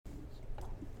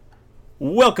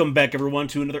Welcome back, everyone,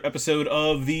 to another episode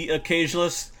of The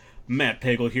Occasionalist. Matt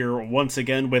Pagel here once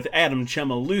again with Adam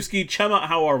Chemaluski. Chema,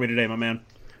 how are we today, my man?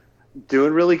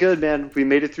 Doing really good, man. We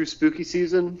made it through spooky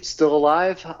season, still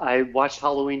alive. I watched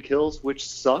Halloween Kills, which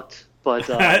sucked, but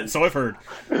So I've heard.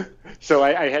 so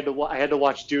I had to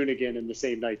watch Dune again in the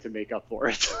same night to make up for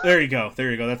it. There you go.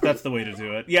 That's the way to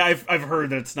do it. Yeah, I've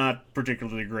heard that it's not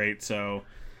particularly great. So,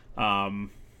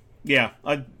 yeah,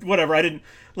 whatever. I didn't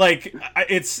like.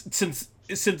 It's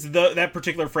since that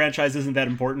particular franchise isn't that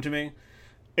important to me.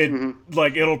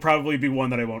 It'll probably be one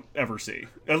that I won't ever see.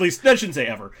 At least I shouldn't say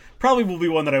ever. Probably will be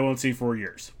one that I won't see for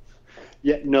years.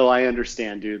 Yeah, no, I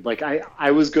understand, dude. Like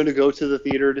I was going to go to the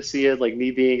theater to see it, like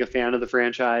me being a fan of the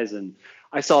franchise, and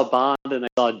I saw Bond and I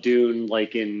saw Dune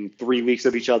like in 3 weeks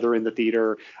of each other in the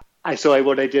theater.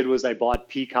 What I did was I bought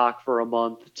Peacock for a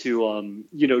month to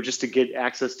just to get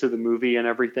access to the movie and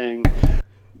everything.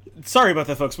 Sorry about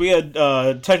that, folks. We had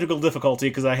technical difficulty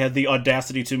because I had the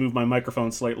audacity to move my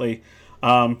microphone slightly,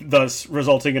 thus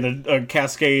resulting in a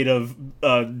cascade of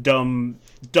dumb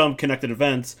connected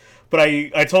events. But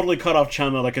I totally cut off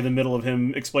Chema like in the middle of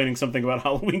him explaining something about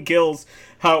Halloween Kills,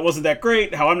 how it wasn't that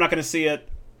great, how I'm not going to see it.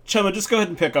 Chema, just go ahead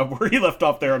and pick up where you left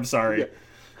off there. I'm sorry. Yeah.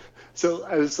 So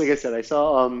like I said, I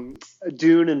saw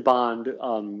Dune and Bond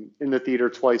in the theater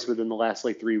twice within the last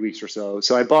 3 weeks or so.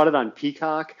 So I bought it on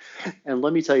Peacock, and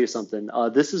let me tell you something.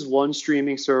 This is one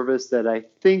streaming service that I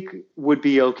think would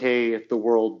be okay if the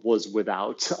world was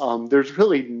without. There's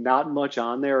really not much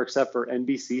on there except for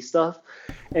NBC stuff,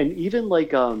 and even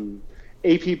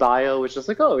AP Bio, which is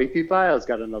AP Bio's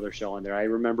got another show on there. I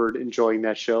remembered enjoying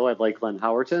that show. I like Glenn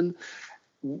Howerton.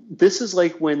 This is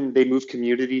like when they moved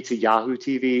Community to Yahoo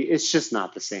TV. It's just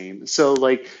not the same. So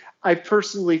I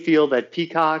personally feel that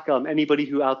Peacock, anybody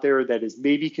who out there that is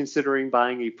maybe considering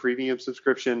buying a premium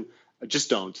subscription,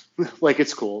 just don't.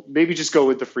 It's cool. Maybe just go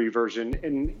with the free version.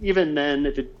 And even then,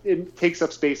 if it takes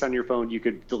up space on your phone, you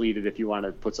could delete it if you want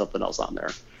to put something else on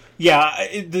there. Yeah,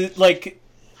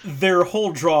 their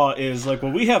whole draw is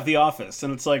well, we have The Office,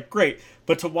 and it's great,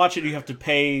 but to watch it, you have to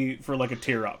pay for a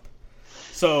tier up.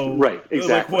 So right,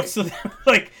 exactly. I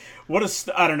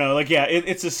don't know.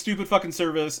 It's a stupid fucking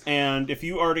service, and if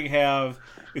you're already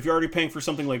paying for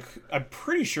something I'm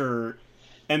pretty sure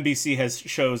NBC has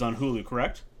shows on Hulu,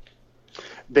 correct?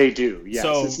 They do, yes.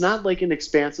 So, it's not an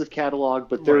expansive catalog,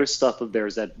 but there is stuff of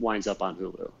theirs that winds up on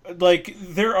Hulu.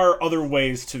 There are other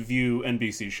ways to view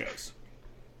NBC shows.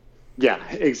 Yeah,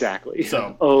 exactly.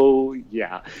 So, oh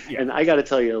yeah. And I got to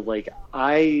tell you,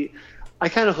 I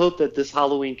kind of hope that this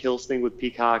Halloween Kills thing with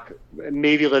Peacock,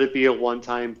 maybe let it be a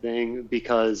one-time thing,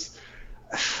 because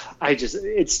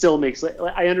it still makes,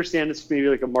 I understand it's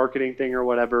maybe a marketing thing or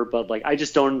whatever, but I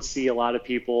just don't see a lot of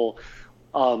people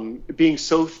being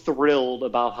so thrilled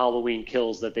about Halloween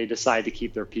Kills that they decide to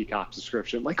keep their Peacock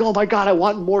subscription. Oh my God, I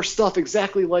want more stuff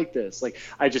exactly like this.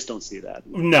 I just don't see that.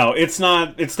 No, it's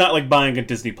not like buying a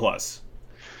Disney Plus.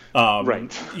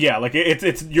 Right. Yeah,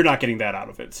 it's you're not getting that out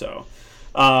of it, so.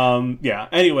 Yeah,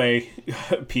 anyway,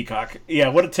 Peacock. Yeah,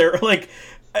 what a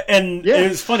and yeah. It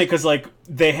was funny because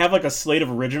they have a slate of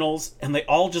originals and they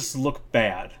all just look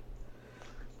bad.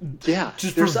 Yeah.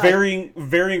 Just for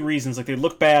varying reasons. They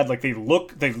look bad, they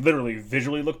literally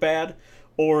visually look bad,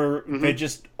 or they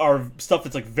just are stuff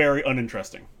that's very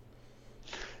uninteresting.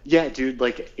 Yeah, dude,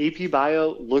 AP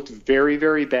Bio looked very,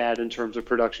 very bad in terms of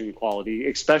production quality,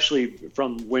 especially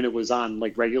from when it was on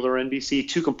regular NBC,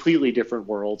 two completely different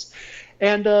worlds.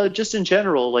 And just in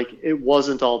general, it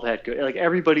wasn't all that good.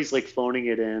 Everybody's phoning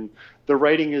it in. The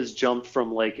writing has jumped from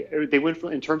they went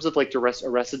from, in terms of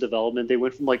Arrested Development, they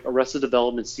went from Arrested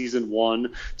Development season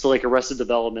 1 to Arrested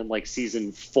Development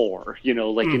season 4,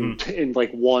 in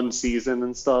one season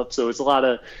and stuff. So it's a lot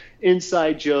of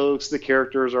inside jokes. The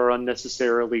characters are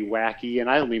unnecessarily wacky,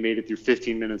 and I only made it through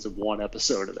 15 minutes of one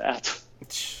episode of that.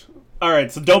 All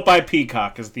right, so don't buy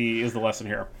Peacock is the lesson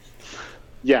here.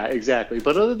 Yeah, exactly.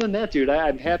 But other than that, dude,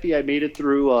 I'm happy I made it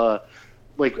through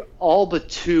all but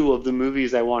 2 of the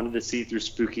movies I wanted to see through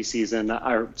spooky season.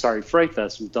 Fright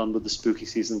Fest. I'm done with the spooky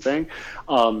season thing.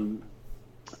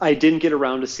 I didn't get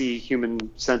around to see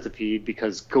Human Centipede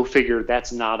because go figure,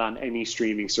 that's not on any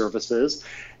streaming services.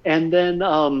 And then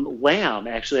Lamb,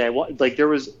 actually, there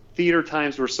was theater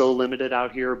times were so limited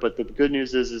out here, but the good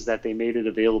news is that they made it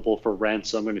available for rent,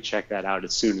 so I'm going to check that out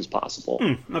as soon as possible.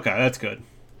 Okay, that's good.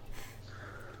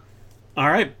 All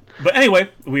right. But anyway,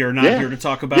 we are not here to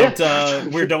talk about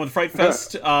we're done with Fright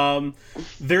Fest.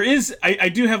 There is I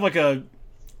do have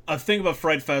a thing about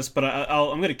Fright Fest, but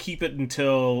I'm going to keep it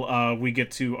until we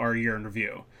get to our year in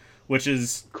review, which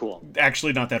is cool.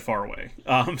 Actually not that far away.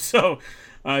 So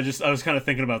I was kind of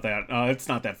thinking about that. It's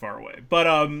not that far away, but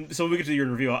so when we get to the year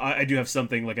in review, I do have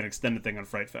something like an extended thing on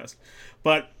Fright Fest,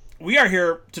 but we are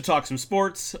here to talk some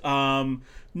sports.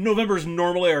 November is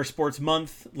normally our sports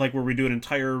month, like where we do an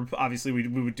entire. Obviously, we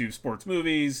would do sports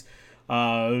movies,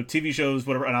 TV shows,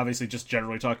 whatever, and obviously just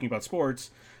generally talking about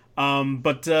sports.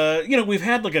 But we've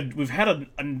had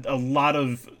a lot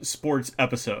of sports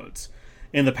episodes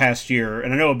in the past year,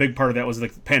 and I know a big part of that was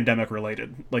like pandemic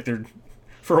related. Like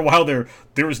for a while there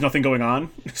was nothing going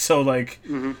on, so like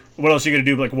what else are you gonna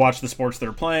do but like watch the sports that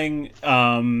are playing?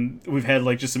 We've had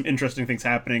like just some interesting things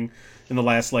happening in the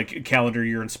last like calendar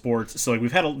year in sports, so like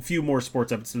we've had a few more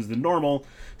sports episodes than normal,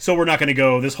 so we're not going to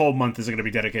go, this whole month isn't going to be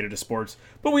dedicated to sports,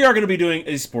 but we are going to be doing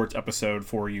a sports episode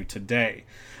for you today.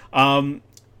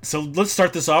 So let's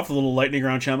start this off with a little lightning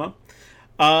round, Chema.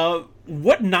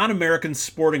 What non-American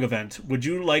sporting event would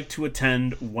you like to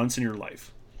attend once in your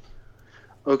life?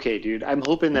 Okay, dude, I'm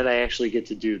hoping that I actually get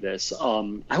to do this.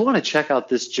 I want to check out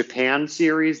this Japan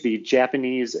series, the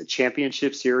Japanese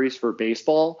Championship Series for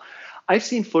baseball. I've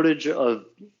seen footage of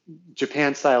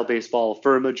Japan-style baseball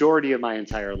for a majority of my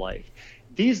entire life.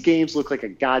 These games look like a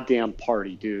goddamn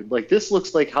party, dude. Like, this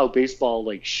looks like how baseball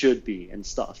like should be and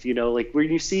stuff. You know, like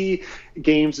when you see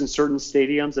games in certain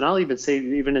stadiums, and I'll even say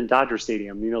even in Dodger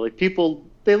Stadium, you know, like people,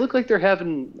 they look like they're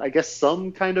having, I guess,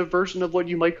 some kind of version of what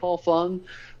you might call fun.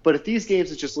 But at these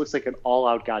games, it just looks like an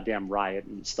all-out goddamn riot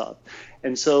and stuff.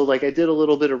 And so, like, I did a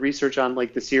little bit of research on,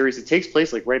 like, the series. It takes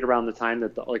place, like, right around the time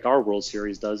that, like, our World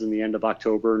Series does in the end of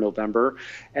October, November.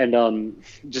 And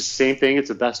just same thing.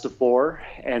 It's a best of four.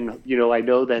 And, you know, I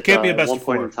know that Can't be a best at one of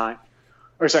point four. in time.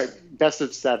 Or sorry, best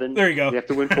of seven. There you go. You have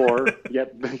to win four.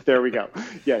 Yep, there we go.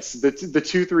 Yes, the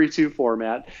 2-3-2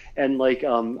 format. And like,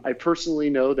 I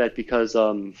personally know that because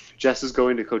Jess is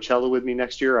going to Coachella with me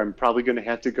next year, I'm probably going to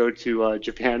have to go to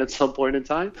Japan at some point in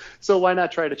time. So why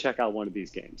not try to check out one of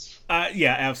these games?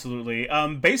 Yeah, absolutely.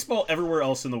 Baseball everywhere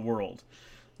else in the world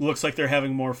looks like they're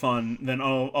having more fun than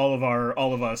all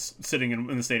of us sitting in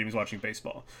the stadiums watching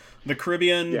baseball. The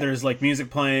Caribbean, there's like music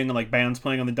playing and like bands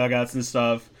playing on the dugouts and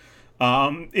stuff.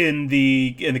 In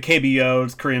the KBO,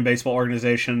 it's Korean Baseball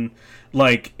Organization,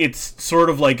 like it's sort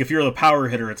of like if you're the power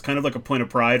hitter, it's kind of like a point of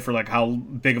pride for like how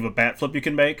big of a bat flip you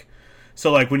can make.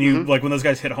 So like when you like when those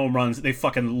guys hit home runs, they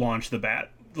fucking launch the bat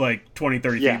like 20,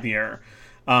 30 feet in the air.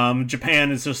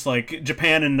 Japan is just like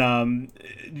Japan, and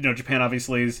Japan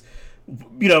obviously is,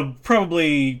 Japan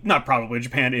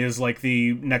is like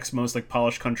the next most like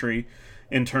polished country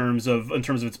in terms of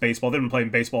its baseball. They've been playing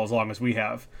baseball as long as we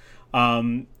have.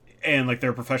 And like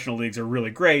their professional leagues are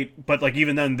really great, but like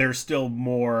even then they're still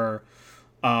more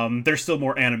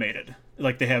animated.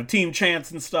 Like they have team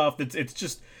chants and stuff. It's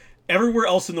just everywhere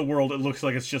else in the world it looks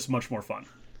like it's just much more fun.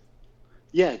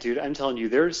 Yeah, dude, I'm telling you,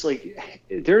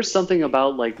 there's something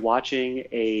about like watching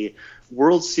a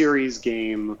World Series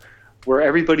game where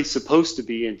everybody's supposed to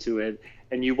be into it,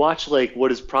 and you watch like what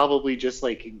is probably just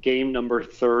like game number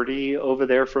 30 over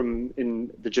there from in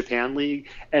the Japan League,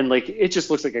 and like it just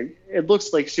looks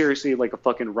like seriously like a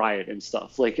fucking riot and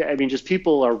stuff. Like, I mean, just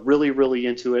people are really, really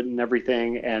into it and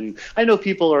everything. And I know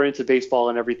people are into baseball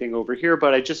and everything over here,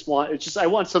 but I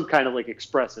want some kind of like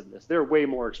expressiveness. They're way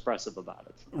more expressive about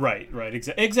it. Right,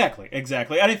 exactly.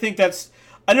 And I think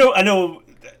I know.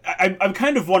 I'm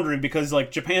kind of wondering because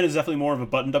like Japan is definitely more of a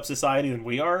buttoned up society than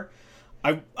we are.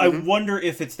 I wonder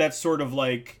if it's that sort of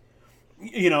like,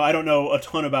 I don't know a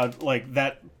ton about like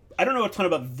that. I don't know a ton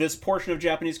about this portion of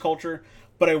Japanese culture,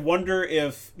 but I wonder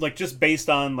if like just based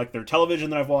on like their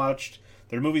television that I've watched,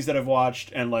 their movies that I've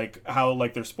watched, and like how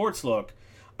like their sports look,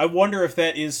 I wonder if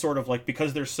that is sort of like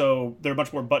because they're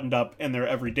much more buttoned up in their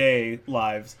everyday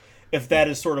lives, if that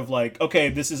is sort of like, okay,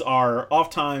 this is our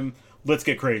off time, let's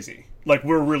get crazy. Like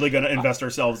we're really going to invest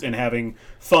ourselves in having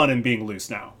fun and being loose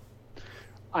now.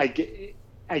 I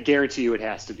guarantee you it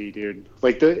has to be, dude.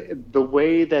 Like the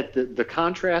way that the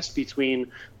contrast between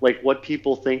like what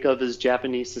people think of as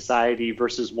Japanese society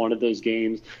versus one of those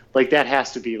games, like that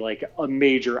has to be like a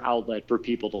major outlet for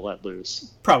people to let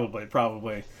loose. Probably.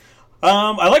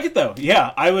 I like it though.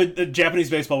 Yeah, Japanese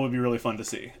baseball would be really fun to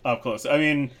see up close. I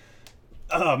mean,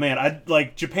 oh man, I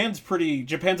like Japan's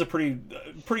a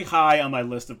pretty high on my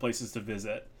list of places to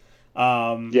visit.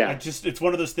 It's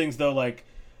one of those things though, like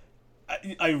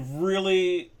I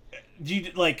really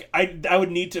I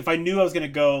would need to, if I knew I was going to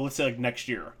go, let's say like next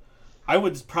year, I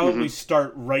would probably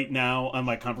start right now on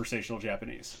my conversational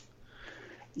Japanese.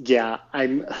 Yeah,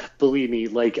 believe me,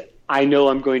 like I know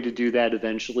I'm going to do that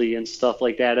eventually and stuff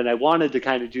like that. And I wanted to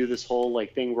kind of do this whole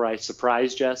like thing where I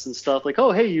surprise Jess and stuff like,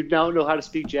 oh, hey, you now know how to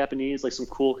speak Japanese, like some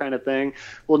cool kind of thing.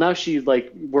 Well, now she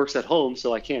like works at home,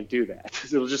 so I can't do that.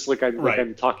 It'll just like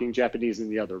I'm talking Japanese in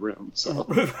the other room. So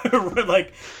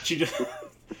like she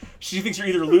thinks you're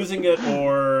either losing it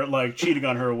or like cheating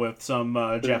on her with some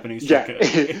Japanese chick.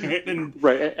 And,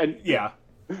 right. And yeah.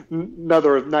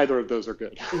 Neither of those are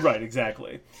good. Right,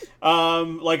 exactly.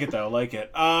 Like it though, like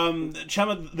it.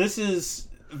 Chema, this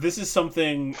is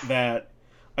something that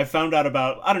I found out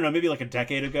about, I don't know, maybe like a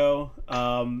decade ago.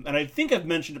 And I think I've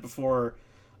mentioned it before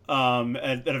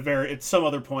at some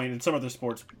other point in some other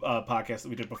sports podcast that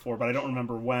we did before, but I don't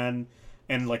remember when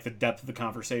and like the depth of the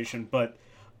conversation. But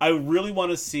I really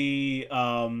want to see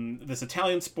this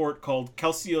Italian sport called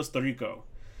calcio storico.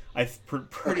 I'm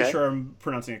pretty sure I'm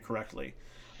pronouncing it correctly.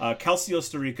 Calcio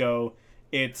storico,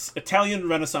 it's Italian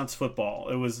Renaissance football.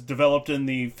 It was developed in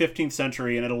the 15th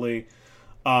century in Italy.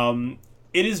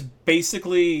 It is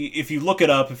basically, if you look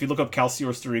up Calcio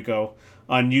storico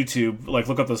on YouTube, like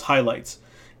look up those highlights,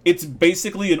 it's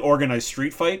basically an organized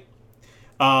street fight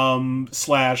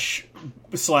slash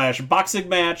boxing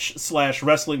match slash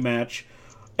wrestling match,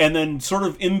 and then sort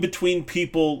of in between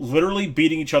people literally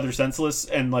beating each other senseless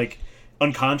and like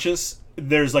unconscious,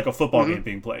 there's like a football game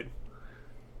being played.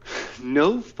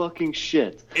 No fucking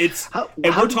shit.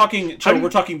 We're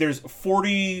talking there's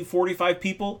 45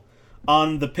 people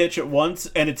on the pitch at once,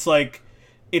 and it's like,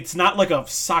 it's not like a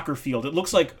soccer field. It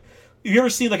looks like, you ever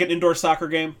seen like an indoor soccer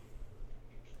game?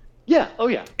 Yeah. Oh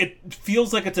yeah. It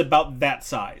feels like it's about that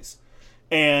size.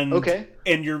 And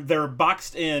they're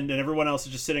boxed in, and everyone else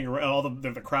is just sitting around. All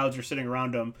the crowds are sitting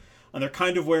around them, and they're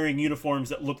kind of wearing uniforms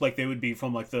that look like they would be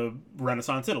from like the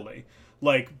Renaissance Italy,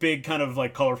 like big kind of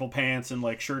like colorful pants and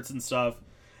like shirts and stuff,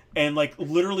 and like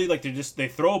literally like they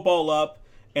throw a ball up,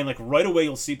 and like right away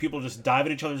you'll see people just dive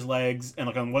at each other's legs, and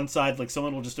like on one side like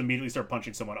someone will just immediately start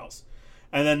punching someone else,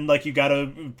 and then like you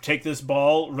gotta take this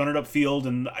ball, run it upfield,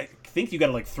 and I think you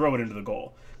gotta like throw it into the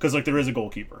goal because like there is a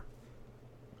goalkeeper.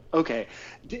 Okay,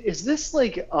 is this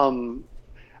like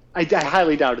I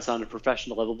highly doubt it's on a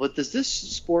professional level, but does this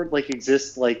sport like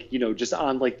exist like, you know, just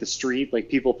on like the street, like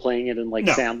people playing it in like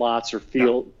sandlots or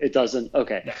field? No. It doesn't.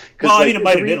 Okay. No. Well, like, I mean, it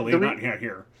might in Italy, not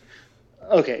here.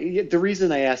 Okay, the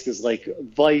reason I ask is like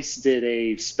Vice did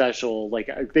a special, like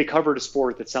they covered a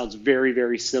sport that sounds very,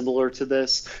 very similar to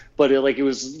this, but it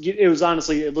was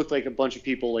honestly, it looked like a bunch of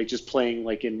people like just playing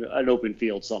like in an open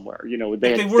field somewhere. You know,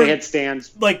 they had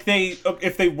stands. Like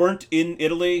if they weren't in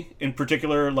Italy, in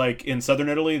particular, like in southern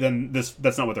Italy, then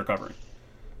that's not what they're covering.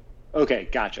 Okay,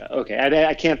 gotcha. Okay,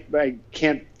 I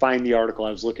can't find the article I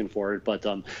was looking for it, but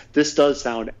this does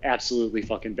sound absolutely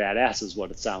fucking badass, is what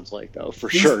it sounds like, though, for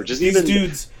sure. Just these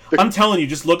dudes, I'm telling you,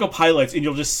 just look up highlights, and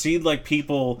you'll just see like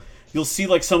people. You'll see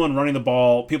like someone running the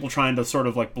ball, people trying to sort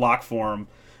of like block for him,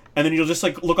 and then you'll just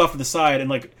like look off to the side, and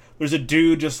like there's a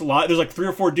dude there's like 3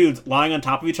 or 4 dudes lying on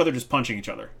top of each other, just punching each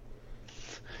other.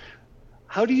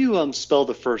 How do you spell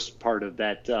the first part of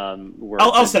that word?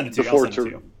 I'll send it to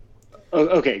you. Oh,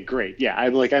 okay, great. Yeah,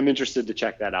 I'm interested to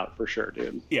check that out for sure,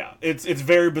 dude. Yeah, it's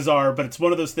very bizarre, but it's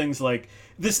one of those things like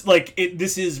this. Like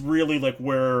this is really like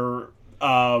where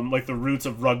like the roots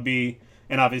of rugby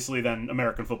and obviously then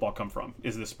American football come from.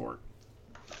 Is this sport?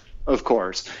 Of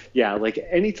course, yeah. Like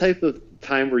any type of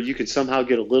time where you could somehow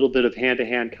get a little bit of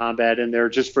hand-to-hand combat in there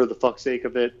just for the fuck's sake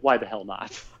of it, why the hell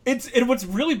not? What's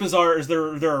really bizarre is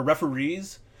there are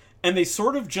referees, and they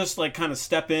sort of just like kind of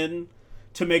step in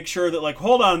to make sure that, like,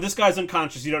 hold on, this guy's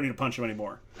unconscious, you don't need to punch him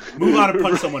anymore. Move on and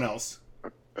punch someone else.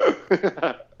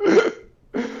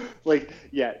 Like,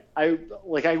 yeah, I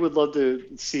would love to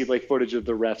see, like, footage of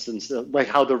the refs and stuff, like,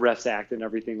 how the refs act and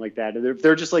everything like that. And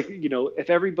they're just, like, you know, if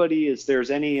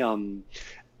there's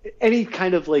any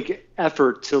kind of, like,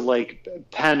 effort to, like,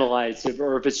 penalize it,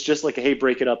 or if it's just, like, hey,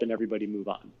 break it up and everybody move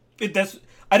on. I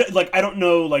don't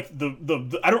know, like,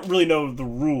 I don't really know the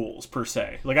rules, per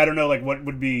se. Like, I don't know, like, what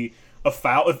would be a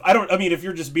foul. If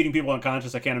you're just beating people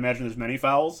unconscious, I can't imagine there's many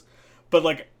fouls. But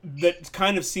like that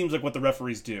kind of seems like what the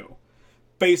referees do.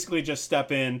 Basically, just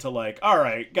step in to like, all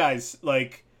right, guys,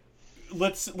 like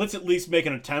let's at least make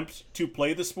an attempt to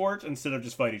play the sport instead of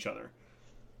just fight each other.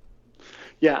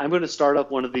 Yeah, I'm going to start up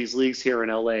one of these leagues here in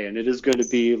LA, and it is going to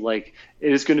be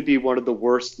one of the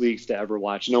worst leagues to ever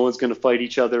watch. No one's going to fight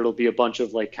each other. It'll be a bunch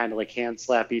of like kind of like hand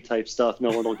slappy type stuff.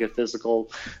 No one will get physical.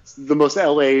 It's the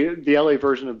LA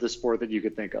version of this sport that you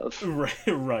could think of.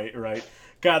 Right.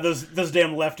 God, those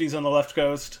damn lefties on the left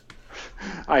coast.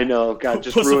 I know. God,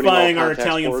 just pussifying our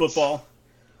Italian football.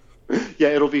 Yeah,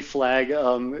 it'll be flag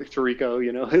Tirico.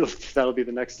 You know, that'll be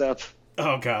the next step.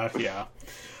 Oh God, yeah.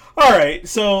 All right,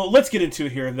 so let's get into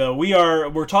it here. Though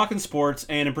we're talking sports,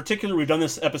 and in particular, we've done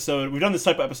this type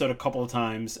of episode a couple of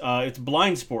times. It's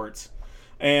blind sports,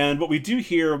 and what we do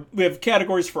here, we have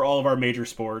categories for all of our major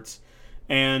sports,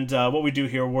 and what we do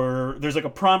here, there's like a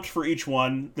prompt for each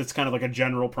one. That's kind of like a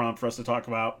general prompt for us to talk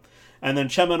about, and then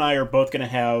Chema and I are both going to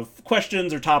have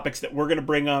questions or topics that we're going to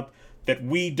bring up that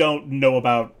we don't know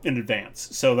about in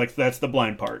advance. So like that's the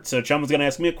blind part. So Chema's going to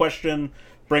ask me a question,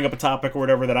 bring up a topic or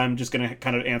whatever that I'm just going to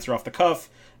kind of answer off the cuff,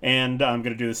 and I'm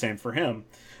going to do the same for him.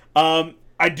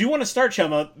 I do want to start,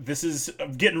 Chema. This is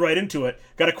getting right into it.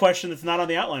 Got a question that's not on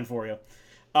the outline for you.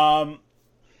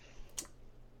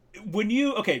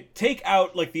 Take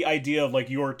out like the idea of like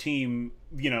your team,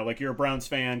 like you're a Browns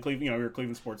fan, you're a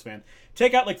Cleveland sports fan.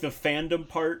 Take out like the fandom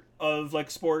part of like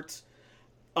sports.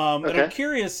 And I'm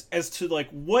curious as to like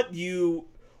what you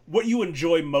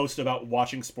enjoy most about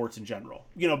watching sports in general.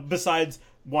 Besides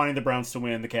wanting the Browns to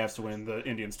win, the Cavs to win, the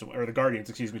Indians to win, or the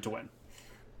Guardians, to win.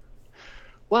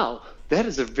 Wow, that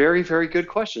is a very, very good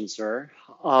question, sir.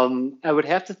 I would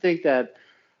have to think that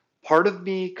part of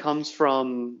me comes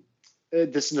from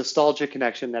this nostalgic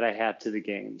connection that I have to the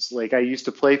games. Like I used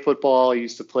to play football, I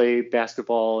used to play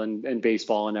basketball and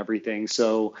baseball and everything.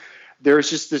 So there's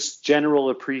just this general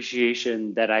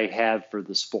appreciation that I have for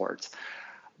the sport.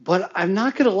 But I'm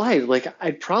not going to lie, like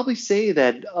I'd probably say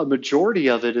that a majority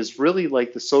of it is really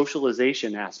like the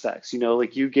socialization aspects,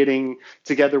 like you getting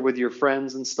together with your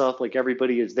friends and stuff, like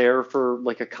everybody is there for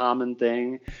like a common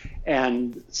thing.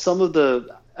 And some of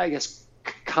the, I guess,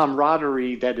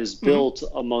 camaraderie that is built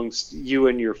amongst you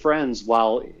and your friends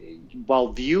while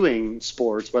viewing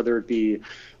sports, whether it be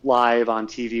live on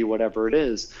TV, whatever it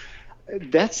is.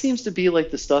 That seems to be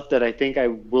like the stuff that I think I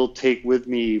will take with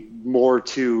me more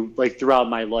to like throughout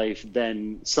my life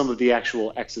than some of the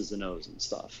actual X's and O's and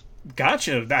stuff.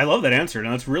 Gotcha. I love that answer.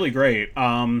 No, that's really great.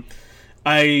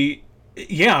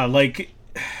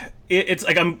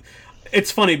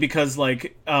 It's funny because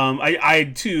like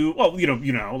I too,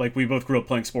 well, like we both grew up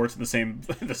playing sports in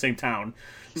the same town.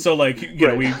 So like,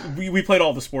 we played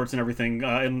all the sports and everything,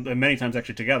 and many times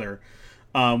actually together.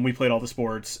 We played all the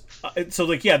sports. So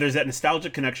like, yeah, there's that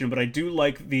nostalgic connection, but I do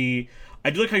like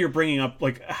how you're bringing up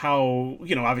like how,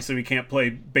 obviously we can't play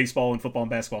baseball and football and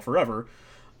basketball forever.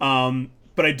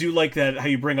 But I do like that how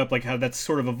you bring up like how that's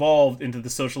sort of evolved into the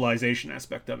socialization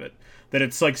aspect of it, that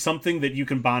it's like something that you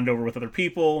can bond over with other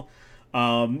people.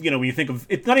 When you think of,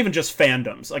 it's not even just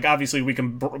fandoms. Like obviously we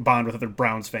can bond with other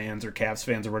Browns fans or Cavs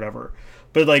fans or whatever,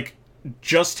 but like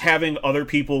just having other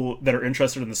people that are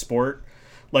interested in the sport,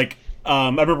 like, I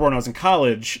remember when I was in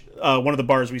college, one of the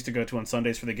bars we used to go to on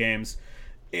Sundays for the games,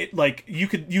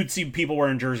 you'd see people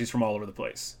wearing jerseys from all over the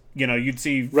place. You'd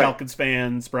see Falcons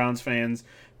fans, Browns fans,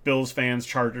 Bills fans,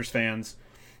 Chargers fans,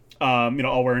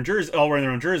 all wearing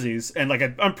their own jerseys. And like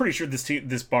I'm pretty sure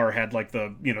this bar had like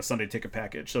the Sunday ticket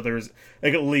package, so there was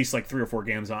like at least like 3 or 4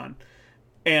 games on,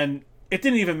 and it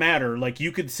didn't even matter. Like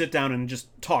you could sit down and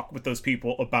just talk with those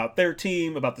people about their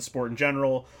team, about the sport in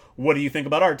general. What do you think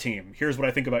about our team? Here's what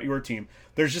I think about your team.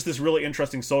 There's just this really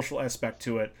interesting social aspect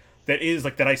to it that is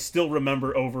like that I still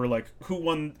remember over like who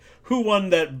won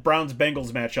that Browns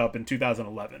Bengals matchup in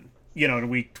 2011. In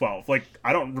week 12. Like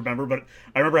I don't remember, but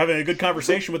I remember having a good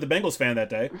conversation with the Bengals fan that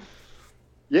day.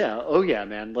 Yeah. Oh yeah,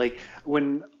 man. Like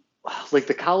when like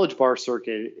the college bar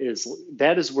circuit is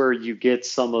where you get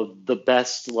some of the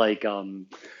best like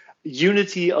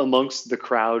unity amongst the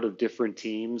crowd of different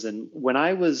teams. And when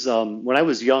I was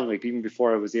young, like even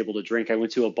before I was able to drink, I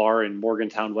went to a bar in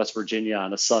Morgantown, West Virginia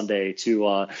on a Sunday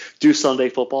to do Sunday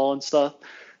football and stuff.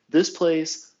 This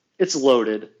place, it's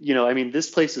loaded. This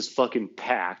place is fucking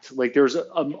packed. Like there's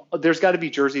got to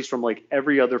be jerseys from like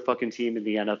every other fucking team in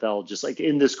the NFL, just like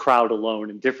in this crowd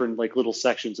alone, and different like little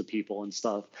sections of people and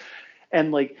stuff.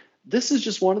 And like, this is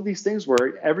just one of these things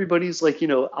where everybody's like,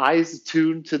 eyes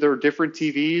tuned to their different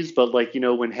TVs, but like,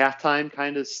 when halftime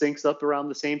kind of syncs up around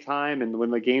the same time and when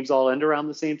the games all end around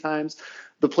the same times,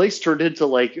 the place turned into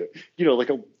like, like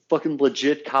a fucking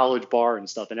legit college bar and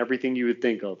stuff, and everything you would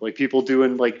think of, like people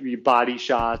doing like body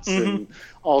shots and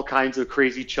all kinds of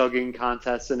crazy chugging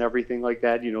contests and everything like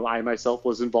that. I myself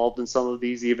was involved in some of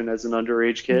these even as an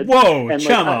underage kid. Whoa, and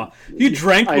Chema, you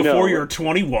drank before you're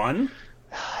 21?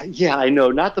 Yeah, I know.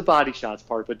 Not the body shots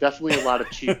part, but definitely a lot of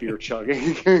cheap beer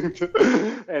chugging.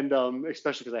 And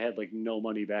especially because I had like no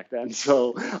money back then.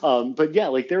 So, but yeah,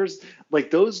 like there's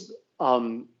like those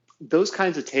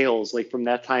kinds of tales like from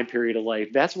that time period of life.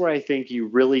 That's where I think you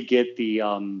really get the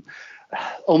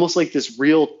almost like the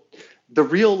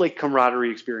real like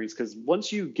camaraderie experience. Because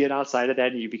once you get outside of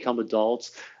that and you become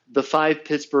adults, the 5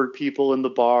 Pittsburgh people in the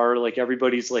bar, like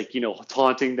everybody's like,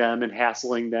 taunting them and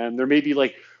hassling them. There may be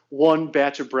like one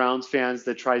batch of Browns fans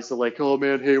that tries to like, oh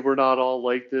man, hey, we're not all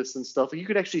like this and stuff. You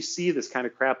could actually see this kind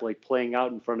of crap like playing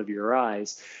out in front of your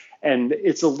eyes. And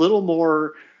it's a little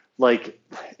more like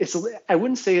I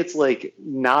wouldn't say it's like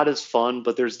not as fun,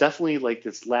 but there's definitely like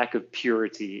this lack of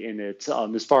purity in it,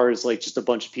 as far as like just a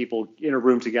bunch of people in a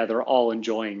room together all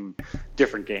enjoying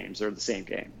different games or the same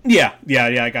game. Yeah,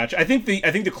 I got you. I think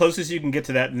the closest you can get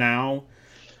to that now,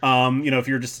 if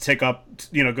you're just to take up,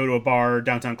 go to a bar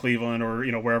downtown Cleveland or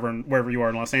wherever you are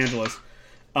in Los Angeles,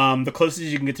 the closest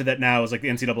you can get to that now is like the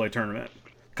NCAA tournament,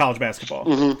 college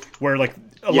basketball, where like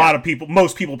a lot of people,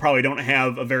 most people probably don't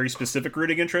have a very specific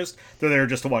rooting interest. They're there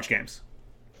just to watch games.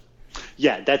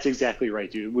 Yeah, that's exactly right,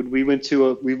 dude. When we went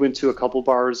to a couple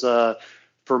bars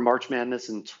for March Madness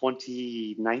in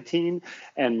 2019,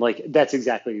 and like that's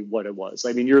exactly what it was.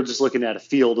 I mean, you're just looking at a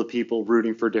field of people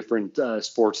rooting for different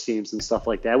sports teams and stuff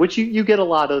like that, which you get a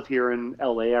lot of here in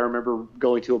LA. I remember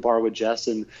going to a bar with Jess,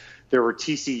 and there were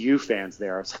TCU fans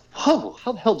there. I was like, whoa,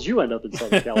 how the hell did you end up in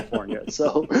Southern California?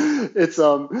 So it's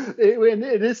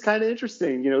it is kind of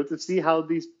interesting, to see how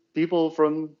these people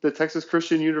from the Texas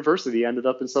Christian University ended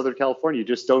up in Southern California. You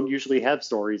just don't usually have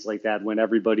stories like that when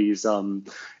everybody's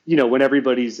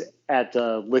at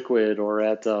Liquid or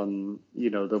at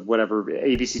the whatever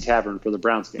ABC Tavern for the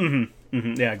Browns game.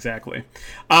 Yeah, exactly.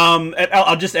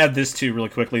 I'll just add this too really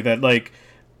quickly, that like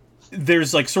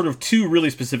there's like sort of two really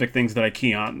specific things that I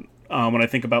key on when I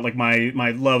think about like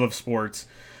my love of sports.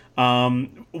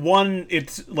 One,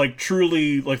 it's like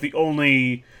truly like the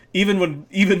only,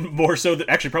 even more so than,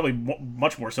 actually probably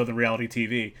much more so than reality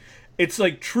TV. It's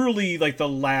like truly like the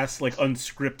last like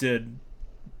unscripted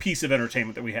piece of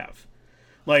entertainment that we have.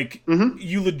 Like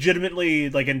you legitimately,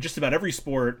 like in just about every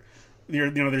sport,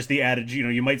 there's the adage,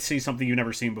 you might see something you've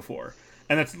never seen before,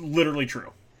 and that's literally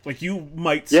true. Like you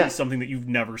might see something that you've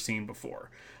never seen before.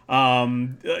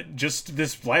 Just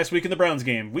this last week in the Browns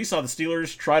game, we saw the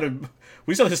Steelers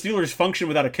function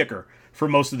without a kicker for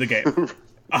most of the game.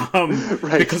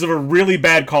 Right. Because of a really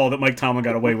bad call that Mike Tomlin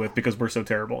got away with because we're so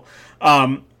terrible.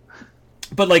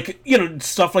 But like,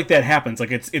 stuff like that happens.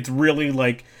 Like it's really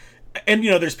like, and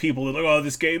there's people that are like, oh,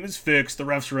 this game is fixed, the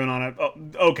refs are in on it. Oh,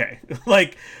 okay.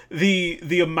 Like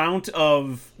the amount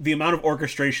of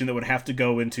orchestration that would have to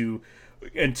go into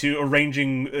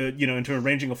arranging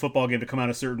a football game to come out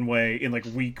a certain way in like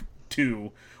week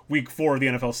 4 of the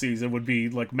NFL season would be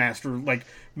like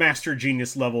master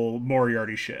genius level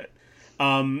Moriarty shit.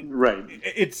 Right.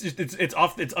 It's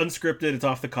unscripted, it's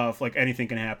off the cuff, like anything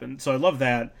can happen. So I love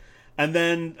that. And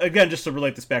then again, just to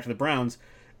relate this back to the Browns.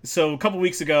 So a couple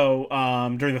weeks ago,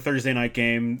 during the Thursday night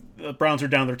game, the Browns are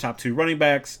down their top 2 running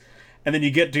backs. And then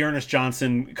you get Dearness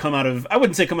Johnson I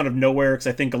wouldn't say come out of nowhere, because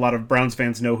I think a lot of Browns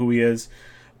fans know who he is.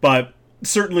 But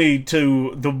certainly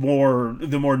to the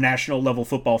more national level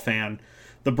football fan,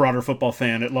 the broader football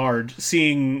fan at large,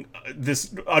 seeing this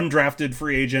undrafted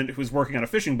free agent who was working on a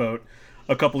fishing boat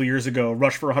a couple of years ago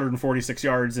rush for 146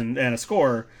 yards and a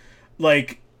score,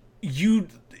 like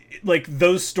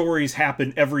those stories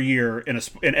happen every year in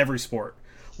every sport,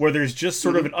 where there's just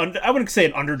sort of I wouldn't say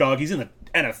an underdog. He's in the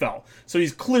NFL, so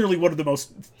he's clearly one of the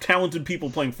most talented people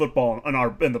playing football on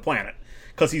the planet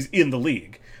because he's in the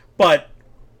league. But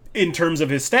in terms of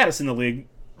his status in the league,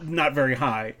 not very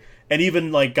high. And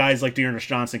even like guys like Dearness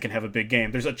Johnson can have a big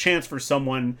game. There's a chance for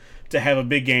someone to have a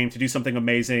big game, to do something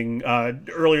amazing.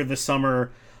 Earlier this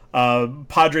summer,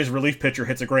 Padres relief pitcher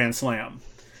hits a grand slam,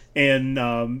 and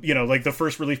like the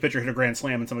first relief pitcher hit a grand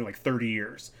slam in something like 30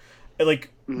 years. Like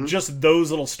just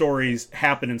those little stories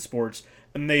happen in sports,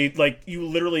 and they like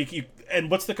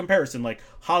and what's the comparison? Like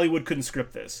Hollywood couldn't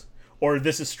script this, or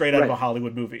this is straight out of a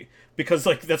Hollywood movie, because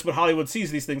like that's what Hollywood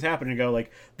sees these things happen and go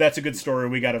like, that's a good story.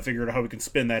 We got to figure out how we can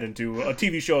spin that into a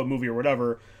TV show, a movie, or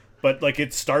whatever. But like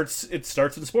it starts in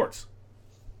sports.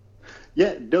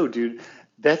 Yeah, no, dude.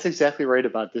 That's exactly right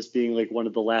about this being like one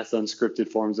of the last unscripted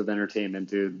forms of entertainment,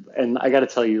 dude. And I got to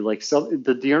tell you, like,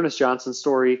 the Dearness Johnson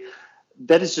story,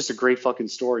 that is just a great fucking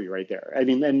story right there. I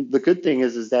mean, and the good thing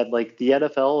is that like the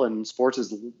NFL and sports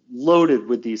is loaded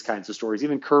with these kinds of stories.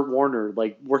 Even Kurt Warner,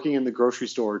 like working in the grocery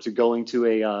store to going to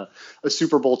a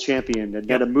Super Bowl champion, and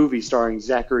yet a movie starring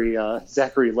Zachary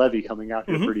Levi coming out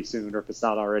here pretty soon, or if it's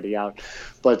not already out.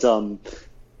 But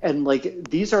and like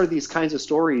these are these kinds of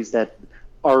stories that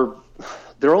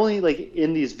they're only like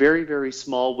in these very, very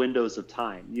small windows of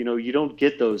time. You don't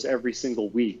get those every single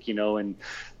week, and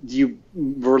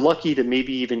we're lucky to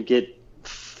maybe even get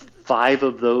 5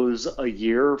 of those a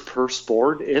year per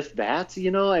sport, if that,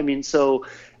 I mean, so,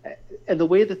 and the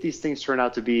way that these things turn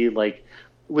out to be like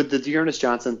with the Dearness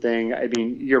Johnson thing, I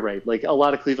mean, you're right. Like a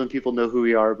lot of Cleveland people know who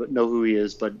he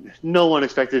is, but no one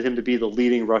expected him to be the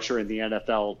leading rusher in the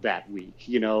NFL that week,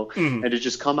 Mhm. and to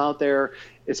just come out there.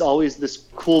 It's always this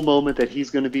cool moment that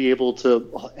he's going to be able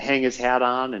to hang his hat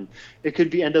on, and it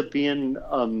could end up being,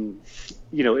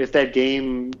 if that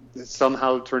game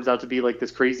somehow turns out to be like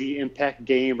this crazy impact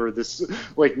game or this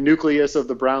like nucleus of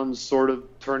the Browns sort of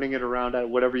turning it around at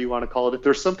whatever you want to call it. If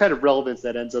there's some kind of relevance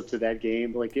that ends up to that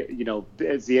game, like,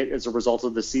 as a result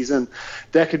of the season,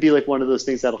 that could be like one of those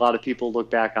things that a lot of people look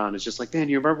back on. It's just like, man,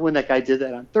 you remember when that guy did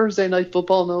that on Thursday Night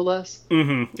Football, no less?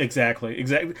 Mm-hmm. Exactly.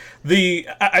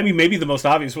 I mean, maybe the most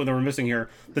obvious one that we're missing here,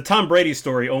 the Tom Brady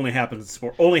story only happens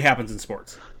in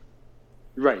sports.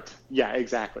 Right. Yeah,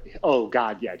 exactly. Oh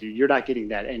God. Yeah, dude, you're not getting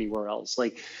that anywhere else.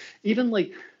 Like, even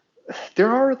like, there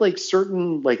are like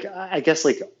certain, like, I guess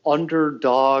like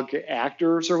underdog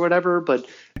actors or whatever, but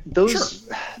those,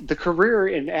 Sure. the career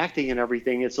in acting and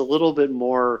everything, it's a little bit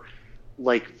more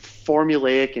like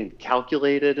formulaic and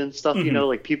calculated and stuff, Mm-hmm.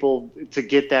 like people to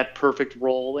get that perfect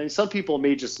role. And some people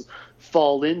may just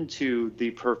fall into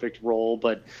the perfect role,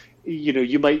 but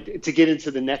you might, to get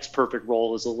into the next perfect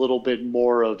role is a little bit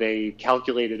more of a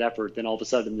calculated effort than all of a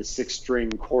sudden the sixth string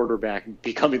quarterback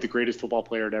becoming the greatest football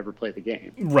player to ever play the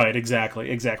game. Right. Exactly.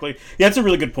 Yeah, that's a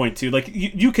really good point too. Like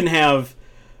you can have.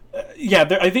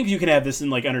 I think you can have this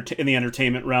in like in the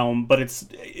entertainment realm, but it's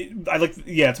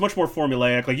much more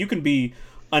formulaic. Like you can be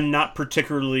a not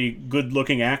particularly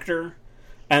good-looking actor,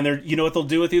 and you know what they'll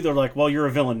do with you? They're like, well, you're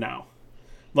a villain now,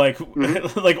 like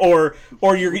like or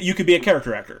you could be a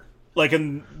character actor, like,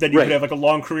 and then you Right. could have like a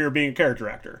long career being a character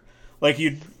actor, like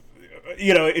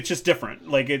it's just different.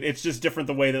 Like it's just different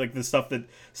the way that like the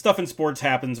stuff in sports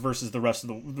happens versus the rest of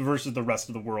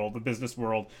the world, the business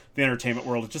world, the entertainment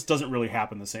world. It just doesn't really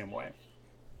happen the same way.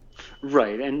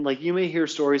 Right. And like you may hear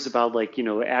stories about like,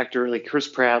 actor like Chris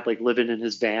Pratt like living in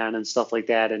his van and stuff like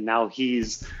that. And now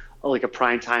he's like a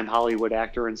primetime Hollywood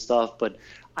actor and stuff. But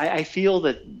I feel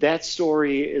that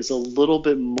story is a little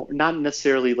bit more, not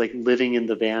necessarily like living in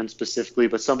the van specifically,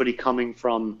 but somebody coming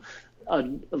from a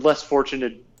less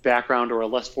fortunate background or a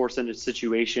less fortunate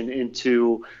situation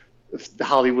into the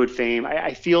Hollywood fame.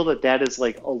 I feel that is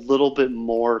like a little bit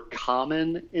more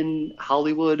common in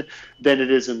Hollywood than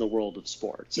it is in the world of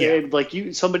sports. Yeah. And like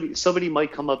somebody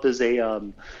might come up as a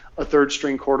third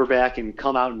string quarterback and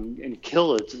come out and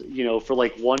kill it, for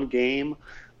like one game,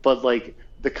 but like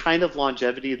the kind of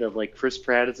longevity that like Chris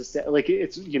Pratt is, like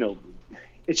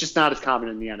it's just not as common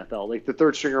in the NFL. Like the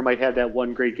third stringer might have that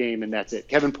one great game and that's it.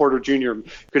 Kevin Porter Jr.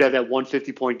 could have that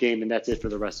 150-point game and that's it for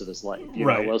the rest of his life.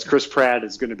 Right. Whereas Chris Pratt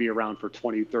is going to be around for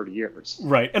 20, 30 years.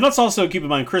 Right. And let's also keep in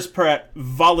mind Chris Pratt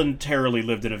voluntarily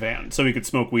lived in a van so he could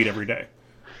smoke weed every day.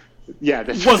 Yeah.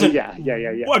 That's Wasn't. Yeah.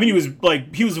 Well, I mean,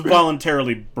 he was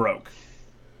voluntarily broke.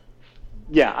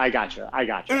 Yeah, I gotcha. A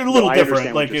little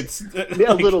different. Like it's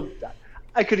a little.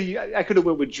 I could have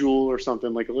went with Jewel or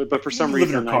something like, but for some live in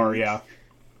reason, a car.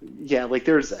 Yeah, like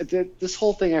there's this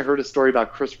whole thing. I heard a story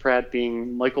about Chris Pratt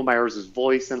being Michael Myers'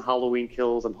 voice in Halloween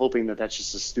Kills. I'm hoping that's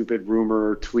just a stupid rumor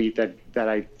or tweet that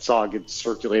I saw get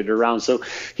circulated around. So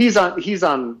he's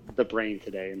on the brain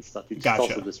today and stuff. It's Gotcha.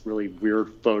 also this really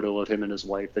weird photo of him and his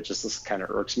wife that just kind of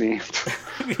irks me.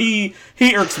 he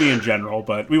irks me in general,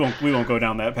 but we won't go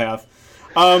down that path.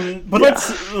 But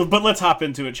let's hop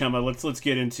into it, Chema. Let's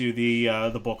get into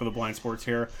the bulk of the blind sports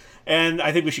here, and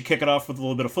I think we should kick it off with a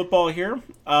little bit of football here.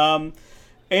 And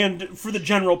for the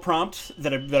general prompt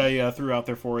that I threw out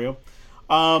there for you,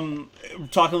 we're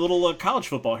talking a little college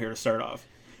football here to start off.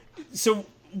 So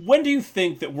when do you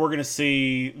think that we're going to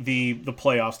see the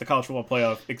playoffs, the college football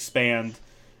playoff, expand,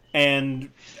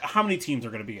 and how many teams are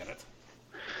going to be in it?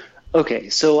 Okay,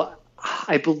 so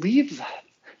I believe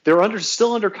they're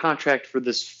still under contract for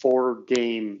this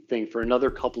 4-game thing for another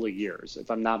couple of years,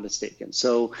 if I'm not mistaken.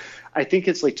 So I think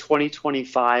it's like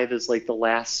 2025 is like the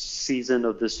last season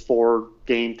of this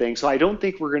 4-game thing. So I don't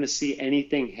think we're going to see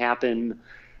anything happen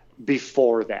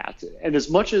before that. And as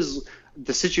much as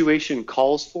the situation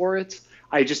calls for it,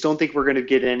 I just don't think we're going to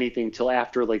get anything till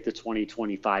after like the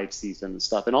 2025 season and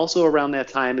stuff. And also around that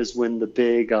time is when the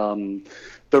big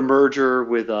the merger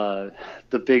with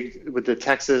the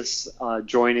Texas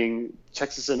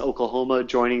Texas and Oklahoma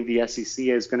joining the SEC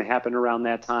is going to happen around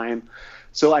that time.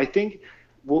 So I think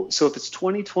so if it's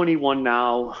 2021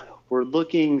 now, we're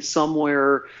looking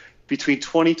somewhere between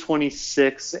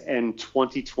 2026 and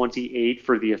 2028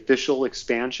 for the official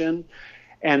expansion.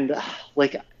 And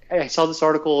like I saw this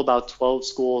article about 12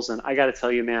 schools, and I got to tell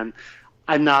you, man,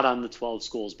 I'm not on the 12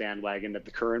 schools bandwagon at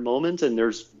the current moment, and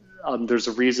there's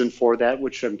a reason for that,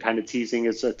 which I'm kind of teasing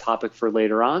as a topic for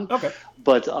later on. Okay.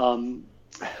 But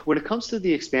when it comes to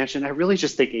the expansion, I really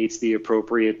just think eight's the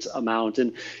appropriate amount.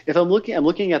 And if I'm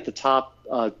looking at the top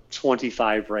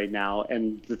 25 right now,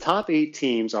 and the top 8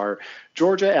 teams are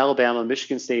Georgia, Alabama,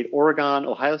 Michigan State, Oregon,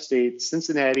 Ohio State,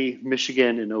 Cincinnati,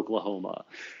 Michigan, and Oklahoma.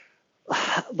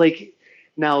 Like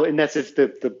now, and that's if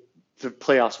the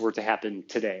playoffs were to happen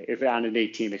today, if on an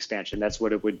 8-team expansion, that's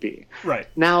what it would be. Right.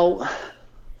 Now,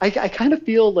 I kind of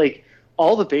feel like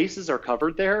all the bases are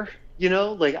covered there.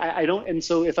 Like I don't, and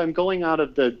so if I'm going out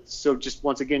of so just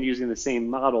once again using the same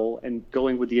model and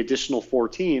going with the additional 4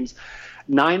 teams,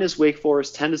 9 is Wake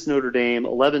Forest, 10 is Notre Dame,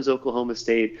 11 is Oklahoma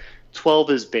State, 12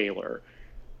 is Baylor.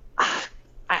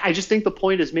 I just think the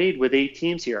point is made with 8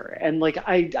 teams here, and like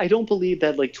I don't believe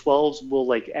that like 12s will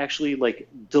like actually like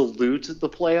dilute the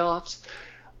playoffs,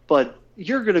 but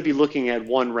you're going to be looking at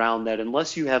one round that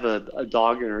unless you have a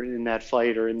dog in that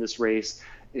fight or in this race,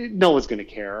 no one's going to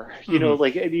care.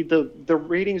 Like I mean, the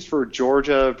ratings for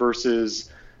Georgia versus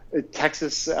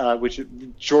Texas, which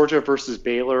Georgia versus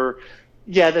Baylor,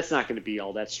 yeah, that's not going to be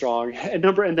all that strong. And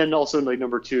then also like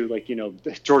number 2, like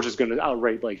Georgia's going to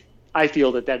outright, like I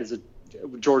feel that is a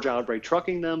Georgia outright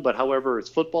trucking them. But however, it's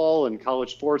football and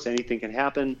college sports, anything can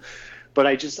happen. But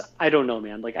I don't know,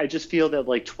 man. Like I just feel that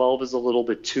like 12 is a little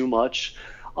bit too much.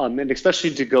 And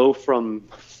especially to go from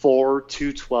 4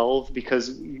 to 12, because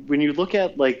when you look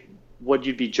at like what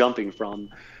you'd be jumping from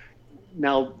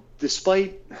now,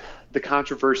 despite the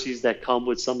controversies that come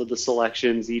with some of the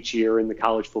selections each year in the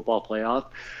college football playoff,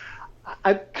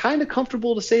 I'm kind of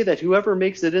comfortable to say that whoever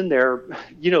makes it in there,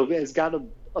 has got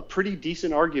a pretty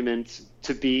decent argument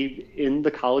to be in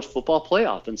the college football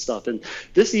playoff and stuff. And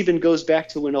this even goes back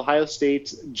to when Ohio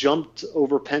State jumped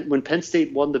over when Penn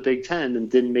State won the Big Ten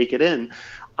and didn't make it in.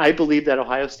 I believe that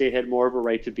Ohio State had more of a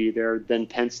right to be there than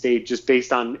Penn State, just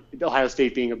based on Ohio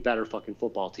State being a better fucking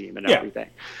football team and everything.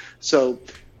 So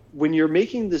when you're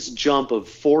making this jump of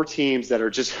 4 teams that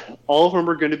are just, all of them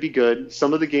are going to be good.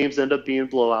 Some of the games end up being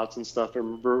blowouts and stuff. I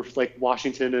remember like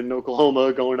Washington and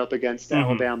Oklahoma going up against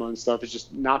Alabama and stuff. It's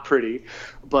just not pretty.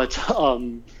 But at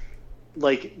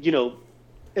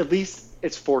least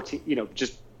it's 14,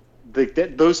 just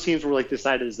those teams were like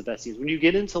decided as the best teams. When you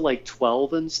get into like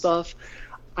 12 and stuff,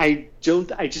 I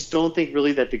just don't think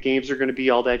really that the games are going to be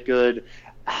all that good.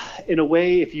 In a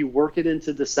way, if you work it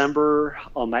into December,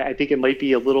 I think it might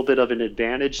be a little bit of an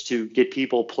advantage to get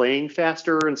people playing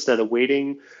faster instead of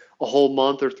waiting a whole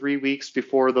month or 3 weeks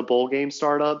before the bowl games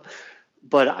start up.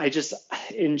 But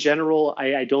in general,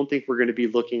 I don't think we're going to be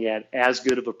looking at as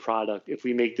good of a product if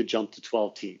we make the jump to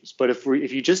 12 teams. But if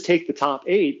you just take the top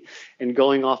 8 and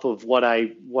going off of what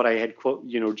I had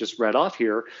just read off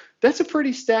here, that's a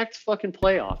pretty stacked fucking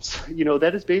playoffs.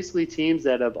 That is basically teams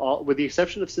that have all, with the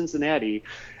exception of Cincinnati,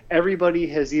 everybody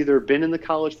has either been in the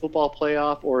college football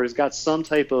playoff or has got some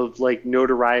type of like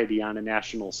notoriety on a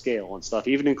national scale and stuff,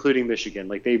 even including Michigan.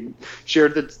 Like they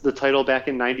shared the title back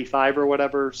in '95 or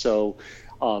whatever. So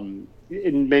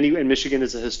and Michigan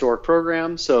is a historic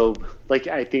program. So like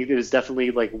I think it is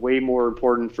definitely like way more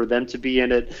important for them to be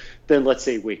in it than let's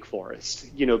say Wake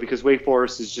Forest, because Wake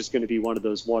Forest is just going to be one of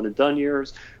those one and done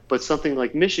years. But something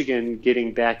like Michigan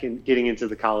getting into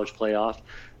the college playoff,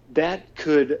 that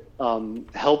could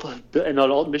help, and not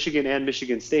all Michigan and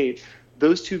Michigan State,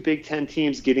 those 2 Big Ten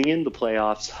teams getting in the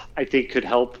playoffs, I think could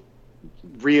help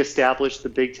reestablish the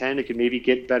Big Ten. It could maybe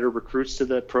get better recruits to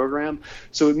the program.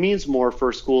 So it means more for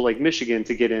a school like Michigan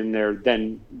to get in there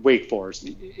than Wake Forest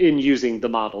in using the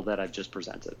model that I've just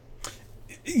presented.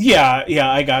 Yeah,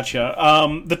 I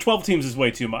gotcha. The 12 teams is way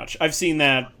too much. I've seen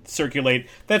that circulate.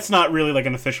 That's not really like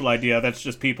an official idea. That's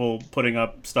just people putting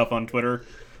up stuff on Twitter.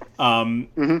 And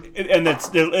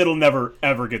it'll never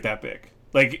ever get that big.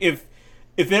 Like if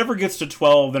it ever gets to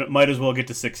 12, then it might as well get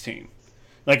to 16.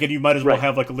 Like, and you might as well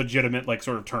have like a legitimate like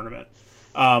sort of tournament.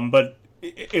 But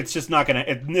it's just not gonna.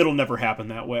 It'll never happen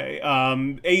that way.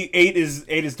 Eight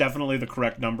is definitely the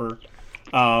correct number.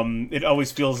 It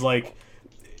always feels like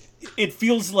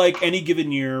any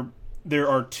given year there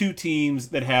are 2 teams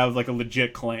that have like a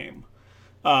legit claim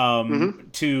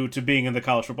to being in the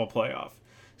college football playoff.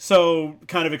 So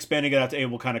kind of expanding it out to 8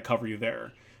 will kind of cover you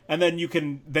there. And then you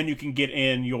can get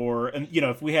in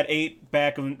if we had 8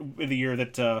 back in the year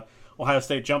that Ohio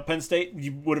State jumped Penn State,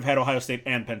 you would have had Ohio State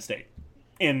and Penn State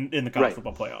in the college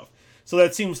football playoff. So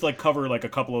that seems to like cover like a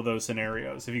couple of those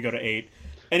scenarios. If you go to 8,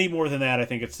 any more than that, I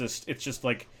think it's just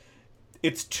like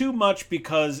it's too much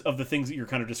because of the things that you're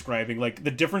kind of describing, like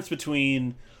the difference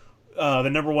between the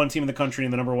number 1 team in the country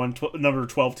and the number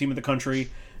 12 team in the country.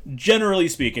 Generally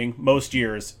speaking, most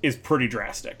years is pretty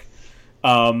drastic.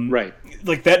 Right.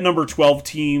 Like that number 12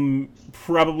 team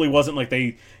probably wasn't like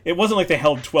they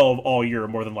held 12 all year.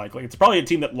 More than likely, it's probably a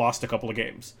team that lost a couple of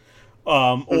games,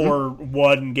 or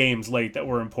won games late that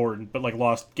were important, but like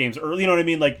lost games early. You know what I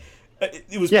mean? Like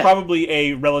it was probably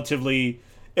a relatively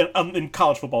in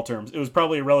college football terms, it was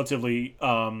probably a relatively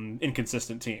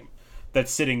inconsistent team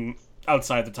that's sitting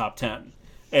outside the top 10,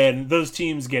 and those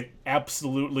teams get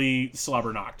absolutely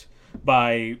slobber knocked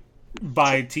by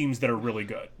teams that are really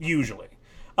good usually.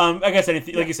 I guess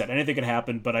anything, like you said, anything could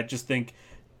happen, but I just think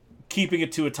keeping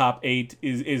it to a top 8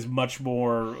 is much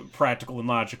more practical and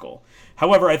logical.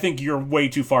 However, I think you're way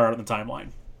too far out on the timeline.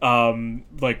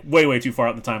 Like way too far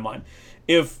out in the timeline.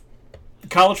 If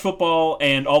college football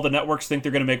and all the networks think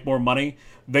they're going to make more money,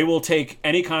 they will take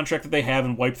any contract that they have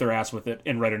and wipe their ass with it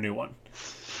and write a new one.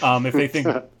 If they think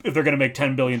if they're going to make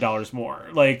 $10 billion more,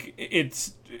 like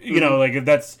it's like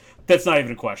that's not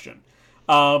even a question.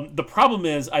 The problem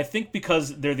is, I think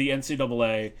because they're the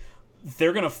NCAA,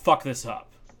 they're going to fuck this up.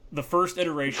 The first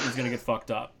iteration is going to get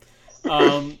fucked up.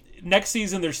 Next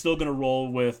season, they're still going to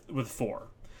roll with 4.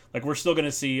 Like, we're still going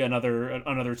to see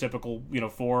another typical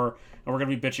 4, and we're going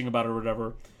to be bitching about it or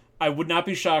whatever. I would not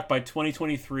be shocked by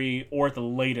 2023 or at the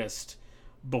latest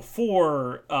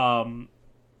before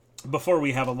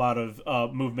we have a lot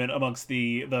of movement amongst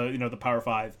the Power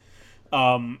 5.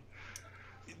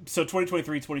 So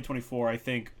 2023, 2024, I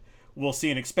think we'll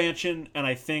see an expansion, and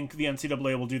I think the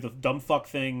NCAA will do the dumb fuck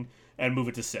thing and move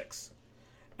it to 6.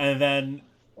 And then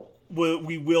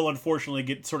we will unfortunately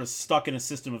get sort of stuck in a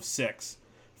system of 6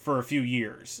 for a few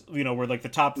years, where like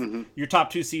your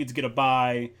top 2 seeds get a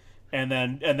bye, and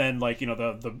then like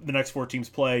the next 4 teams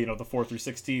play, the 4 through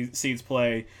 6 seeds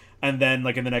play, and then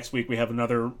like in the next week we have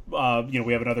another like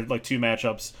 2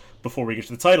 matchups before we get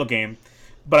to the title game.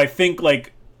 But I think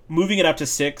like moving it up to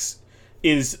 6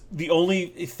 is the only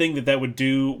thing that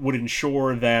would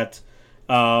ensure that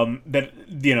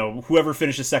whoever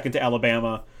finishes second to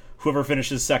Alabama, whoever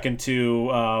finishes second to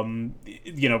I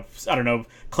don't know,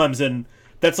 Clemson.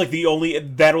 That's like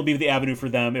that'll be the avenue for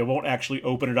them. It won't actually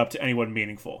open it up to anyone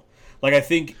meaningful. Like, I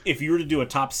think if you were to do a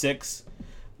top 6,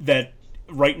 that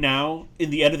right now, in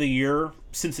the end of the year,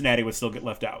 Cincinnati would still get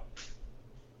left out.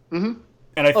 Mm-hmm.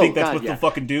 And I think that's what they'll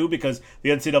fucking do, because the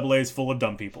NCAA is full of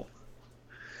dumb people.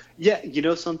 Yeah,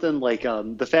 something like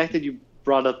the fact that you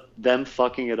brought up them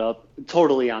fucking it up,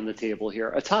 totally on the table here.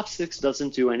 A top 6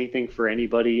 doesn't do anything for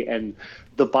anybody, and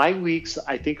the bye weeks,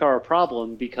 I think, are a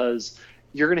problem because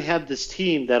you're going to have this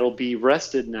team that'll be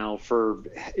rested now so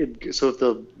if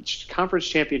the conference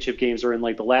championship games are in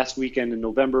like the last weekend in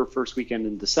November, first weekend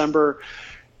in December,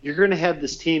 you're going to have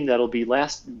this team that'll be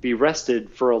rested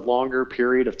for a longer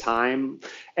period of time.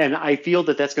 And I feel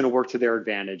that that's going to work to their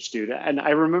advantage, dude. And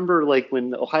I remember like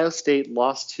when Ohio State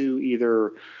lost to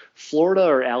either Florida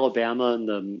or Alabama in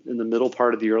the middle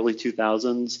part of the early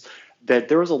 2000s, that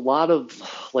there was a lot of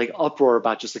like uproar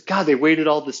about just like, God, they waited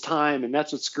all this time and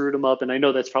that's what screwed them up. And I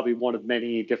know that's probably one of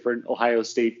many different Ohio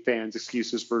State fans'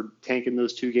 excuses for tanking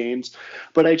those 2 games.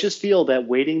 But I just feel that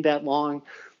waiting that long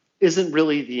isn't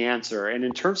really the answer. And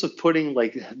in terms of putting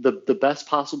like the best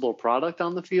possible product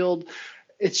on the field,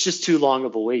 it's just too long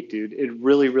of a wait, dude. It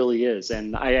really, really is.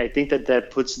 And I think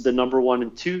that puts the number 1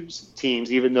 and 2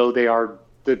 teams, even though they are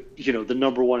the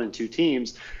number 1 and 2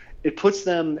 teams, it puts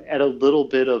them at a little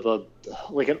bit of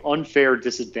an unfair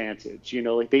disadvantage.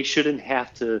 Like they shouldn't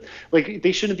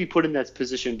be put in that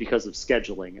position because of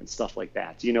scheduling and stuff like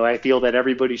that. I feel that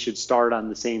everybody should start on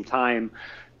the same time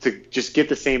to just get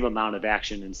the same amount of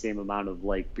action and same amount of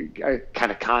like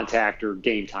kind of contact or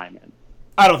game time in.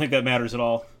 I don't think that matters at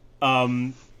all. Alabama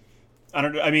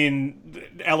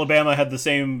had the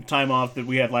same time off that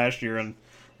we had last year, and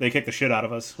they kicked the shit out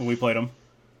of us when we played them.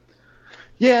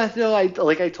 Yeah, no, I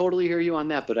totally hear you on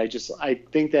that, but I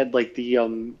think that like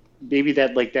the maybe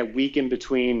that like that week in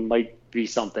between might be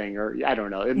something, or I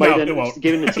don't know. It might end up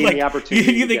giving the team the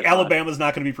opportunity. You think Alabama's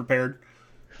not going to be prepared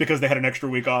because they had an extra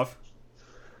week off?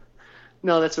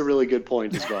 No, that's a really good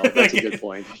point as well. That's a good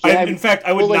point. Yeah, in fact,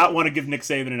 I would not want to give Nick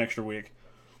Saban an extra week.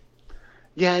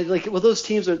 Yeah, like, well, those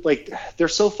teams are like, they're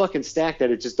so fucking stacked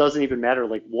that it just doesn't even matter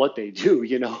like what they do,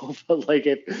 But like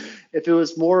if it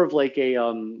was more of like a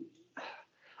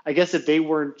I guess if they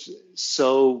weren't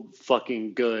so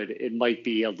fucking good, it might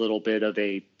be a little bit of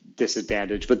a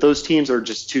disadvantage. But those teams are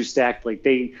just too stacked. Like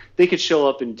they could show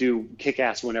up and do kick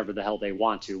ass whenever the hell they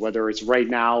want to, whether it's right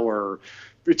now or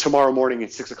tomorrow morning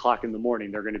at 6 o'clock in the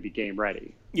morning. They're going to be game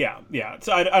ready. Yeah.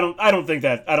 So I don't think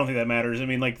that matters. I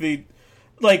mean,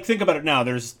 think about it now.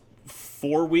 There's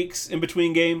 4 weeks in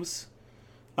between games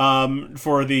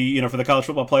for the college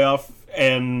football playoff,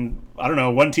 and I don't know.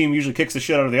 One team usually kicks the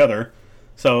shit out of the other.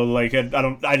 So like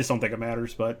I just don't think it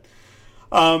matters. But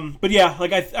yeah,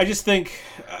 like I just think,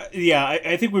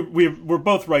 I think we're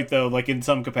both right though. Like in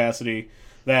some capacity,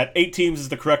 that 8 teams is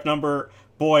the correct number.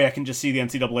 Boy, I can just see the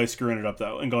NCAA screwing it up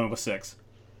though and going with 6.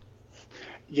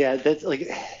 Yeah, that's like,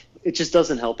 it just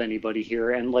doesn't help anybody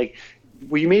here. And like,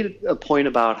 we made a point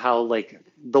about how like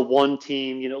the one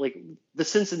team, like the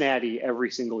Cincinnati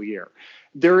every single year,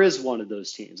 there is one of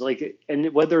those teams. Like,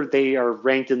 and whether they are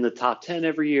ranked in the top 10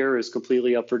 every year is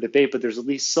completely up for debate. But there's at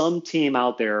least some team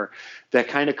out there that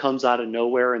kind of comes out of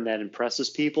nowhere and that impresses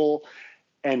people.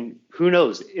 And who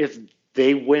knows if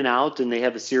they win out and they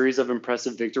have a series of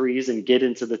impressive victories and get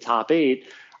into the top 8.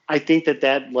 I think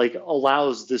that like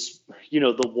allows this,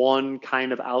 the one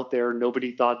kind of out there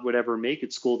nobody thought would ever make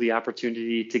it school the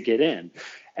opportunity to get in.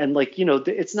 And like,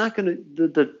 it's not going to,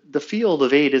 the field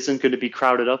of 8 isn't going to be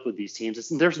crowded up with these teams.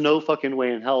 There's no fucking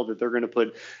way in hell that they're going to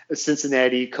put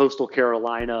Cincinnati, Coastal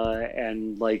Carolina,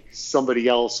 and like somebody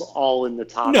else all in the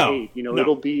top 8. No.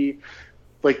 It'll be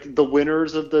like the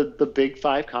winners of the Big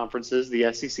 5 conferences,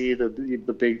 the SEC,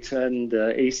 the Big 10, the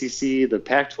ACC, the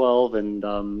Pac-12, and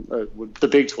the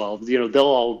Big 12. They'll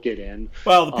all get in.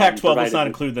 Well, the Pac-12 does not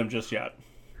include them just yet.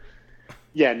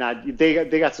 Yeah,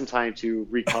 they got some time to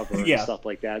recover and stuff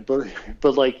like that.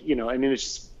 But like, it's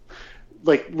just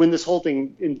like when this whole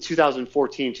thing in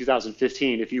 2014,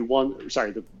 2015, if you won,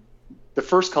 the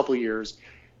first couple of years,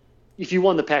 if you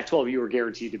won the Pac-12, you were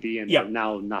guaranteed to be in there.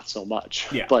 Now, not so much.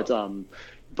 Yeah.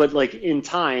 But like in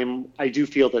time, I do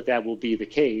feel that will be the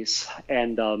case,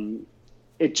 and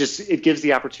it gives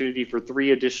the opportunity for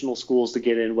 3 additional schools to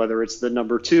get in, whether it's the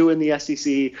number 2 in the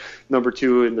SEC, number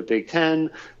 2 in the Big 10,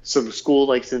 some school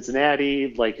like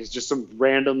Cincinnati, like it's just some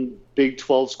random Big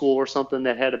 12 school or something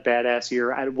that had a badass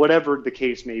year, whatever the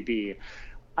case may be.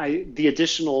 The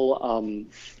additional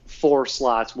 4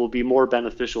 slots will be more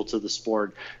beneficial to the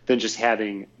sport than just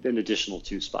having an additional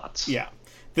 2 spots. Yeah.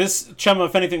 Chema,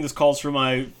 if anything, this calls for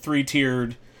my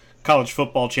 3-tiered college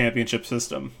football championship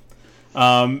system.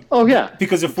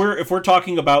 Because if we're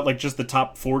talking about like just the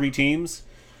top 40 teams,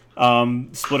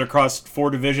 split across 4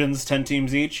 divisions, 10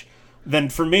 teams each, then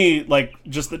for me, like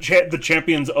just the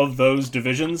champions of those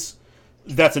divisions,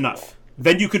 that's enough.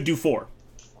 Then you could do 4,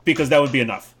 because that would be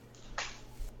enough.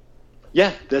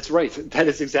 Yeah, that's right. That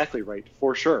is exactly right,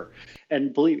 for sure.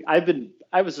 And believe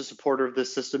I was a supporter of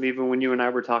this system even when you and I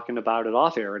were talking about it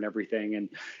off air and everything. And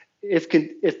if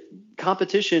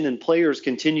competition and players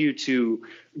continue to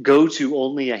go to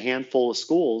only a handful of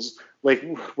schools, like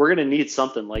we're going to need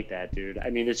something like that, dude. I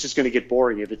mean, it's just going to get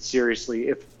boring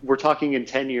if we're talking in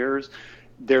 10 years,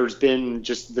 there's been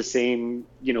just the same,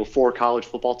 4 college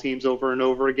football teams over and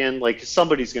over again. Like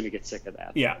somebody's going to get sick of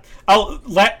that. Yeah.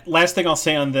 Last thing I'll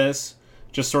say on this,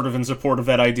 just sort of in support of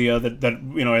that idea that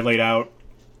I laid out,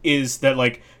 is that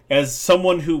like as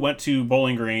someone who went to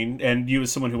Bowling Green and you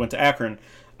as someone who went to Akron,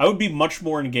 I would be much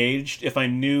more engaged if I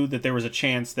knew that there was a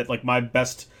chance that like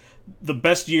the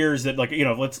best years that like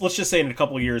let's just say in a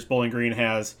couple of years Bowling Green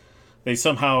they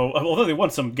somehow, although they won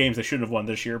some games they shouldn't have won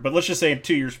this year, but let's just say in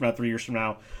 2 years from now, 3 years from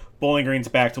now, Bowling Green's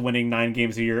back to winning 9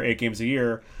 games a year, 8 games a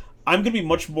year. I'm going to be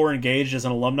much more engaged as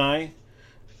an alumni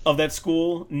of that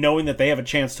school, knowing that they have a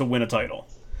chance to win a title,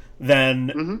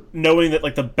 than knowing that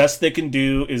like the best they can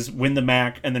do is win the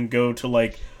MAC and then go to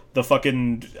like the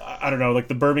fucking, I don't know, like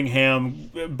the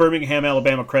Birmingham,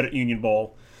 Alabama Credit Union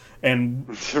Bowl and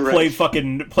play a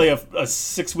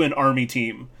 6-win Army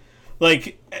team.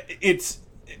 Like it's,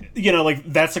 like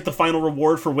that's like the final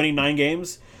reward for winning 9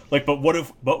 games. Like, but what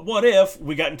if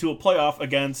we got into a playoff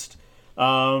against,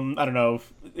 I don't know,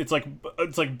 it's like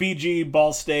BG,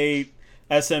 Ball State,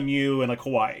 SMU, and like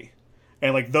Hawaii,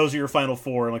 and like those are your final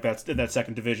 4, and like that's in that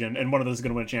second division, and one of those is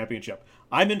going to win a championship.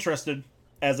 I'm interested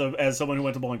as someone who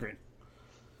went to Bowling Green.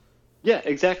 Yeah,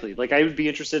 exactly. Like I would be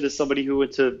interested as somebody who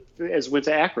went to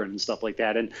Akron and stuff like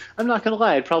that. And I'm not going to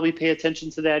lie, I'd probably pay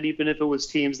attention to that even if it was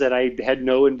teams that I had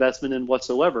no investment in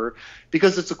whatsoever,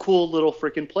 because it's a cool little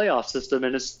freaking playoff system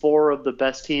and it's 4 of the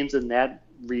best teams in that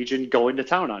region going to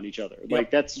town on each other. Yep.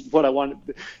 Like that's what I want.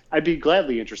 I'd be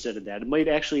gladly interested in that. It might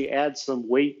actually add some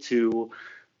weight to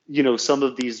some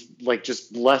of these like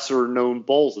just lesser known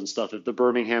bowls and stuff. If the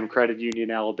Birmingham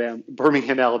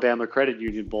Alabama Credit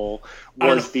Union Bowl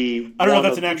was I don't know if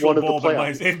that's an actual bowl,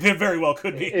 but it very well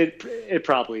could be. It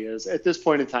probably is at this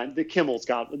point in time. The Kimmel's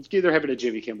they're having a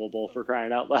Jimmy Kimmel Bowl, for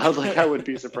crying out loud. Like I wouldn't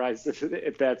be surprised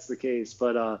if that's the case.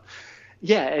 But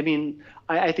yeah, I mean,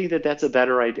 I think that's a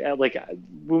better idea. Like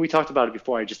when we talked about it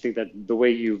before, I just think that the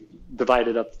way you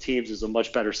divided up the teams is a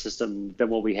much better system than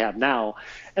what we have now.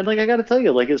 And like I got to tell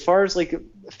you, like as far as like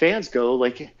fans go,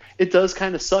 like it does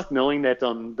kind of suck knowing that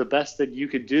the best that you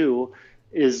could do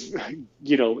is,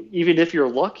 even if you're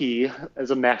lucky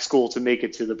as a MAC school to make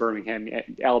it to the Birmingham,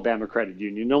 Alabama Credit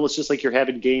Union, almost just like you're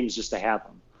having games just to have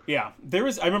them. Yeah, there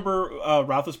was. I remember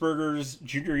Roethlisberger's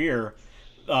junior year.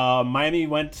 Miami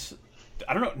went.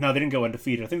 I don't know. No, they didn't go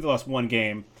undefeated. I think they lost one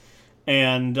game,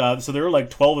 and so they were like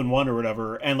 12-1 or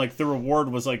whatever. And like the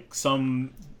reward was like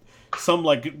some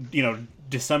like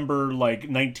December like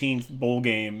 19th bowl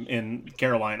game in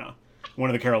Carolina,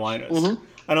 one of the Carolinas. Mm-hmm.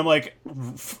 And I'm like,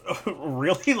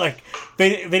 really? Like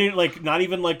they didn't like not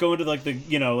even like go into like the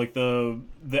like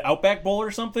the Outback Bowl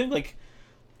or something. Like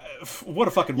what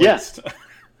a fucking waste. Yeah.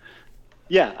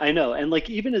 Yeah, I know. And like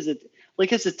even as a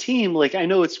team, like I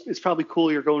know it's probably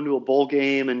cool you're going to a bowl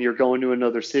game and you're going to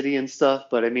another city and stuff,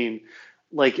 but I mean,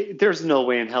 like there's no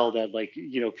way in hell that like,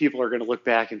 people are going to look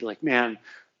back and be like, man,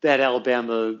 that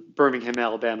Birmingham,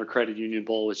 Alabama Credit Union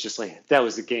Bowl was just like, that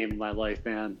was the game of my life,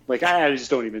 man. Like I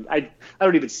just don't even I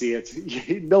don't even see it.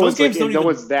 No one's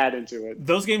that into it.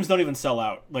 Those games don't even sell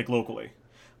out like locally.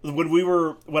 When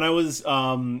I was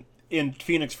in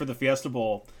Phoenix for the Fiesta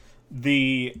Bowl,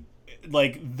 the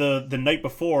night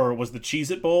before was the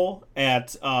Cheez-It Bowl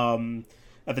at the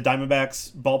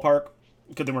Diamondbacks ballpark,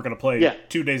 because they weren't going to play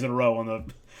 2 days in a row on the.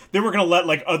 They were going to let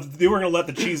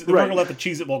the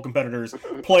Cheez-It Bowl competitors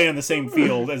play on the same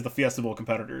field as the Fiesta Bowl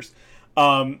competitors.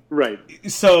 Right.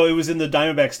 So it was in the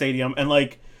Diamondback Stadium, and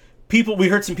like we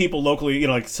heard some people locally,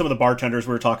 like some of the bartenders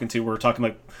we were talking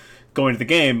like going to the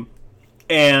game,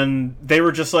 and they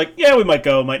were just like, yeah, we might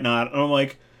go, might not, and I'm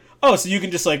like, oh, so you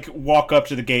can just like walk up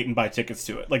to the gate and buy tickets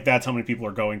to it. Like that's how many people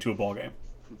are going to a ball game.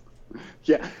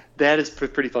 Yeah, that is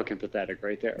pretty fucking pathetic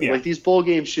right there. Yeah. Like these bowl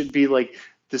games should be like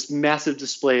this massive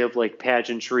display of like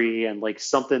pageantry and like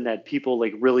something that people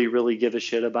like really, really give a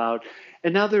shit about.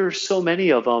 And now there are so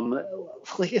many of them.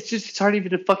 Like it's hard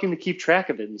even to fucking keep track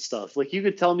of it and stuff. Like you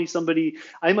could tell me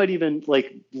I might even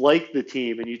like the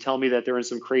team, and you tell me that they're in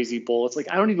some crazy bowl. It's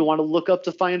like I don't even want to look up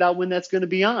to find out when that's going to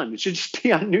be on. It should just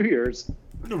be on New Year's.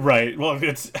 Right. Well,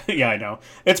 I know.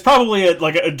 It's probably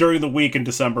during the week in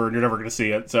December, and you're never going to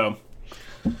see it. So.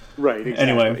 Right. Exactly.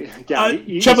 Anyway,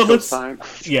 Chuba,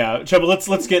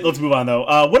 let's move on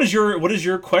though. What is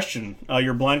your question?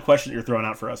 Your blind question that you're throwing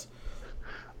out for us?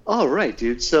 All right,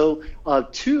 dude. So,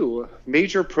 two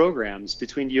major programs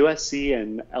between USC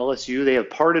and LSU, they have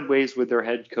parted ways with their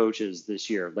head coaches this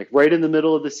year. Like right in the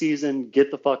middle of the season, get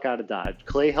the fuck out of Dodge.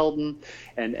 Clay Helton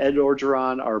and Ed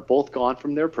Orgeron are both gone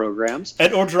from their programs.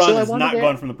 Ed Orgeron is not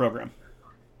gone from the program.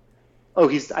 Oh,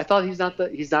 I thought he's not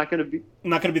going to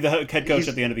be the head coach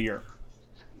at the end of the year.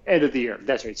 End of the year.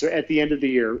 That's right. So at the end of the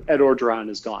year, Ed Orgeron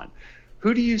is gone.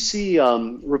 Who do you see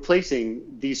replacing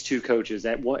these two coaches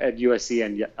at USC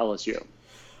and LSU?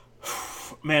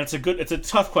 Man, it's a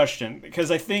tough question, because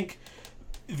I think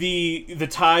the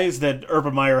ties that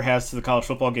Urban Meyer has to the college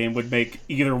football game would make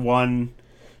either one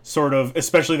sort of,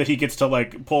 especially that he gets to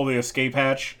like pull the escape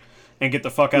hatch and get the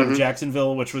fuck out of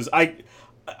Jacksonville, which was I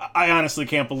honestly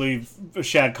can't believe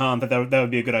Shad Khan that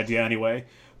would be a good idea anyway.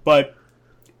 But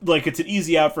like it's an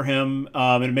easy out for him,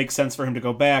 and it makes sense for him to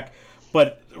go back.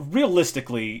 But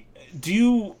realistically, do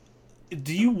you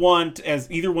want as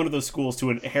either one of those schools to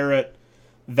inherit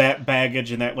that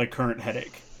baggage and that like current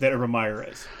headache that Urban Meyer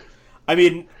is? I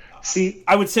mean,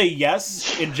 I would say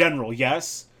yes in general,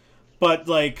 yes, but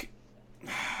like,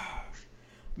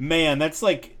 man,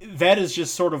 that is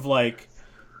just sort of like,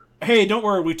 hey, don't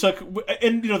worry,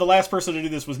 and the last person to do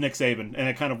this was Nick Saban, and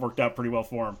it kind of worked out pretty well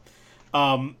for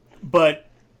him. But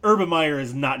Urban Meyer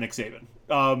is not Nick Saban.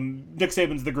 Nick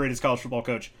Saban's the greatest college football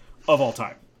coach of all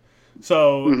time.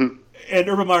 So, and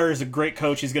Urban Meyer is a great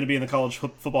coach. He's going to be in the College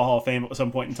Football Hall of Fame at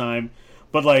some point in time.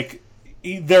 But like,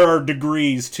 there are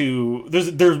degrees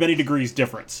there's many degrees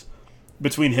difference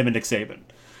between him and Nick Saban.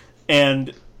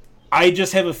 And I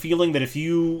just have a feeling that if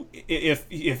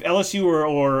LSU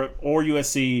or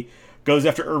USC goes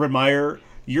after Urban Meyer,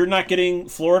 you're not getting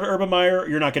Florida Urban Meyer.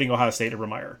 You're not getting Ohio State Urban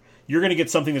Meyer. You're going to get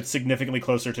something that's significantly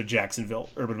closer to Jacksonville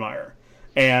Urban Meyer.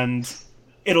 And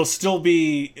it'll still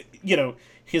be,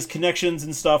 his connections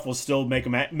and stuff will still make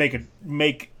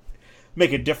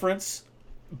a difference.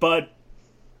 But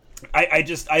I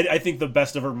think the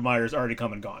best of Urban Meyer is already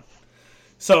come and gone.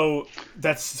 So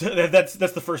that's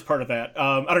the first part of that.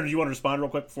 I don't know. Do you want to respond real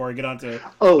quick before I get on to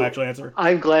my actual answer?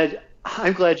 I'm glad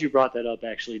you brought that up,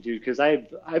 actually, dude, because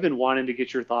I've been wanting to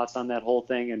get your thoughts on that whole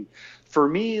thing. And for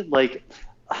me, like,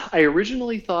 I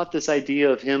originally thought this idea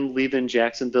of him leaving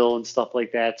Jacksonville and stuff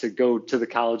like that to go to the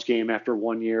college game after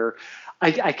 1 year,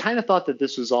 I kind of thought that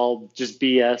this was all just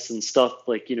BS and stuff,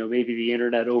 like, maybe the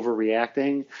internet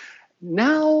overreacting.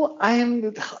 Now I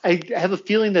have a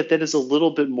feeling that is a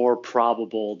little bit more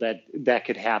probable that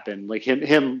could happen, like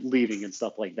him leaving and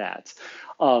stuff like that.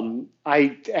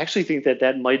 I actually think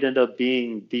that might end up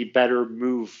being the better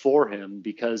move for him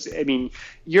because I mean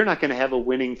you're not going to have a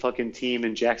winning fucking team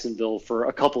in Jacksonville for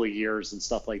a couple of years and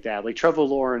stuff like that. Like Trevor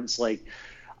Lawrence, like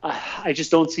I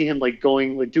just don't see him like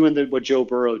going like doing what Joe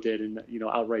Burrow did and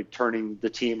outright turning the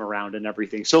team around and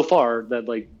everything so far that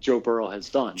like Joe Burrow has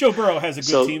done. Joe Burrow has a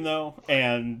good team though,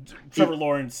 and Trevor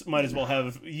Lawrence might as well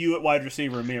have you at wide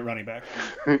receiver and me at running back.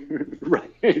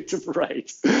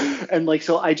 right. And like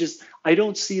so I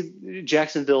don't see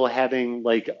Jacksonville having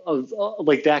like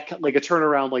like that like a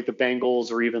turnaround like the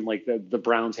Bengals or even like the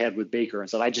Browns had with Baker and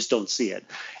stuff. I just don't see it.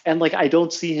 And like I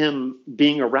don't see him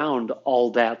being around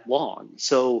all that long.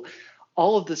 So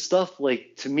all of this stuff,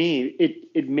 like to me,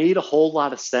 it made a whole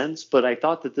lot of sense, but I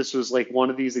thought that this was like one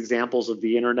of these examples of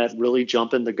the internet really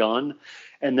jumping the gun.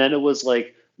 And then it was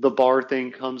like the Barr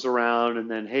thing comes around and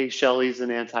then, hey, Shelley's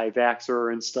an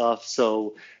anti-vaxxer and stuff.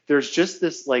 So there's just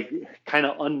this like kind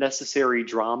of unnecessary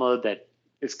drama that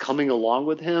is coming along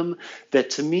with him that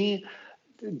to me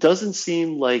doesn't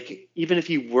seem like even if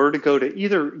he were to go to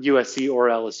either USC or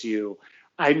LSU,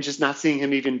 I'm just not seeing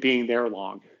him even being there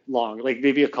long, like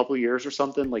maybe a couple of years or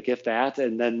something, like if that,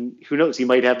 and then who knows, he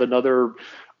might have another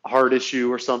heart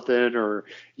issue or something, or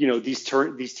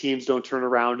these teams don't turn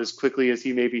around as quickly as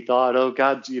he maybe thought. Oh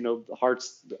God,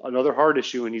 another heart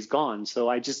issue and he's gone. So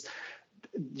I just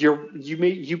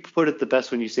you put it the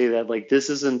best when you say that like this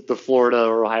isn't the Florida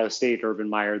or Ohio State Urban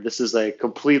Meyer. This is a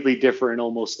completely different,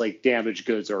 almost like damaged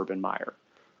goods Urban Meyer.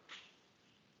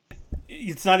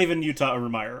 It's not even Utah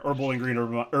Urban Meyer or Bowling Green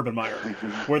Urban Meyer,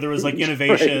 where there was like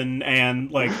innovation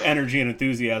and like energy and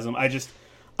enthusiasm. I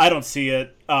don't see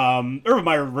it. Urban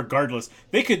Meyer, regardless,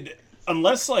 they could,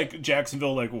 unless like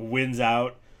Jacksonville like wins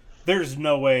out, there's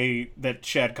no way that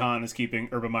Shad Khan is keeping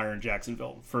Urban Meyer in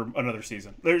Jacksonville for another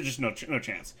season. There's just no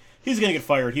chance. He's going to get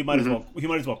fired. He might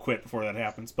as well quit before that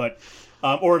happens. But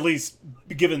or at least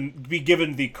be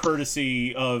given the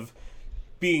courtesy of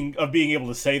being able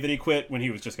to say that he quit when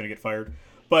he was just going to get fired.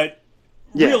 But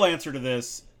real answer to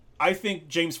this, I think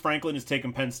James Franklin has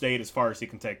taken Penn State as far as he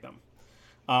can take them.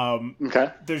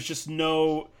 Okay. There's just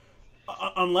no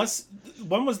unless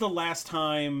when was the last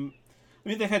time? I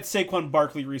mean, they've had Saquon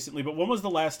Barkley recently, but when was the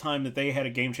last time that they had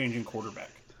a game-changing quarterback?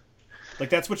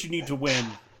 Like that's what you need to win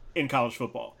in college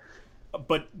football.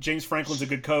 But James Franklin's a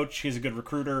good coach. He's a good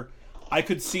recruiter. I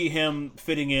could see him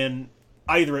fitting in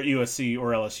either at USC or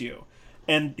LSU.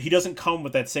 And he doesn't come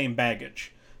with that same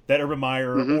baggage that Urban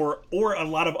Meyer or a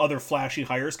lot of other flashy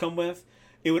hires come with.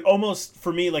 It would almost,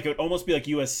 for me, like it would almost be like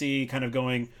USC kind of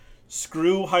going,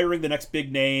 screw hiring the next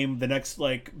big name, the next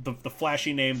like the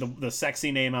flashy name, the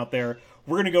sexy name out there.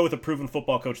 We're going to go with a proven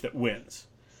football coach that wins,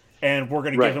 and we're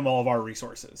going to give him all of our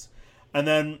resources. And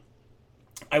then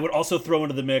I would also throw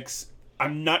into the mix,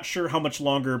 I'm not sure how much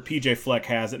longer PJ Fleck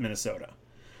has at Minnesota.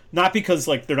 Not because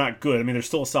like they're not good. I mean, they're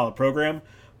still a solid program,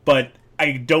 but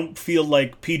I don't feel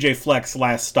like PJ Fleck's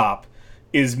last stop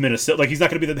is Minnesota. Like he's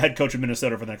not going to be the head coach of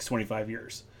Minnesota for the next 25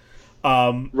 years.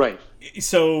 Right.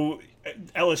 So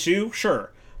LSU,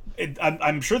 sure.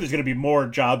 I'm sure there's going to be more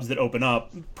jobs that open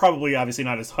up. Probably, obviously,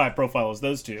 not as high profile as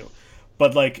those two,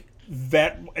 but like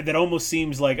that almost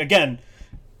seems like, again,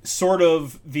 sort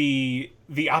of the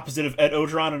opposite of Ed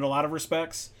Ogeron in a lot of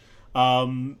respects.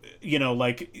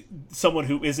 Like someone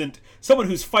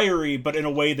who's fiery, but in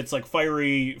a way that's like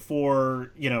fiery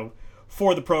for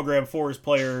the program, for his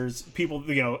players, people,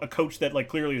 a coach that like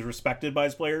clearly is respected by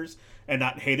his players and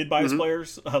not hated by his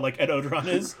players, like Ed Ogeron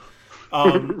is.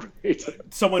 Right.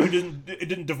 Someone who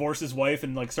didn't divorce his wife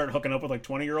and like start hooking up with like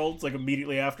 20-year-olds like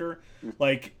immediately after,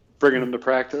 like bringing them to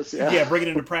practice. Yeah, bringing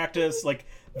him to practice. Like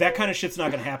that kind of shit's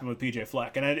not going to happen with PJ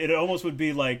Fleck, and it almost would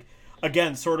be like,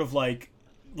 again, sort of like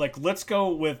let's go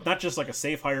with not just like a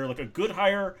safe hire, like a good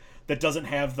hire that doesn't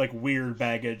have like weird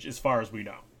baggage as far as we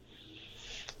know.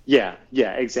 Yeah,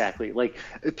 exactly. Like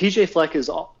PJ Fleck is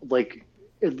like,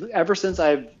 ever since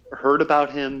I've heard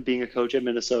about him being a coach at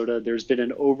Minnesota, there's been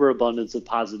an overabundance of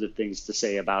positive things to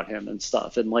say about him and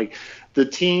stuff. And like the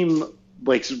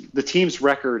team's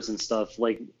records and stuff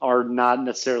like are not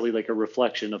necessarily like a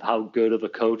reflection of how good of a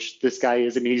coach this guy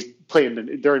is. I mean,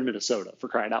 they're in Minnesota, for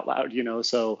crying out loud,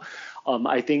 So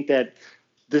I think that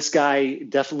this guy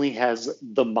definitely has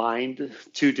the mind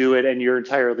to do it. And you're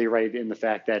entirely right in the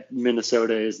fact that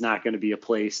Minnesota is not going to be a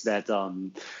place that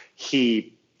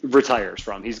he retires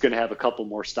from. He's going to have a couple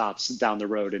more stops down the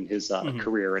road in his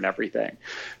career and everything.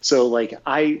 So like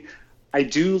I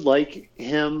do like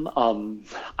him.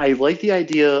 I like the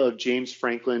idea of James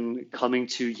Franklin coming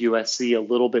to USC a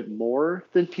little bit more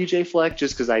than PJ Fleck,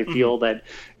 just because I Hmm. feel that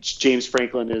James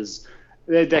Franklin is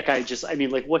that guy. Just, I mean,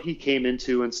 like what he came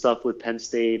into and stuff with Penn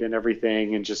State and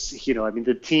everything, and just I mean,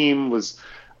 the team was.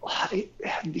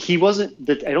 He wasn't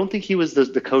the, I don't think he was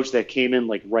the coach that came in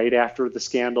like right after the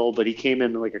scandal, but he came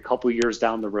in like a couple years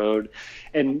down the road.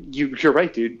 And you're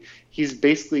right, dude. He's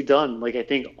basically done like I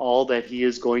think all that he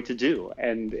is going to do.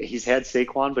 And he's had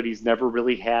Saquon, but he's never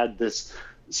really had this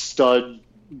stud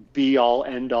be all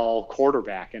end all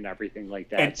quarterback and everything like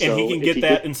that. And he So can if get he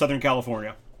that could, in Southern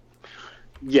California.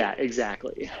 yeah,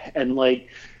 exactly. And like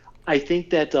I think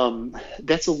that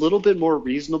that's a little bit more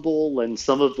reasonable than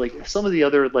some of the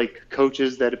other like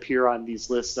coaches that appear on these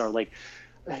lists are like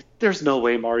there's no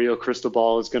way Mario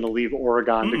Cristobal is going to leave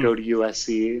Oregon to Mm-mm. go to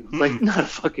USC. Like, Mm-mm. not a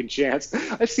fucking chance.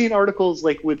 I've seen articles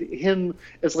like with him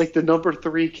as like the number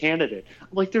 3 candidate. I'm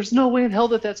like, there's no way in hell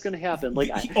that that's going to happen.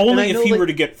 Like, Only I if know he like were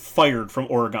to get fired from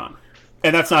Oregon,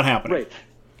 and that's not happening. right.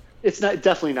 It's not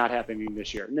definitely not happening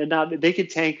this year. And now they could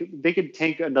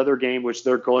tank another game, which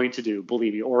they're going to do.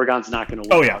 Believe me, Oregon's not going to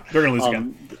win Oh yeah, out. they're gonna lose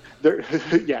again. They're,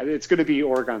 yeah, it's going to be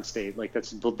Oregon State. Like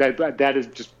that is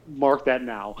just mark that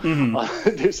now.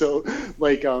 Mm-hmm. So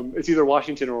like it's either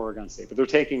Washington or Oregon State, but they're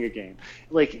taking a game.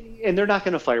 Like, and they're not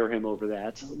going to fire him over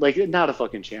that. Like, not a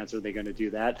fucking chance are they going to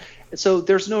do that. And so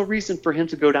there's no reason for him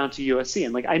to go down to USC.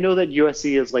 And like I know that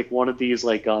USC is like one of these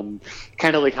like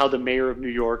kind of like how the mayor of New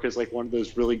York is like one of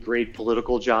those really great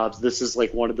political jobs. This is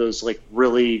like one of those like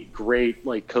really great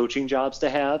like coaching jobs to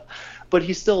have. But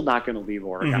he's still not going to leave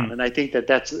Oregon. Mm-hmm. And I think that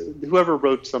that's whoever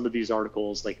wrote some of these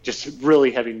articles, like just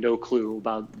really having no clue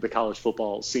about the college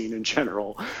football scene in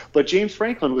general. But James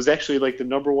Franklin was actually like the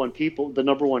number one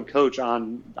coach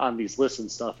on these lists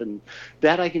and stuff. And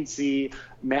that I can see.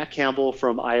 Matt Campbell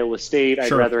from Iowa State, I'd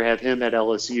Sure. rather have him at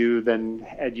LSU than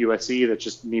at USC. That's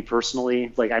just me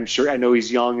personally. Like I know he's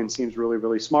young and seems really,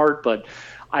 really smart, but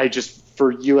I just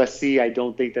for USC, I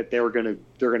don't think that they're gonna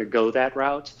go that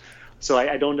route. So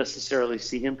I don't necessarily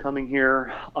see him coming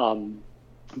here.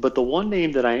 But the one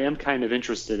name that I am kind of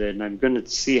interested in, and I'm going to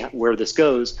see where this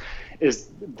goes, is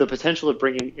the potential of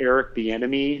bringing Eric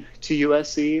Bieniemy to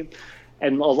USC.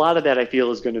 And a lot of that I feel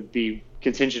is going to be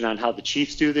contingent on how the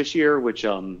Chiefs do this year, which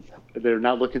they're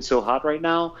not looking so hot right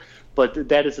now. But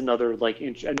that is another like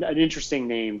an interesting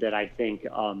name that I think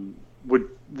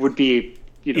would be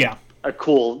Yeah. a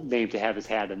cool name to have his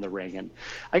hat in the ring. And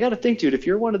I got to think, dude, if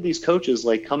you're one of these coaches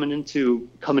like coming into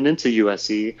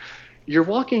USC, you're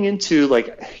walking into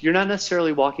like you're not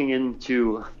necessarily walking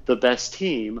into the best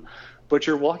team, but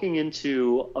you're walking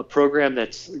into a program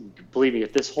that's, believe me,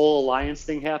 if this whole alliance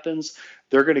thing happens,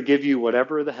 they're going to give you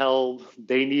whatever the hell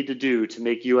they need to do to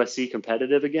make USC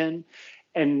competitive again.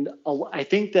 And I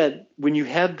think that when you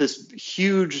have this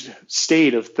huge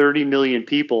state of 30 million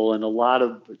people and a lot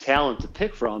of talent to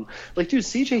pick from, like, dude,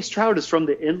 CJ Stroud is from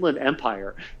the Inland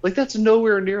Empire. Like, that's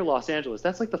nowhere near Los Angeles.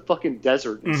 That's like the fucking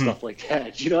desert and stuff like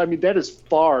that. I mean, that is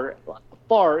far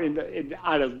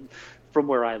out of from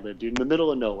where I live, dude, in the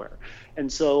middle of nowhere.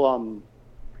 And so,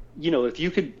 if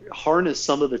you could harness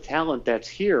some of the talent that's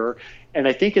here, and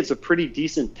I think it's a pretty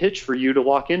decent pitch for you to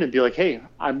walk in and be like, hey,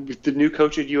 I'm the new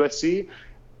coach at USC.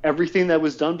 Everything that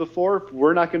was done before,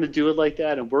 we're not going to do it like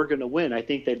that, and we're going to win. I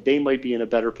think that they might be in a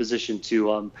better position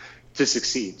to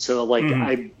succeed. So, like,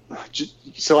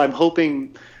 I'm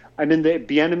hoping I'm in the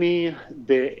Bieniemy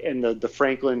and the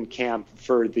Franklin camp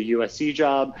for the USC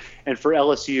job, and for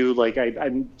LSU, like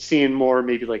I'm seeing more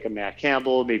maybe like a Matt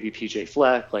Campbell, maybe PJ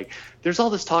Fleck. Like there's all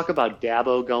this talk about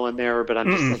Dabo going there, but I'm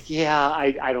just like, yeah,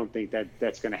 I don't think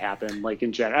that's going to happen. Like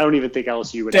in general, I don't even think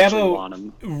LSU would actually want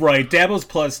him. Right, Dabo's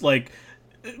plus like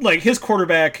his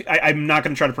quarterback. I'm not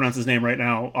going to try to pronounce his name right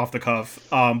now off the cuff,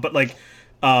 but like.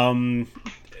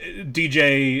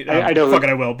 DJ, I know. Fuck it,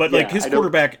 I will. But like his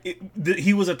quarterback,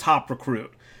 he was a top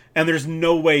recruit, and there's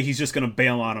no way he's just going to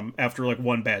bail on him after like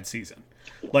one bad season.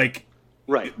 Like,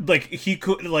 right? Like he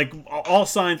could, like all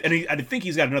signs, and I think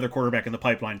he's got another quarterback in the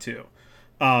pipeline too.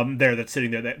 There that's sitting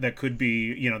there that could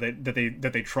be that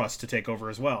they trust to take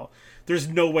over as well. There's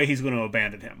no way he's going to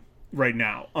abandon him right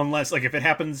now, unless like if it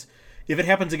happens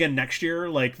again next year,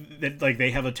 like they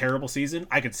have a terrible season,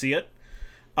 I could see it.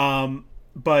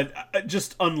 But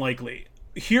just unlikely.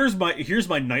 Here's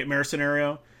my nightmare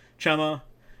scenario, Chema,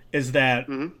 is that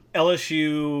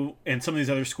LSU and some of these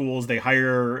other schools, they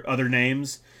hire other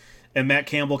names, and Matt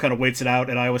Campbell kind of waits it out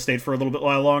at Iowa State for a little bit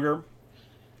while longer.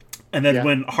 And then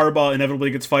when Harbaugh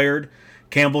inevitably gets fired,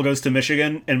 Campbell goes to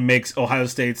Michigan and makes Ohio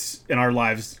State's and our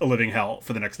lives a living hell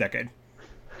for the next decade.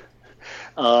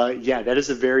 Yeah, that is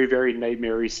a very, very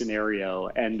nightmare scenario.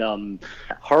 And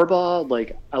Harbaugh,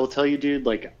 like, I will tell you, dude,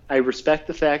 like, I respect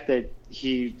the fact that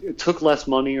he took less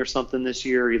money or something this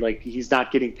year. He's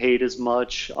not getting paid as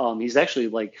much. He's actually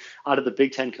like out of the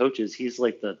Big Ten coaches, he's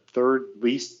like the third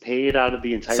least paid out of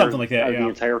the Something like that, the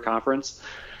entire conference.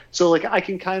 So like I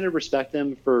can kind of respect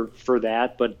him for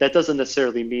that, but that doesn't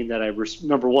necessarily mean that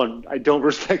number one, I don't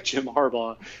respect Jim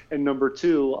Harbaugh, and number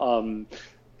two,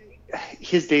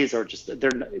 his days are just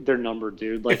they're numbered,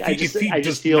 dude. Like I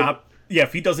just feel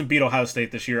if he doesn't beat Ohio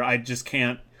State this year, I just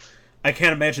can't. I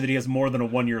can't imagine that he has more than a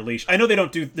 1-year leash. I know they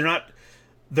don't do.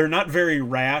 They're not very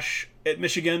rash at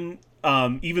Michigan,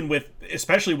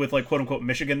 especially with like quote unquote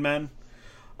Michigan men.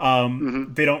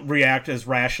 They don't react as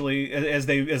rashly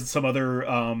as some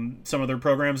other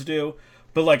programs do.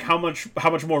 But like, how much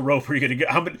more rope are you going to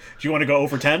get? Do you want to go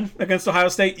 0-10 against Ohio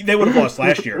State? They would have lost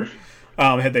last year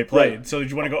had they played. Right. So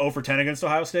did you want to go 0-10 against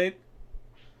Ohio State?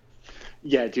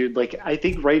 Yeah, dude. Like I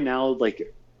think right now,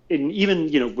 like. And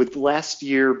even, with last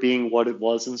year being what it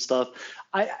was and stuff,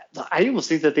 I almost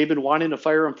think that they've been wanting to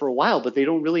fire him for a while, but they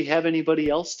don't really have anybody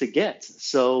else to get.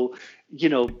 So,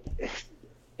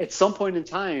 at some point in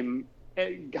time,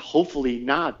 hopefully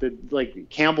not, that like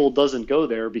Campbell doesn't go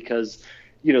there because,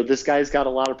 this guy's got a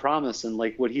lot of promise, and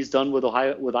like what he's done with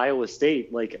Iowa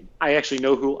State, like I actually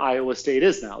know who Iowa State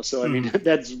is now. So I mean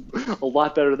that's a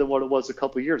lot better than what it was a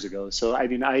couple of years ago. So I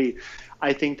mean I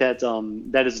think that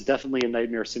that is definitely a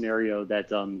nightmare scenario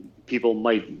that people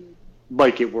might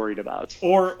get worried about.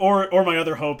 Or my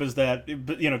other hope is that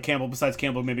Campbell, besides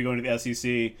Campbell maybe going to the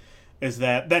SEC, is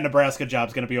that Nebraska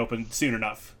job's going to be open soon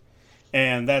enough,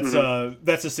 and that's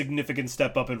a significant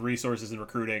step up in resources and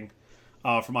recruiting.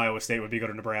 From Iowa State would be go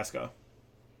to Nebraska.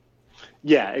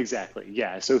 Yeah, exactly.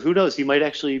 Yeah, so who knows? He might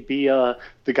actually be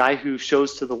the guy who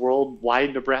shows to the world why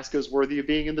Nebraska is worthy of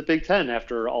being in the Big Ten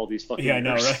after all these fucking years. I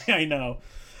know, right? I know.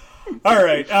 All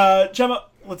right, Gemma,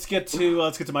 let's get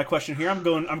to my question here. I'm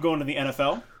going to the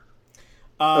NFL.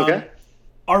 Okay.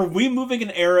 Are we moving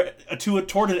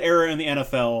toward an era in the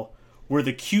NFL where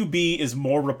the QB is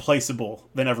more replaceable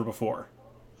than ever before?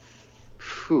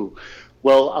 Whew.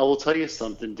 Well, I will tell you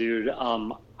something, dude.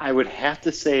 I would have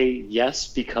to say yes,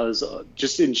 because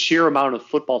just in sheer amount of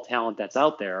football talent that's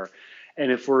out there,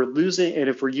 and if we're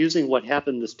using what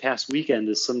happened this past weekend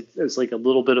as like a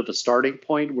little bit of a starting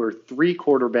point where 3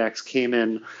 quarterbacks came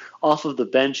in off of the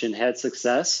bench and had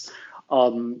success,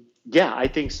 yeah, I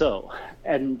think so.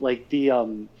 And like the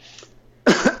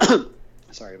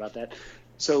sorry about that.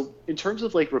 So in terms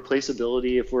of like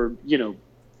replaceability,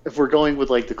 if we're going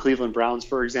with like the Cleveland Browns,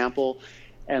 for example,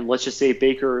 and let's just say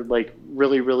Baker like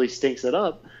really, really stinks it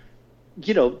up,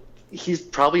 he's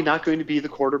probably not going to be the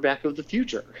quarterback of the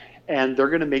future, and they're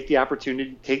going to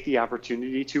take the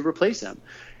opportunity to replace him.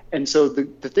 And so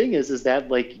the thing is that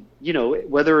like,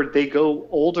 whether they go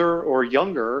older or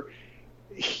younger,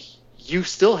 you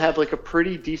still have like a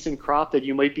pretty decent crop that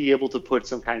you might be able to put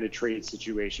some kind of trade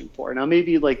situation for. Now,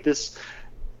 maybe like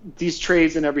these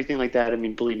trades and everything like that. I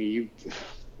mean, believe me,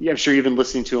 I'm sure you've been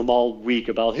listening to them all week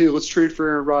about, hey, let's trade for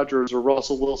Aaron Rodgers or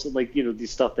Russell Wilson, like,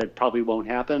 these stuff that probably won't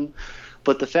happen.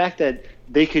 But the fact that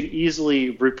they could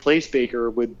easily replace Baker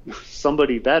with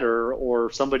somebody better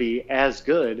or somebody as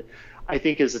good, I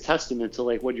think is a testament to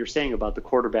like what you're saying about the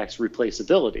quarterback's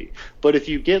replaceability. But if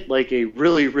you get like a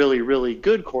really, really, really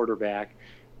good quarterback,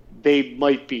 they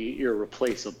might be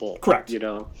irreplaceable. Correct.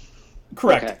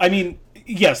 Correct. Okay. I mean,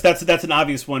 yes, that's an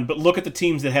obvious one, but look at the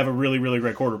teams that have a really, really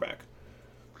great quarterback.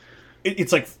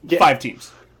 It's like 5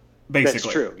 teams, basically.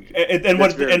 That's true.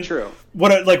 That's very true.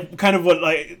 What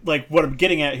I'm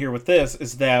getting at here with this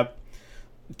is that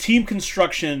team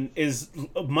construction is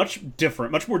much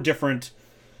more different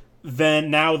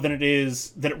than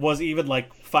it was even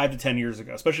like 5 to 10 years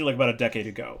ago, especially like about a decade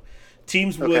ago.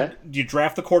 Teams you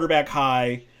draft the quarterback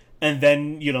high, and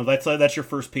then that's your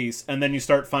first piece, and then you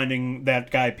start finding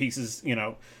that guy pieces,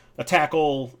 a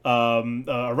tackle,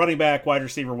 a running back, wide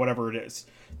receiver, whatever it is.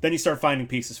 Then you start finding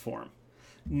pieces for him.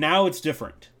 Now it's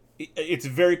different. It's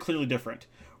very clearly different.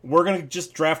 We're going to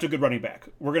just draft a good running back.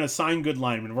 We're going to sign good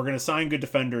linemen. We're going to sign good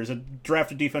defenders and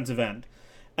draft a defensive end.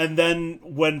 And then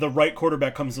when the right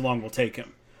quarterback comes along, we'll take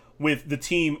him, with the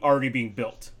team already being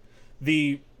built.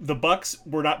 The Bucks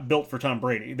were not built for Tom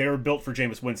Brady. They were built for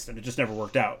Jameis Winston. It just never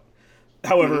worked out.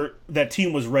 However, that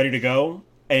team was ready to go,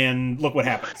 and look what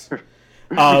happens.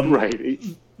 Right.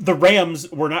 The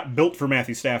Rams were not built for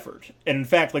Matthew Stafford, and in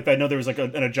fact, like I know there was like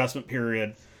an adjustment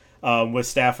period with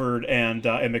Stafford and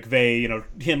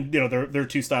McVay. Their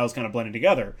two styles kind of blending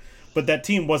together. But that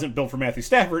team wasn't built for Matthew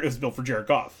Stafford; it was built for Jared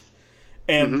Goff.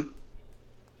 And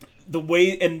the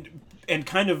way, and and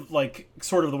kind of like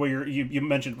sort of the way you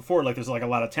mentioned before, like there's like a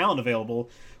lot of talent available.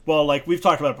 Well, like we've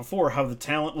talked about before, how the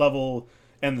talent level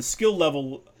and the skill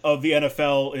level of the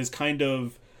NFL is kind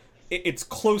of, it's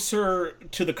closer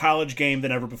to the college game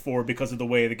than ever before because of the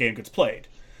way the game gets played,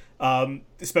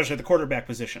 especially at the quarterback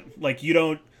position. Like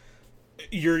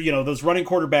those running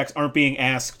quarterbacks aren't being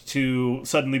asked to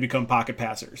suddenly become pocket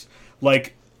passers.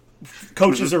 Like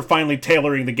coaches are finally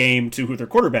tailoring the game to who their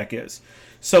quarterback is.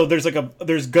 So there's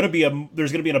gonna be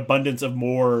an abundance of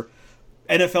more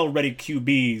NFL ready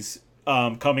QBs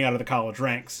coming out of the college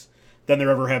ranks than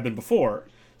there ever have been before.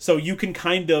 So you can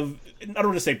kind of, I don't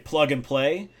want to say plug and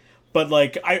play, but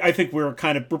like I think we're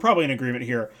probably in agreement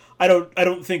here. I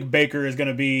don't think Baker is going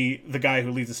to be the guy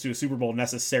who leads us to a Super Bowl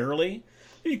necessarily.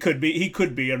 He could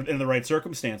be in the right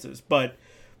circumstances, but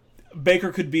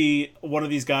Baker could be one of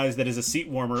these guys that is a seat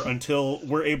warmer until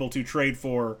we're able to trade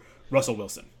for Russell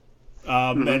Wilson.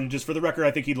 And just for the record,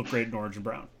 I think he'd look great in orange and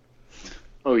brown.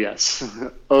 Oh, yes.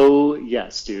 Oh,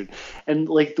 yes, dude. And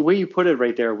like the way you put it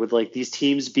right there with like these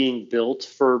teams being built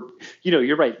for,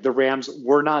 you're right. The Rams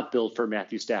were not built for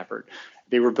Matthew Stafford.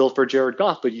 They were built for Jared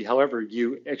Goff, but however,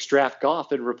 you extract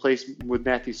Goff and replace with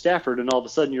Matthew Stafford, and all of a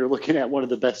sudden you're looking at one of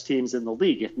the best teams in the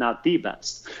league, if not the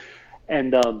best.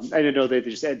 And I didn't know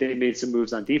they made some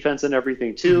moves on defense and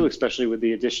everything too, especially with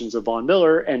the additions of Von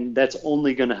Miller, and that's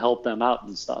only going to help them out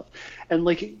and stuff. And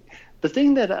like the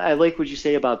thing that I like what you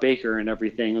say about Baker and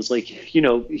everything is like,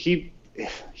 he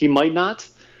might not,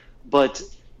 but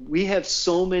we have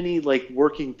so many like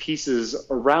working pieces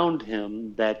around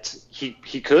him that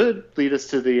he could lead us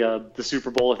to the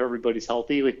Super Bowl if everybody's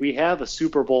healthy. Like we have a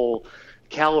Super Bowl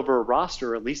caliber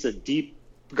roster, at least a deep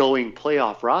going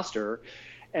playoff roster.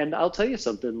 And I'll tell you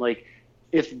something, like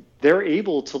if they're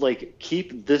able to like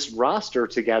keep this roster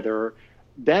together,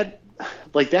 that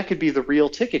could be the real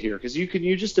ticket here. Because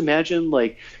you just imagine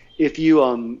like if you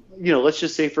let's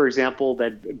just say for example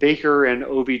that Baker and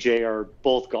OBJ are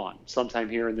both gone sometime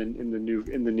here in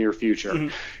the near future.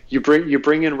 Mm-hmm. You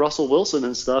bring in Russell Wilson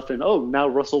and stuff, and now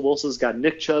Russell Wilson's got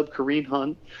Nick Chubb, Kareem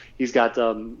Hunt, he's got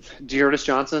Dearness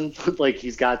Johnson, like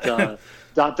he's got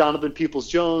Donovan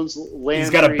Peoples-Jones,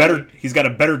 Landry. He's got a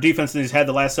better defense than he's had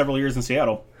the last several years in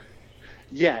Seattle.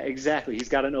 Yeah, exactly. He's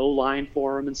got an O-line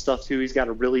for him and stuff too. He's got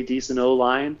a really decent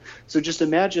O-line. So just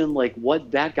imagine like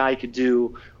what that guy could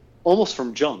do almost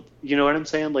from jump. You know what I'm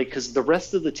saying? Like, because the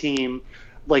rest of the team,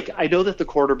 like I know that the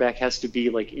quarterback has to be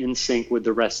like in sync with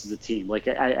the rest of the team. Like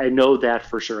I know that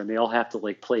for sure, and they all have to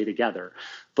like play together.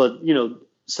 But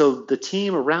so the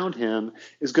team around him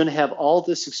is going to have all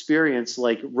this experience,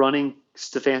 like running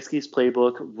Stefanski's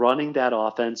playbook, running that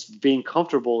offense, being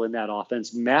comfortable in that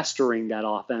offense, mastering that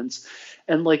offense.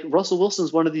 And like Russell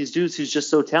Wilson's one of these dudes who's just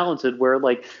so talented where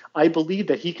like I believe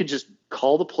that he could just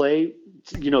call the play,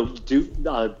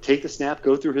 take the snap,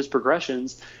 go through his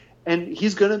progressions, and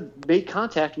he's going to make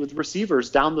contact with receivers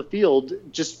down the field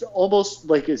just almost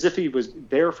like as if he was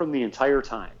there from the entire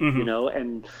time,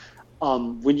 and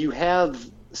when you have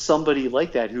somebody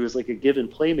like that who is like a given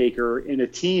playmaker in a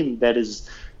team that is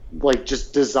like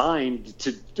just designed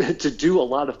to do a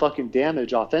lot of fucking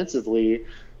damage offensively,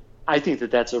 I think that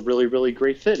that's a really, really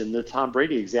great fit. And the Tom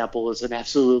Brady example is an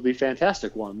absolutely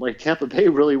fantastic one. Like Tampa Bay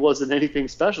really wasn't anything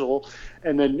special.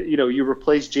 And then, you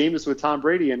replace Jameis with Tom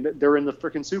Brady and they're in the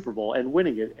freaking Super Bowl and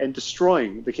winning it and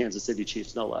destroying the Kansas City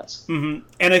Chiefs, no less. Mm-hmm.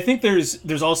 And I think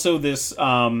there's also this,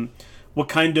 what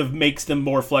kind of makes them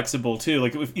more flexible too.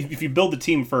 Like if you build the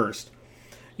team first,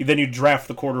 then you draft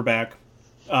the quarterback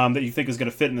that you think is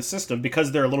going to fit in the system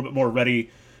because they're a little bit more ready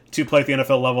to play at the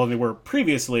NFL level than they were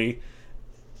previously.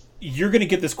 You're going to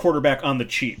get this quarterback on the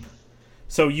cheap.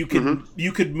 So you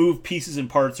could move pieces and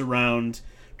parts around,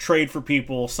 trade for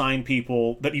people, sign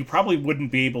people that you probably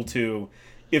wouldn't be able to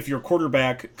if your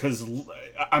quarterback, because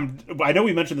I know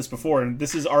we mentioned this before and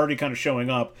this is already kind of showing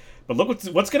up, but look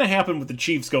what's going to happen with the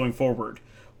Chiefs going forward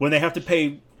when they have to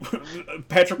pay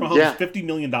Patrick Mahomes $50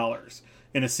 million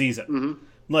in a season.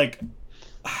 Mm-hmm. Like,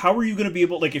 how are you going to be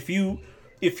able, like if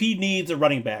he needs a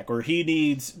running back or he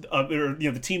needs,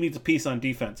 the team needs a piece on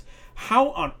defense, how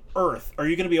on earth are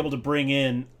you going to be able to bring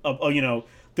in,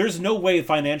 there's no way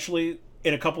financially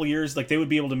in a couple of years, like they would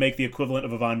be able to make the equivalent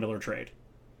of a Von Miller trade.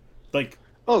 Like,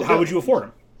 how would you afford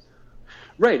him?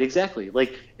 Right, exactly.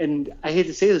 Like, and I hate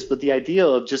to say this, but the idea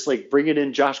of just like bringing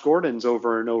in Josh Gordon's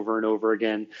over and over and over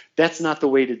again, that's not the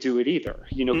way to do it either.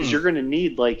 Because you're going to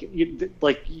need like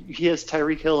he has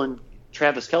Tyreek Hill and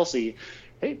Travis Kelce.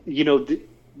 Hey,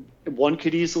 one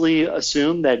could easily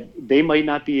assume that they might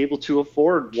not be able to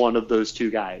afford one of those two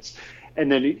guys.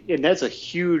 And that's a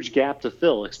huge gap to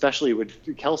fill, especially with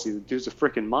Kelce. The dude's a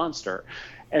freaking monster.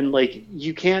 And like,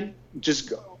 you can't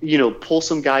just, pull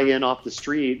some guy in off the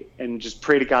street and just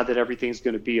pray to God that everything's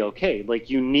going to be okay. Like,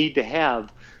 you need to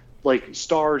have like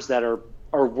stars that are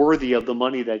worthy of the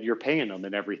money that you're paying them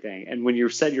and everything. And when you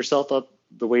set yourself up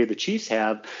the way the Chiefs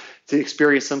have to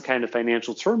experience some kind of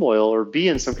financial turmoil or be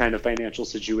in some kind of financial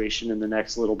situation in the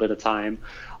next little bit of time,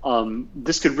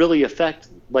 this could really affect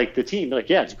like the team. Like,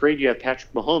 yeah, it's great you have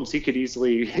Patrick Mahomes.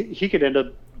 He could end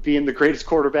up being the greatest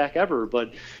quarterback ever,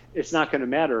 but it's not going to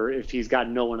matter if he's got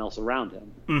no one else around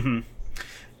him. Mm-hmm.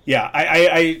 Yeah,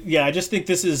 I just think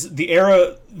this is the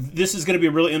era. This is going to be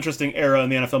a really interesting era in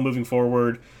the NFL moving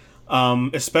forward,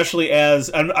 especially as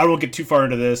I won't get too far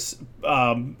into this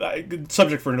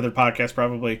subject for another podcast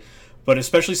probably, but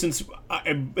especially since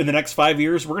in the next 5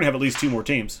 years we're going to have at least 2 more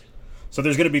teams, so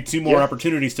there's going to be 2 more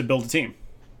opportunities to build a team,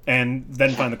 and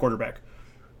then find the quarterback.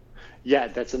 Yeah,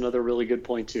 that's another really good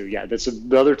point too. Yeah, that's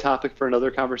another topic for another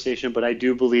conversation, but I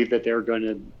do believe that we're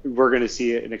going to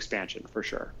see an expansion for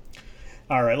sure.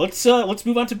 All right, let's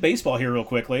move on to baseball here real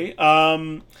quickly.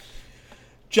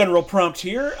 General prompt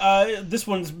here. This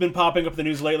one's been popping up in the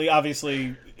news lately.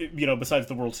 Obviously, besides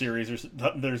the World Series,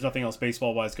 there's nothing else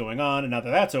baseball-wise going on, and now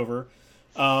that that's over,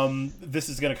 this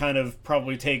is going to kind of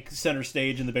probably take center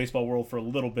stage in the baseball world for a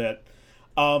little bit.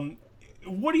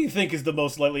 What do you think is the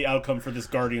most likely outcome for this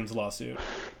Guardians lawsuit?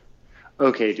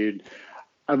 Okay, dude.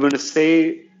 I'm going to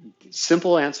say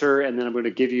simple answer, and then I'm going to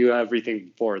give you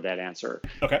everything for that answer.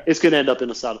 Okay. It's going to end up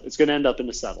in a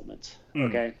settlement.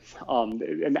 Okay. And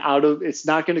it's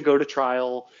not going to go to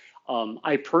trial.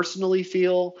 I personally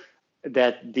feel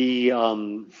that the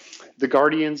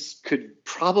Guardians could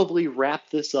probably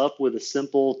wrap this up with a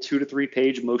simple 2 to 3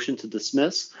 page motion to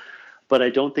dismiss. But I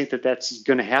don't think that that's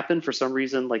going to happen for some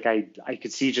reason. Like I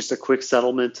could see just a quick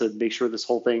settlement to make sure this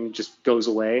whole thing just goes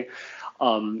away.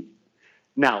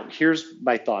 Now, here's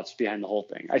my thoughts behind the whole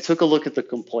thing. I took a look at the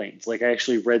complaints. Like, I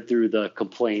actually read through the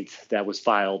complaint that was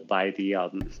filed by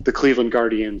the Cleveland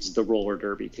Guardians, the roller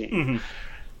derby team.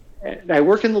 Mm-hmm. And I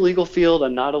work in the legal field.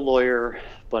 I'm not a lawyer,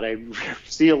 but I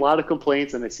see a lot of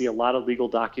complaints and I see a lot of legal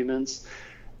documents.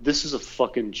 This is a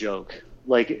fucking joke.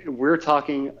 Like, we're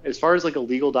talking, as far as like a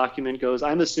legal document goes,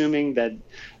 I'm assuming that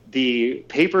the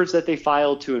papers that they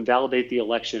filed to invalidate the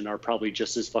election are probably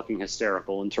just as fucking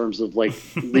hysterical in terms of like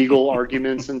legal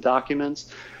arguments and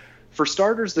documents. For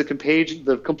starters, the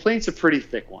complaint's a pretty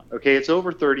thick one. Okay, it's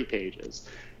over 30 pages.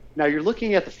 Now you're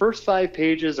looking at the first 5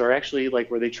 pages are actually like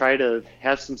where they try to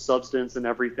have some substance and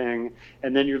everything.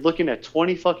 And then you're looking at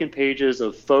 20 fucking pages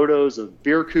of photos of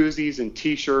beer koozies and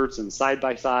t-shirts and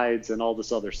side-by-sides and all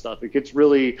this other stuff. It gets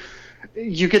really,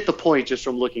 you get the point just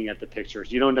from looking at the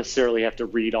pictures. You don't necessarily have to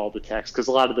read all the text because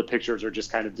a lot of the pictures are just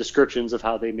kind of descriptions of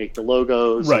how they make the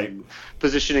logos, right, and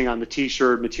positioning on the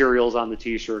t-shirt, materials on the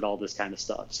t-shirt, all this kind of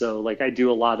stuff. So like I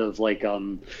do a lot of like,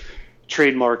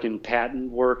 trademark and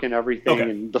patent work and everything. Okay.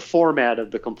 And the format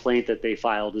of the complaint that they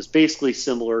filed is basically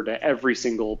similar to every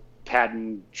single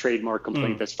patent trademark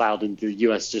complaint that's filed in the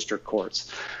U.S. district courts.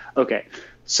 Okay.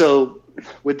 So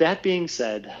with that being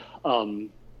said,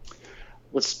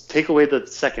 let's take away the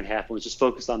second half and let's just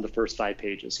focus on the first 5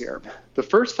 pages here. The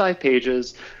first 5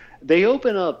 pages, they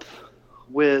open up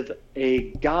with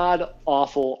a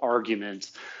god-awful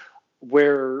argument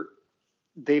where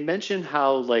they mention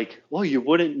how, like, well, you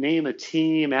wouldn't name a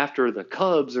team after the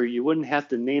Cubs or you wouldn't have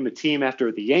to name a team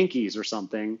after the Yankees or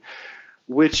something,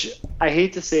 which I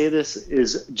hate to say this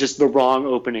is just the wrong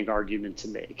opening argument to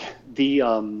make.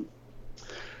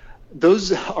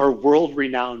 Those are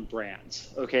world-renowned brands,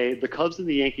 okay? The Cubs and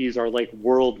the Yankees are, like,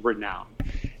 world-renowned.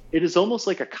 It is almost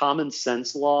like a common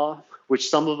sense law,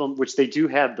 which they do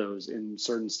have those in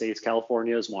certain states.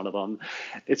 California is one of them.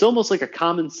 It's almost like a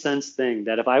common sense thing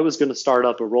that if I was going to start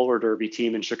up a roller derby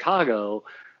team in Chicago,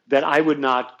 that I would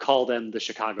not call them the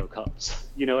Chicago Cubs.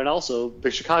 And also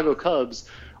the Chicago Cubs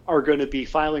are going to be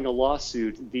filing a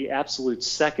lawsuit the absolute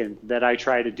second that I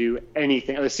try to do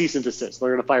anything, a cease and desist.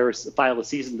 They're going to file a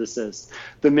cease and desist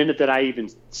the minute that I even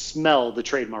smell the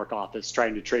trademark office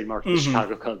trying to trademark the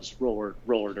Chicago Cubs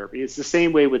roller derby. It's the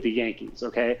same way with the Yankees,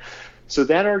 okay? So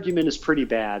that argument is pretty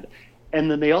bad. And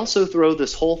then they also throw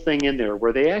this whole thing in there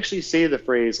where they actually say the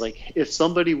phrase, like, if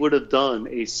somebody would have done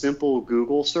a simple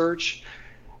Google search.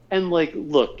 And like,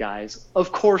 look, guys,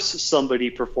 of course somebody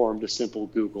performed a simple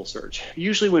Google search.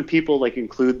 Usually when people like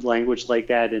include language like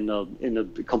that in a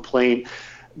complaint,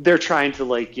 they're trying to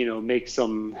like, make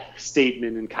some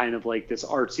statement in kind of like this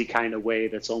artsy kind of way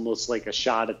that's almost like a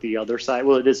shot at the other side.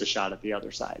 Well, it is a shot at the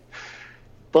other side.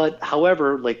 But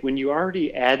however, like when you're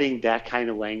already adding that kind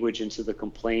of language into the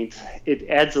complaint, it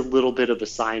adds a little bit of a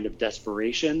sign of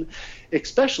desperation.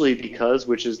 especially because,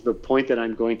 which is the point that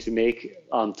I'm going to make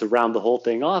to round the whole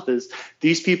thing off, is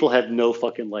these people have no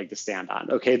fucking leg to stand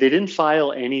on. Okay, they didn't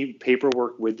file any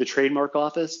paperwork with the trademark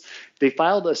office. They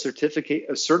filed a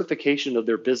certification of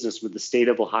their business with the state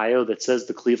of Ohio that says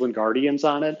the Cleveland Guardians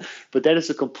on it, but that is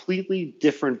a completely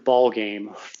different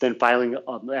ballgame than filing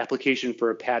an application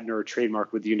for a patent or a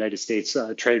trademark with the United States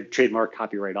Trademark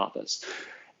Copyright Office.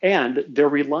 And they're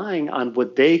relying on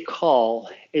what they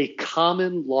call a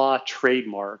common law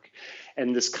trademark.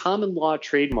 And this common law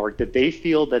trademark that they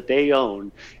feel that they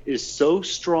own is so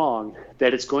strong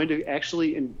that it's going to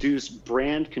actually induce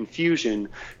brand confusion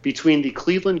between the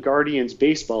Cleveland Guardians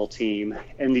baseball team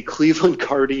and the Cleveland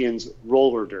Guardians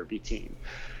roller derby team.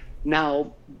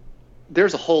 Now,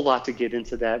 there's a whole lot to get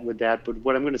into that with that, but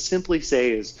what I'm going to simply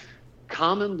say is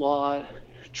common law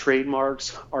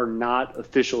trademarks are not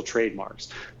official trademarks.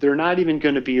 They're not even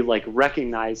going to be like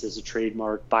recognized as a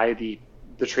trademark by the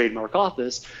trademark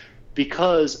office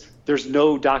because there's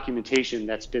no documentation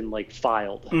that's been like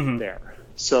filed there.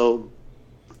 So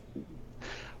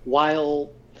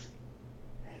while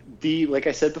like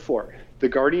I said before, the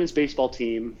Guardians baseball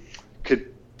team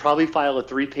could probably file a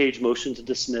 3-page motion to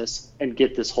dismiss and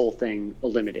get this whole thing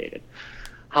eliminated.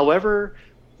 However,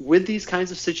 with these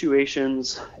kinds of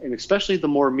situations, and especially the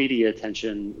more media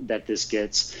attention that this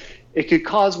gets, it could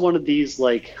cause one of these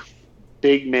like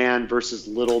big man versus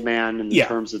little man in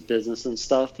terms of business and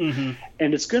stuff. And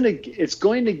it's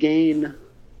going to gain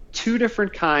two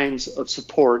different kinds of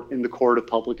support in the court of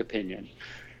public opinion,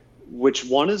 which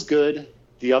one is good,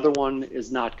 the other one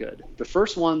is not good. The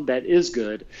first one that is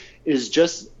good is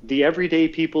just the everyday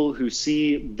people who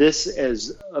see this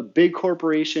as a big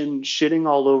corporation shitting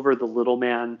all over the little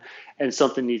man and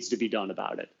something needs to be done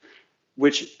about it.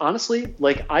 Which honestly,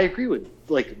 like I agree with,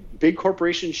 like big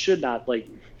corporations should not like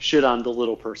shit on the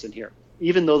little person here.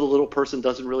 Even though the little person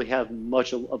doesn't really have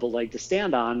much of a leg to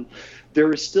stand on,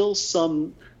 there is still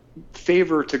some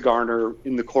favor to garner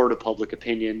in the court of public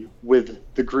opinion with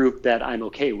the group that I'm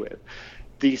okay with.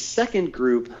 The second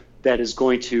group that is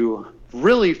going to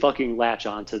really fucking latch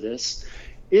onto this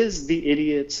is the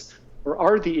idiots, or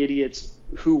are the idiots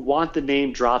who want the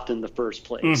name dropped in the first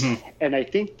place. And I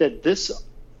think that this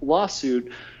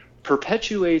lawsuit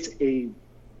perpetuates a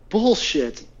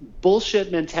bullshit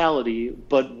mentality,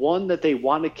 but one that they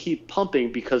want to keep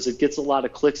pumping because it gets a lot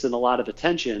of clicks and a lot of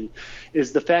attention,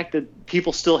 is the fact that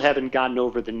people still haven't gotten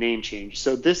over the name change.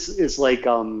 So this is like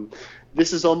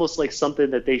this is almost like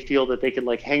something that they feel that they can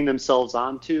like hang themselves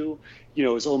onto, you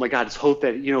know, is, oh my God, it's hope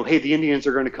that, you know, hey, the Indians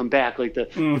are going to come back, like the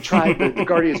tribe, the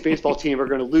Guardians baseball team are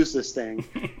going to lose this thing.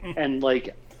 And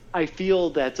like, I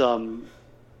feel that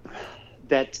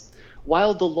that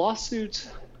while the lawsuit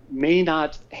may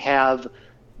not have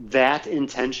that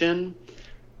intention,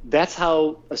 that's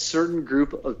how a certain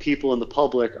group of people in the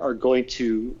public are going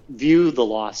to view the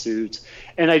lawsuit.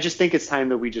 And I just think it's time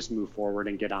that we just move forward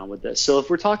and get on with this. So if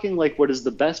we're talking like what is the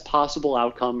best possible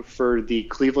outcome for the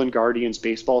Cleveland Guardians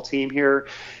baseball team here,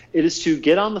 it is to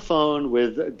get on the phone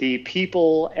with the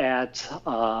people at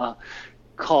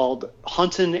called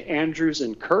Hunton, Andrews,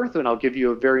 and Kurth, and I'll give you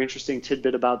a very interesting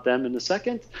tidbit about them in a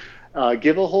second.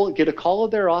 Get a call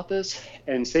of their office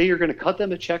and say you're going to cut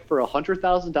them a check for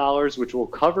 $100,000, which will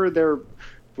cover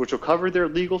their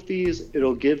legal fees.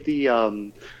 It'll give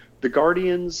the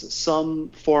Guardians some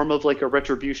form of like a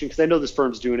retribution, because I know this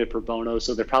firm's doing it pro bono,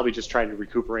 so they're probably just trying to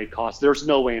recuperate costs. There's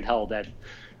no way in hell that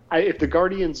if the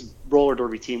Guardians roller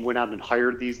derby team went out and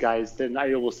hired these guys, then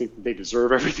I almost think that they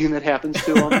deserve everything that happens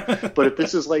to them. But if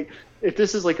this is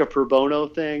like a pro bono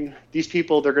thing, these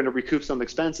people, they're going to recoup some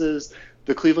expenses.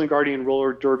 The Cleveland Guardian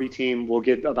roller derby team will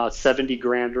get about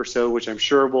 $70,000 or so, which I'm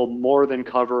sure will more than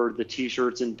cover the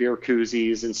T-shirts and beer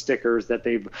koozies and stickers that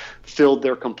they've filled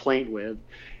their complaint with.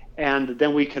 And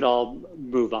then we could all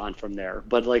move on from there.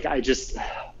 But like,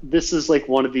 this is like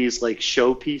one of these like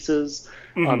show pieces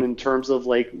in terms of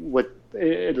like what,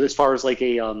 as far as like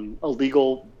a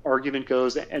legal argument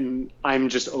goes. And I'm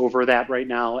just over that right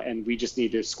now. And we just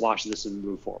need to squash this and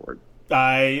move forward.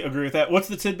 I agree with that. What's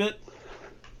the tidbit?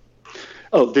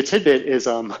 Oh, the tidbit is,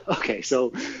 okay.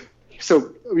 So,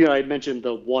 you know, I mentioned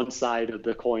the one side of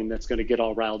the coin that's going to get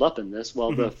all riled up in this.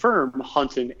 Well, the firm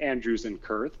Hunton, Andrews, and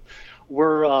Kurth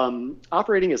were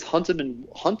operating as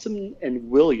Hunton and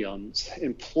Williams,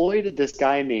 employed this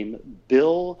guy named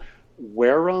Bill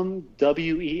Wareham,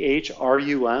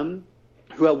 Wehrum,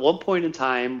 who at one point in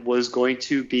time was going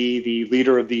to be the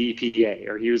leader of the EPA,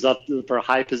 or he was up for a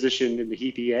high position in the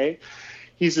EPA.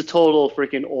 He's a total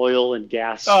freaking oil and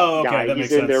gas Oh, okay, guy. that He's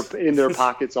makes sense. in their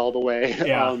pockets all the way.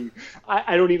 Yeah.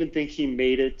 I don't even think he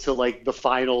made it to like the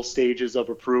final stages of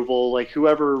approval. Like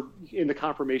whoever in the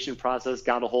confirmation process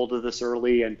got a hold of this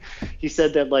early, and he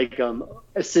said that like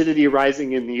acidity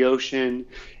rising in the ocean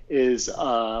is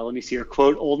let me see here,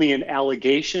 quote, only an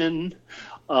allegation.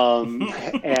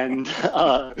 And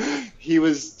he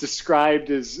was described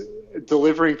as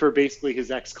delivering for basically his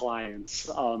ex-clients,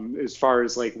 as far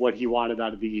as like what he wanted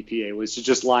out of the EPA was to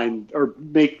just line or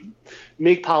make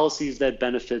policies that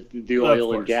benefit the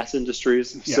oil and gas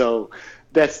industries. Yeah. So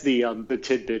that's the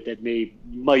tidbit that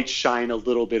might shine a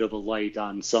little bit of a light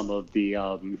on some of the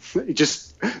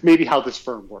just maybe how this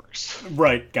firm works.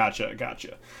 Right.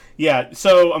 Gotcha. Yeah.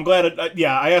 So I'm glad.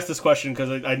 I asked this question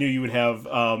because I knew you would have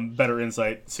better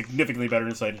insight, significantly better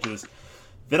insight into this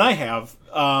than I have.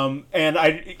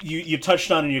 And you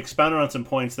touched on and you expounded on some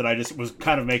points that I just was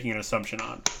kind of making an assumption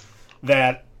on,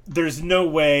 that there's no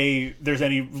way there's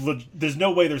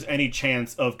any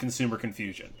chance of consumer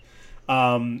confusion.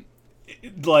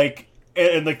 Like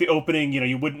the opening,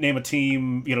 you wouldn't name a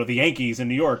team, the Yankees in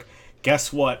New York.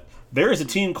 Guess what? There is a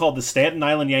team called the Staten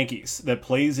Island Yankees that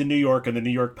plays in New York in the New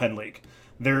York Penn League.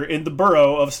 They're in the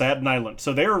borough of Staten Island.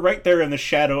 So they're right there in the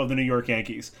shadow of the New York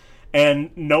Yankees.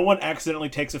 And no one accidentally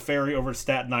takes a ferry over to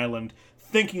Staten Island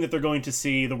thinking that they're going to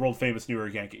see the world-famous New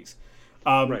York Yankees.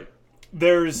 Right.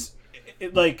 There's,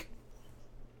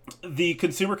 the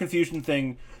consumer confusion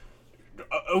thing,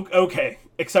 okay,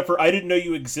 except for I didn't know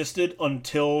you existed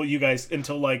until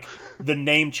the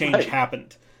name change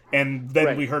happened. And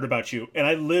then we heard about you, and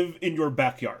I live in your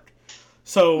backyard.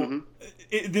 So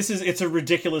it's a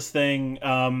ridiculous thing.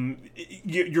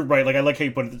 You're right. Like I like how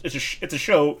you put it. It's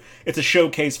a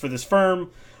showcase for this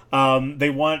firm. They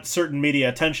want certain media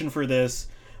attention for this.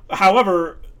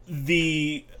 However,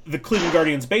 the Cleveland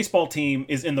Guardians baseball team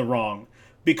is in the wrong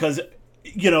because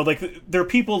there are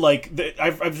people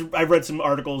I've read some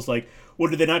articles like, well,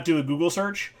 did they not do a Google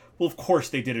search? Well, of course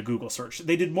they did a Google search.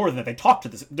 They did more than that. They talked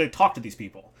to these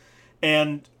people.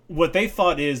 And what they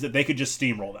thought is that they could just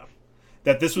steamroll them.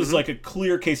 That this was like a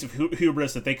clear case of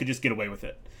hubris, that they could just get away with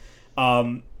it.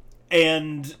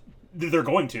 And they're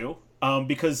going to.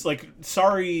 Because,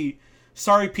 sorry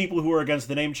people who are against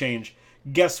the name change,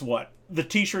 guess what? The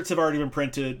t-shirts have already been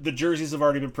printed, the jerseys have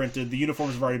already been printed, the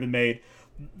uniforms have already been made.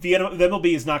 The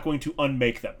MLB is not going to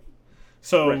unmake them.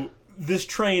 So this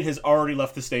train has already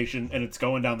left the station, and it's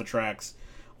going down the tracks.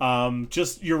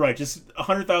 You're right. Just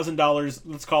 $100,000.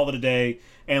 Let's call it a day,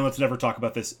 and let's never talk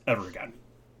about this ever again.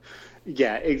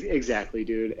 Yeah, exactly,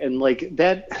 dude. And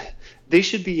that, they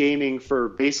should be aiming for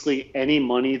basically any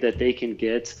money that they can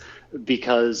get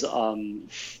because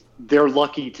they're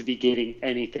lucky to be getting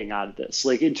anything out of this.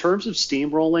 Like in terms of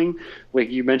steamrolling, like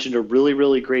you mentioned a really,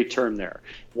 really great term there.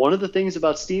 One of the things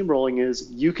about steamrolling is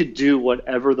you could do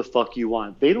whatever the fuck you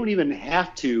want. They don't even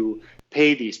have to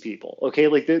pay these people. Okay.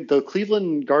 Like the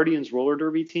Cleveland Guardians roller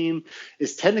derby team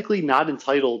is technically not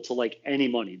entitled to any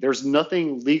money. There's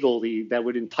nothing legally that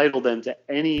would entitle them to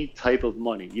any type of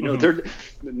money. They're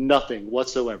nothing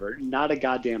whatsoever, not a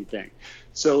goddamn thing.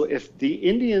 So if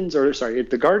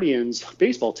the Guardians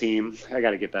baseball team, I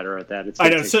got to get better at that. I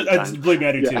know. So believe me,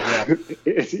 I do too.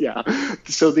 Yeah. Yeah.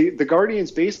 So the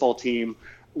Guardians baseball team,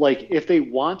 if they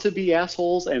want to be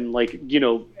assholes and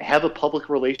have a public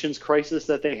relations crisis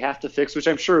that they have to fix, which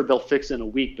I'm sure they'll fix in a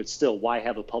week, but still, why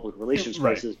have a public relations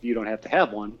crisis if you don't have to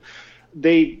have one?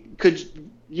 They could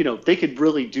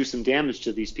really do some damage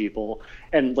to these people.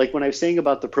 And when I was saying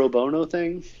about the pro bono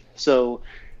thing, so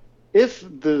if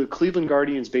the Cleveland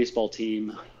Guardians baseball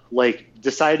team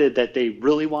decided that they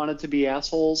really wanted to be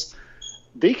assholes,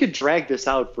 they could drag this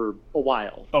out for a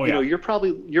while. Oh, yeah. You're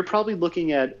probably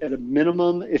looking at a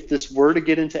minimum, if this were to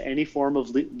get into any form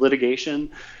of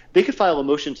litigation, they could file a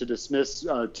motion to dismiss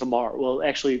tomorrow. Well,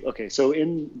 actually, okay, so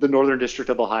in the Northern District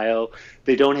of Ohio,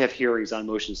 they don't have hearings on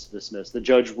motions to dismiss. The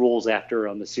judge rules after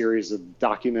a series of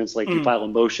documents, you file a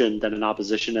motion, then an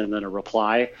opposition, and then a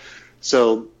reply.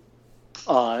 So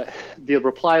the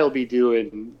reply will be due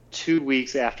in 2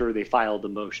 weeks after they filed the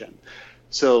motion.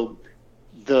 So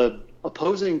the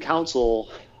opposing counsel,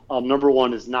 number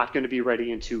one, is not going to be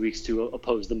ready in 2 weeks to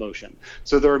oppose the motion.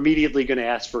 So they're immediately going to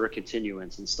ask for a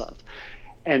continuance and stuff.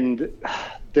 And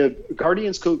the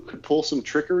Guardians could pull some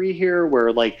trickery here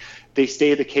where they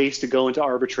stay the case to go into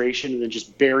arbitration and then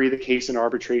just bury the case in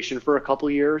arbitration for a couple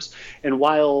of years. And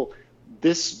while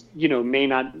this,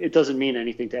 it doesn't mean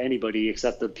anything to anybody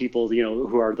except the people,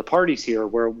 who are the parties here,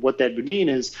 where what that would mean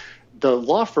is the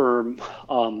law firm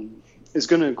is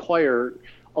going to inquire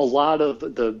a lot of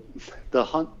the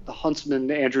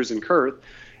Huntsman, Andrews, and Kurth,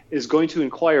 is going to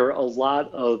inquire a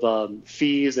lot of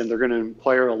fees, and they're going to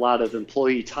inquire a lot of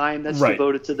employee time that's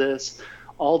devoted to this,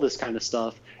 all this kind of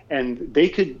stuff. And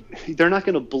they're not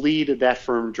going to bleed that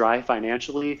firm dry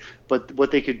financially, but what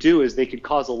they could do is they could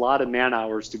cause a lot of man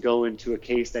hours to go into a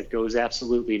case that goes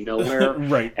absolutely nowhere.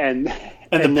 Right. And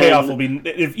the payoff will be,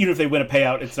 even if they win a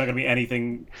payout, it's not going to be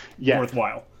anything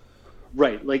worthwhile.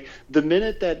 Right. Like the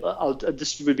minute that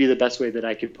this would be the best way that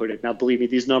I could put it. Now, believe me,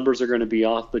 these numbers are going to be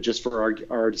off, but just for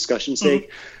our discussion's sake,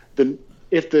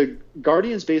 if the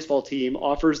Guardians baseball team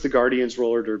offers the Guardians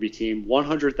roller derby team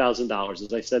 $100,000,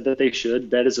 as I said that they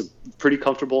should, that is a pretty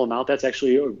comfortable amount. That's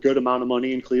actually a good amount of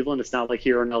money in Cleveland. It's not like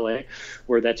here in LA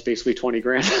where that's basically 20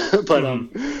 grand. But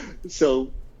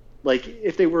so like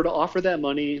if they were to offer that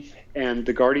money and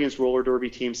the Guardians roller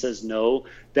derby team says no,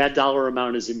 that dollar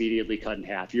amount is immediately cut in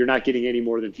half. You're not getting any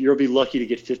more than, you'll be lucky to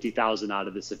get 50,000 out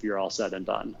of this if you're all said and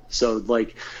done. So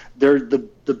like they're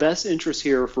the best interest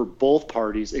here for both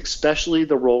parties, especially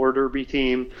the roller derby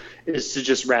team, is to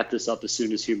just wrap this up as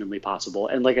soon as humanly possible.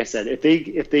 And like I said, if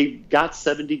they got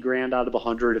 70 grand out of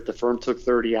 100, if the firm took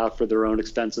 30 out for their own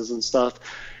expenses and stuff,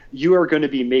 you are going to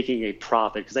be making a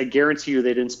profit, because I guarantee you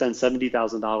they didn't spend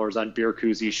 $70,000 on beer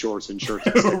koozies, shorts, and shirts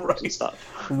and stickers and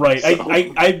stuff. Right. So.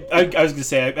 I was going to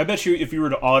say, I bet you if you were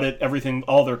to audit everything,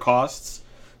 all their costs,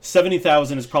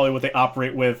 $70,000 is probably what they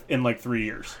operate with in like 3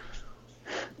 years.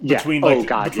 Between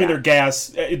their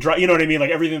gas, you know what I mean?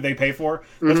 Like everything they pay for,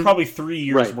 that's probably 3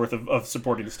 years worth of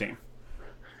supporting this team.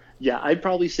 Yeah, I'd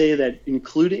probably say that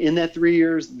included in that 3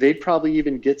 years, they'd probably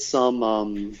even get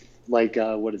some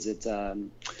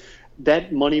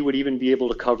that money would even be able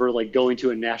to cover like going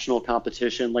to a national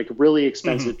competition, like really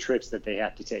expensive trips that they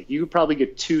have to take. You could probably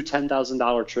get two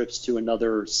 $10,000 trips to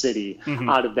another city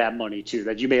out of that money too,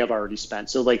 that you may have already spent.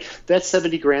 So like that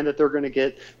 70 grand that they're going to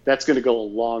get, that's going to go a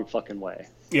long fucking way.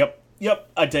 Yep.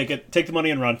 I'd take it. Take the money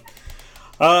and run.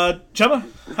 Gemma,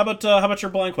 how about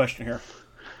your blind question here?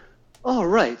 All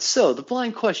right. So the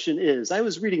blind question is, I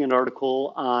was reading an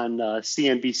article on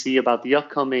CNBC about the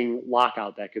upcoming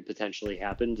lockout that could potentially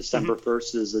happen. December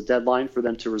 1st is the deadline for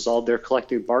them to resolve their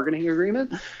collective bargaining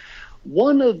agreement.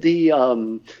 One of the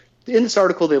in this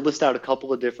article, they list out a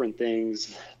couple of different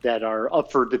things that are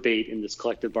up for debate in this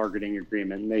collective bargaining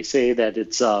agreement. And they say that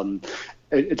it's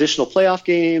additional playoff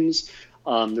games.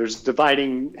 There's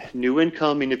dividing new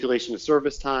income, manipulation of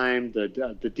service time, the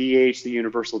DH, the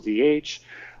universal DH.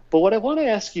 But what I want to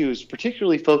ask you is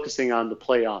particularly focusing on the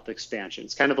playoff expansion.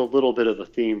 It's kind of a little bit of a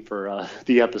theme for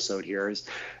the episode here. Is,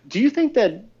 do you think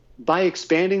that by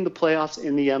expanding the playoffs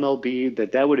in the MLB,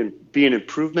 that would be an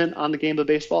improvement on the game of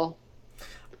baseball?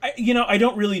 I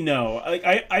don't really know.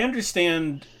 I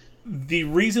understand the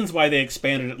reasons why they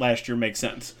expanded it last year make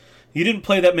sense. You didn't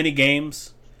play that many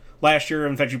games last year.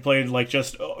 In fact, you played like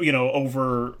just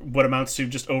over what amounts to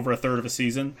just over a third of a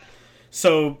season.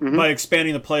 So by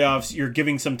expanding the playoffs, you're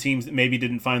giving some teams that maybe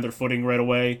didn't find their footing right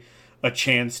away a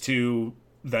chance to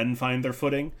then find their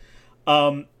footing.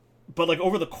 But like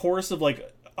over the course of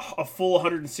like a full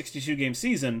 162 game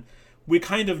season, we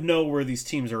kind of know where these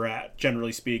teams are at,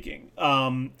 generally speaking.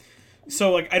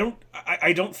 So like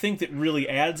I don't think that really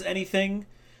adds anything.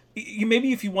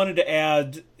 Maybe if you wanted to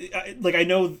add, like I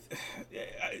don't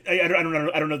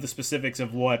know the specifics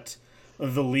of what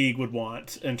the league would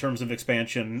want in terms of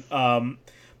expansion.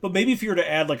 But maybe if you were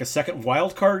to add like a second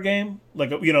wild card game, like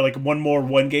like one more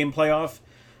 1 game playoff,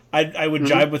 I would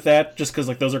jibe with that, just because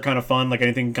like those are kind of fun. Like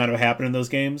anything can kind of happen in those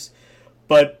games.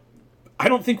 But I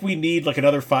don't think we need like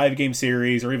another 5 game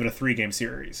series or even a 3 game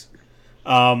series.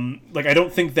 Like I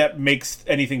don't think that makes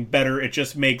anything better. It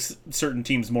just makes certain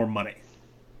teams more money.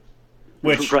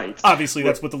 Which obviously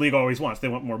that's what the league always wants. They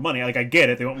want more money. Like I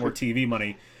get it. They want more TV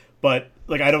money. But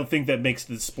like, I don't think that makes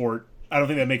the sport. I don't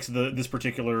think that makes this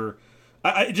particular.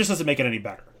 It just doesn't make it any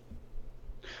better.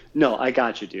 No, I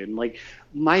got you, dude. And like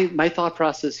my thought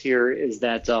process here is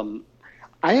that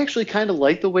I actually kind of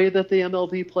like the way that the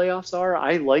MLB playoffs are.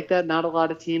 I like that not a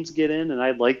lot of teams get in, and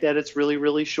I like that it's really,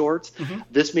 really short.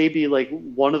 This may be like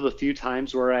one of the few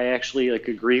times where I actually like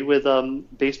agree with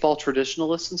baseball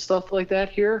traditionalists and stuff like that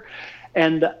here.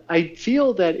 And I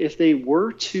feel that if they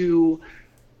were to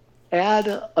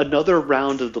add another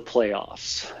round of the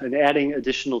playoffs and adding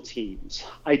additional teams,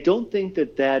 I don't think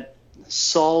that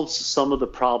solves some of the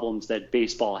problems that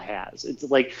baseball has. It's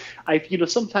like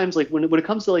sometimes like when it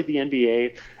comes to like the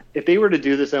NBA, if they were to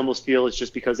do this, I almost feel it's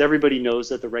just because everybody knows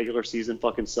that the regular season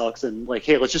fucking sucks, and like,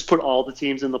 hey, let's just put all the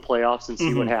teams in the playoffs and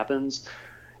see what happens.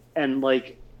 And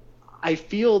like, I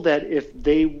feel that if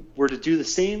they were to do the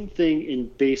same thing in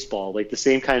baseball, like the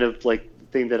same kind of like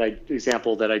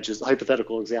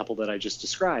hypothetical example that I just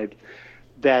described,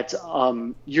 that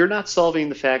you're not solving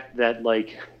the fact that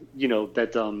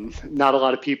that not a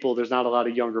lot of people, there's not a lot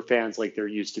of younger fans like there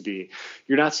used to be.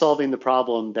 You're not solving the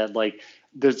problem that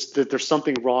there's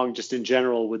something wrong just in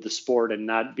general with the sport and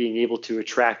not being able to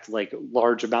attract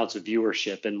large amounts of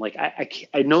viewership. And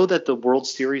I know that the World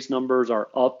Series numbers are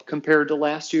up compared to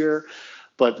last year,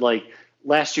 but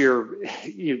last year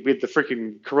with the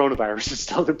freaking coronavirus and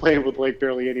stuff, they're playing with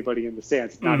barely anybody in the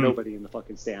stands, not nobody in the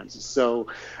fucking stands. So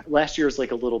last year is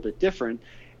a little bit different.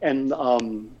 And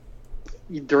on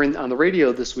the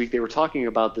radio this week, they were talking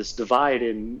about this divide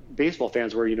in baseball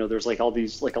fans where, there's all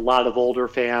these, a lot of older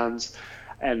fans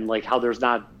and how there's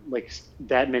not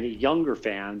that many younger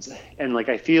fans. And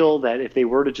I feel that if they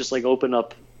were to just open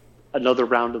up another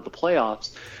round of the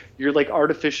playoffs, you're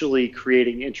artificially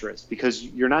creating interest because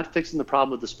you're not fixing the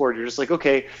problem with the sport. You're just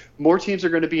okay, more teams are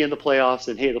going to be in the playoffs,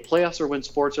 and hey, the playoffs are when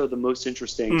sports are the most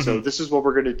interesting. So this is what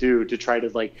we're going to do to try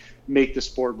to make the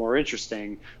sport more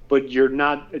interesting. But you're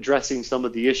not addressing some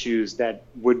of the issues that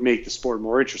would make the sport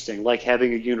more interesting, like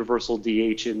having a universal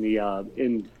DH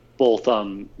in both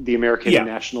the American and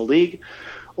National League.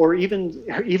 Or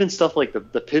even stuff like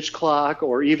the pitch clock,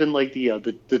 or even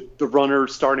the runner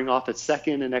starting off at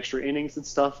second in extra innings and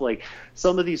stuff.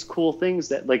 Some of these cool things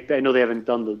that I know they haven't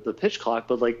done the pitch clock,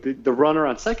 but the runner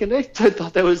on second, I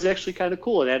thought that was actually kind of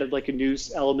cool. It added a new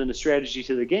element of strategy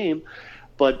to the game,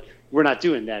 but we're not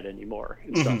doing that anymore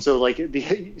and stuff. So I'd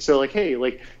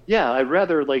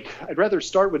rather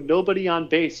start with nobody on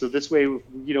base. So this way,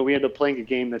 we end up playing a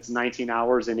game that's 19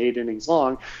 hours and 8 innings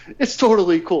long. It's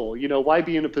totally cool. Why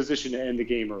be in a position to end the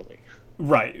game early?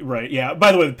 Right. Yeah.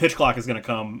 By the way, the pitch clock is going to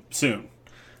come soon.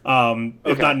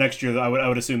 If not next year, I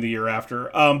would assume the year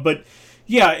after. But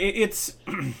yeah, it's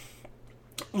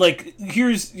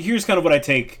here's kind of what I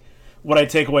take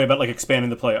away about expanding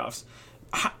the playoffs.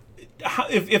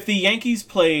 If the Yankees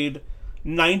played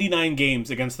 99 games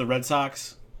against the Red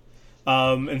Sox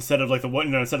instead of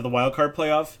the wild card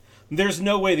playoff, there's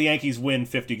no way the Yankees win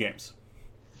 50 games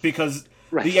because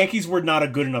the Yankees were not a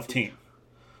good enough team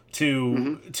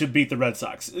to beat the Red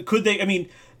Sox. Could they? I mean,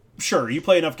 sure, you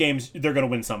play enough games, they're going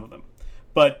to win some of them,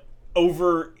 but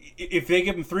if they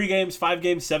give them 3 games, 5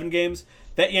 games, 7 games,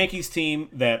 that Yankees team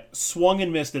that swung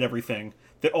and missed at everything,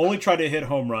 that only tried to hit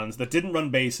home runs, that didn't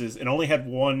run bases, and only had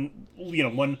one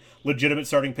legitimate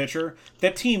starting pitcher,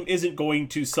 that team isn't going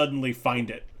to suddenly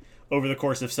find it over the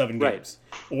course of 7 games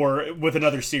or with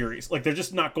another series. They're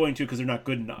just not going to because they're not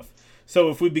good enough.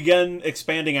 So if we begin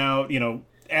expanding out,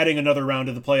 adding another round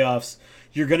of the playoffs,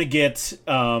 you're going to get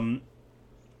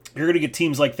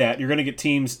teams like that. You're going to get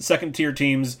teams, second-tier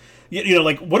teams.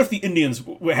 What if the Indians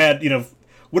had,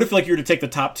 what if you were to take the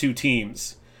top 2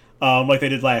 teams like they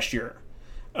did last year?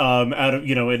 Out of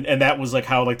and that was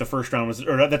how the first round was,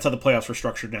 or that's how the playoffs were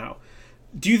structured now.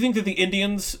 Do you think that the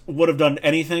Indians would have done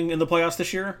anything in the playoffs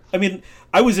this year? I mean,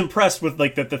 I was impressed with the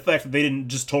fact that they didn't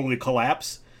just totally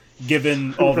collapse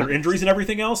given all their injuries and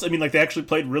everything else. I mean, they actually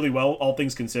played really well, all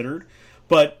things considered.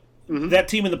 But that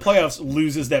team in the playoffs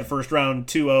loses that first round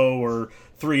 2-0 or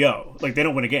 3-0. They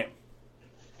don't win a game.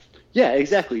 Yeah,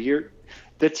 exactly.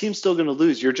 That team's still going to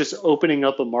lose. You're just opening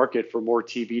up a market for more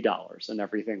TV dollars and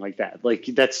everything like that.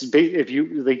 That's if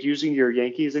you using your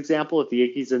Yankees example, if the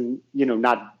Yankees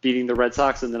not beating the Red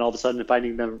Sox and then all of a sudden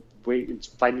finding their way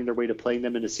to playing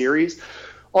them in a series,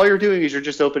 all you're doing is you're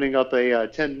just opening up a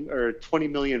 10 or 20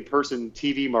 million person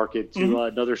TV market to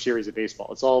another series of baseball.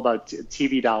 It's all about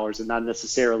TV dollars and not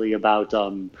necessarily about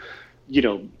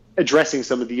addressing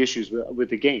some of the issues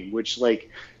with the game, which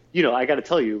I got to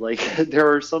tell you,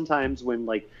 there are some times when,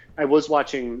 I was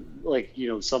watching,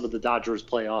 some of the Dodgers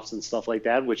playoffs and stuff like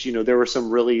that, which, there were some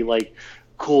really,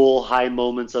 cool high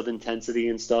moments of intensity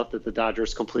and stuff that the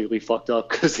Dodgers completely fucked up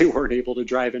because they weren't able to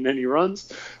drive in any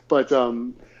runs. But,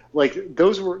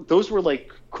 those were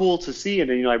cool to see.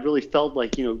 And, I really felt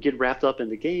get wrapped up in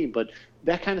the game. But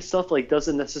that kind of stuff,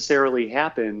 doesn't necessarily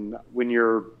happen when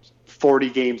you're 40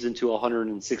 games into a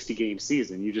 160 game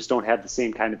season. You just don't have the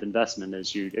same kind of investment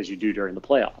as you do during the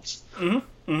playoffs.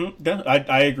 Yeah,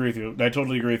 I agree with you. I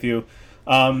totally agree with you.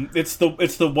 It's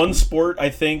the one sport, I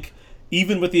think,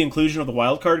 even with the inclusion of the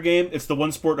wild card game, it's the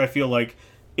one sport I feel like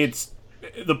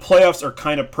the playoffs are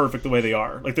kind of perfect the way they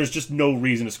are. There's just no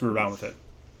reason to screw around with it.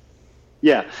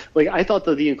 Yeah, I thought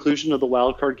that the inclusion of the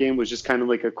wild card game was just kind of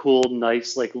a cool,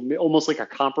 nice, almost like a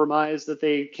compromise that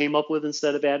they came up with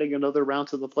instead of adding another round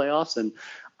to the playoffs. And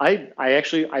I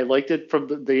actually liked it.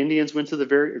 From the Indians went to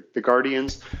the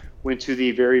Guardians went to the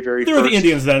very They're first, the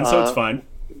Indians then, so it's fine.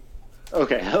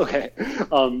 Okay.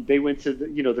 They went to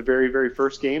the very, very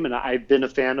first game, and I've been a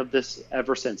fan of this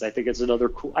ever since. I think it's another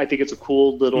cool. I think it's a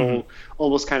cool little,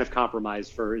 almost kind of compromise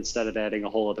for instead of adding a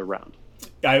whole other round.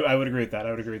 I would agree with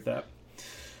that.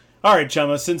 All right,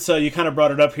 Chema, since you kind of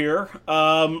brought it up here,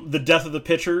 the death of the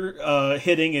pitcher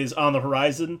hitting is on the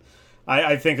horizon.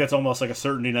 I think that's almost like a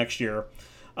certainty next year.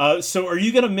 So are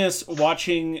you going to miss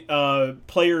watching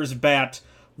players bat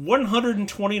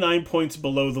 129 points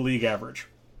below the league average?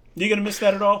 Are you going to miss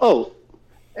that at all? Oh,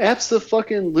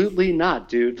 absolutely not,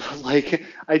 dude. Like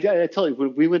I tell you,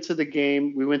 when we went to the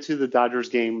Dodgers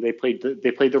game. They played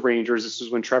the Rangers. This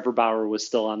was when Trevor Bauer was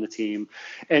still on the team,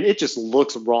 and it just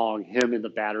looks wrong. Him in the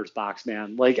batter's box,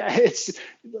 man. Like it's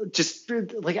just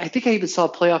like I think I even saw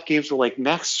playoff games where like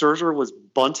Max Scherzer was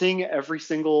bunting every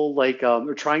single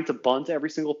or trying to bunt every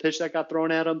single pitch that got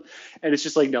thrown at him, and it's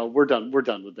just like no, we're done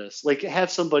with this. Like have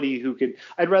somebody who can.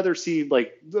 I'd rather see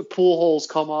like the Pujols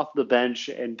come off the bench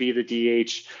and be the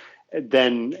DH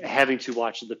than having to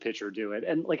watch the pitcher do it.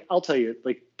 And like, I'll tell you,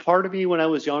 like part of me when I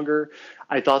was younger,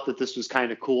 I thought that this was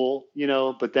kind of cool,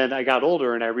 but then I got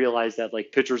older and I realized that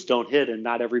like pitchers don't hit and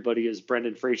not everybody is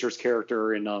Brendan Fraser's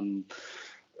character in the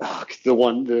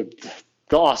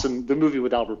movie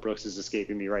with Albert Brooks is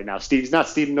escaping me right now.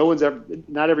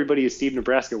 Not everybody is Steve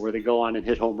Nebraska where they go on and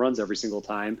hit home runs every single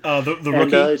time. The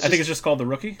Rookie? I think it's just called The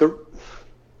Rookie.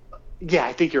 Yeah,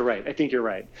 I think you're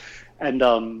right.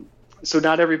 And, so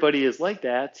not everybody is like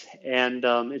that, and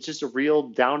it's just a real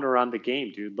downer on the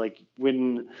game, dude. Like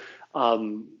when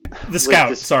the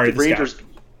Rangers,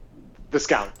 the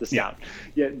scout. Yeah,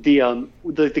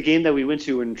 the game that we went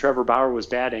to when Trevor Bauer was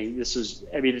batting. It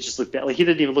just looked bad. Like he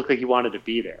didn't even look like he wanted to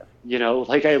be there.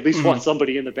 Like I at least want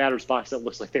somebody in the batter's box that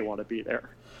looks like they want to be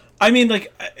there. I mean,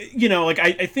 like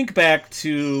I think back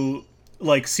to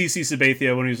like CC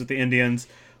Sabathia when he was with the Indians,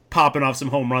 popping off some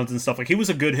home runs and stuff. Like he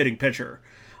was a good hitting pitcher.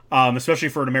 Especially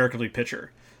for an American League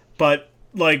pitcher. But,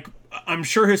 like, I'm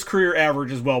sure his career average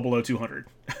is well below 200.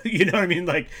 You know what I mean?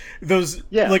 Like, those...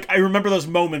 Yeah. Like, I remember those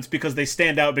moments because they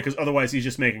stand out because otherwise he's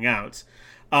just making outs.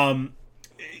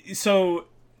 So,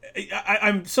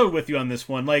 I'm so with you on this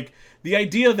one. Like, the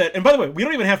idea that... And by the way, we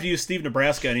don't even have to use Steve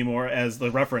Nebraska anymore as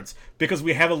the reference because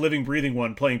we have a living, breathing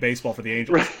one playing baseball for the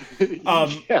Angels.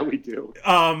 Yeah, we do.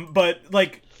 But,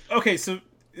 like, okay, so,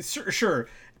 sure...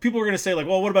 People are going to say, like,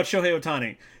 well, what about Shohei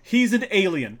Ohtani? He's an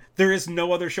alien. There is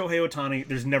no other Shohei Ohtani.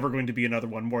 There's never going to be another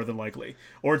one, more than likely.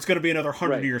 Or it's going to be another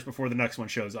 100 years before the next one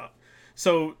shows up.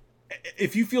 So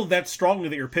if you feel that strongly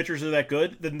that your pitchers are that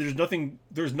good, then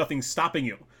there's nothing stopping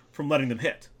you from letting them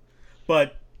hit.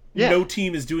 But no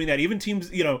team is doing that. Even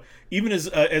teams, even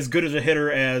as good as a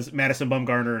hitter as Madison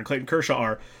Bumgarner and Clayton Kershaw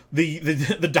are,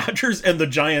 the Dodgers and the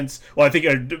Giants, well, I think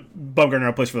Bumgarner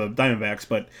now plays for the Diamondbacks,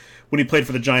 but when he played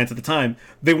for the Giants at the time,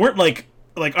 they weren't like,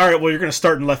 all right, well, you're going to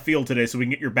start in left field today so we can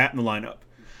get your bat in the lineup.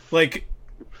 Like,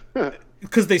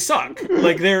 because they suck.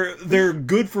 Like, they're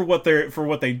good for what they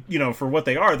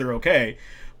are, they're okay.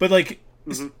 But, like,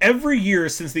 every year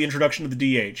since the introduction of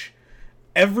the DH,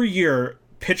 every year,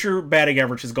 pitcher batting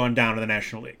average has gone down in the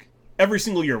National League. Every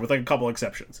single year, with, like, a couple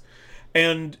exceptions.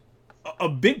 And a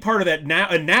big part of that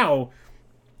now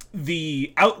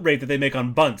the out rate that they make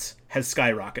on bunts has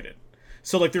skyrocketed.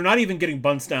 So, like, they're not even getting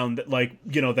bunts down that, like,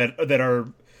 that are...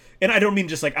 And I don't mean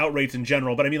just, like, out rates in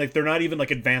general, but I mean, like, they're not even, like,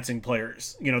 advancing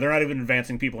players. They're not even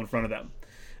advancing people in front of them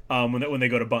when they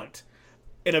go to bunt.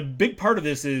 And a big part of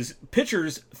this is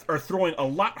pitchers are throwing a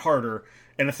lot harder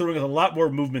and are throwing with a lot more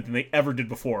movement than they ever did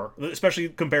before, especially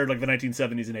compared to, like, the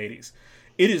 1970s and 80s.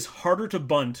 It is harder to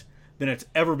bunt than it's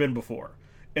ever been before.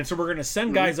 And so we're going to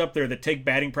send guys up there that take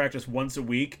batting practice once a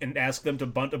week and ask them to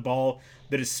bunt a ball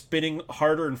that is spinning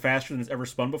harder and faster than it's ever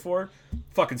spun before.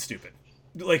 Fucking stupid.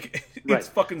 Like, it's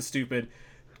fucking stupid.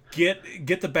 Get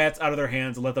the bats out of their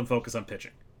hands and let them focus on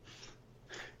pitching.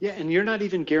 Yeah, and you're not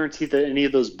even guaranteed that any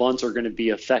of those bunts are going to be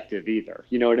effective either.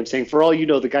 You know what I'm saying? For all you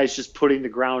know, the guy's just putting the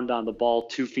ground on the ball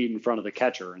 2 feet in front of the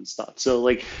catcher and stuff. So,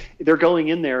 like, they're going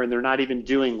in there and they're not even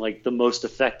doing, like, the most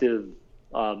effective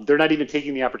they're not even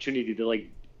taking the opportunity to, like,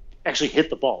 actually hit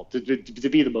the ball to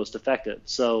be the most effective.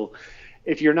 So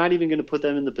if you're not even going to put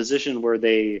them in the position where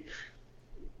they,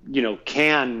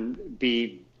 can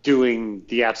be doing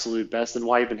the absolute best, then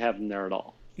why even have them there at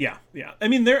all? Yeah. I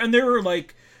mean, there are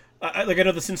like I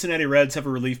know the Cincinnati Reds have a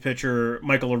relief pitcher,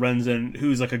 Michael Lorenzen,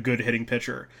 who's like a good hitting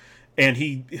pitcher, and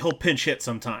he'll pinch hit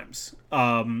sometimes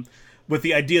with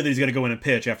the idea that he's going to go in and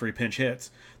pitch after he pinch hits.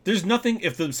 There's nothing,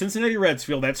 if the Cincinnati Reds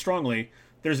feel that strongly,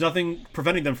 there's nothing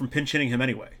preventing them from pinch hitting him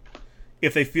anyway,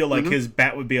 if they feel like his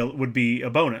bat would be a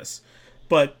bonus.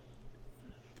 But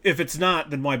if it's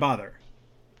not, then why bother?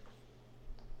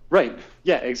 Right.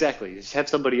 Yeah, exactly. Just have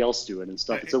somebody else do it and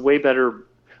stuff. It's a way better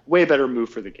move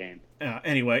for the game.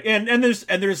 Anyway, and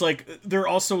there's like there are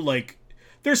also like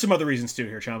there's some other reasons too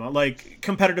here, Chama, like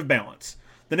competitive balance.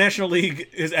 The National League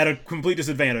is at a complete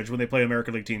disadvantage when they play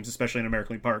American League teams, especially in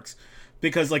American League parks,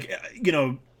 because like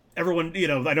everyone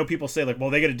I know people say like, well,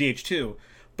 they get a DH too,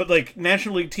 but like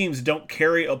National League teams don't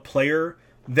carry a player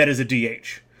that is a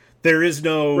DH. There is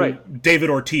no Right. David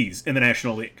Ortiz in the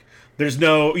National League. There's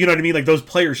no, you know what I mean? Like those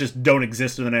players just don't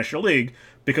exist in the National League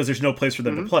because there's no place for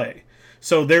them to play.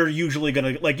 So they're usually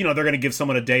going to, like, they're going to give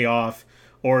someone a day off,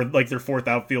 or like their fourth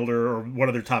outfielder or one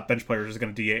of their top bench players is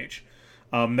going to DH.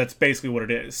 That's basically what it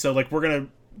is. So like we're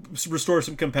going to restore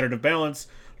some competitive balance.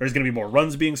 There's going to be more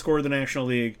runs being scored in the National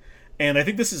League. And I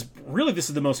think this is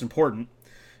the most important.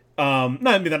 Not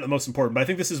the most important, but I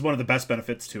think this is one of the best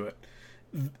benefits to it.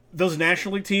 Those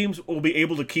National League teams will be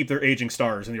able to keep their aging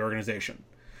stars in the organization.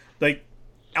 Like,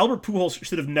 Albert Pujols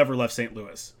should have never left St.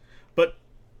 Louis. But,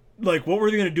 like, what were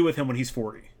they going to do with him when he's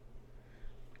 40?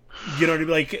 You know what I mean?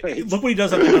 Like, Right. look what he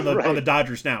does on the Right.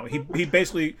 Dodgers now. He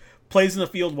basically plays in the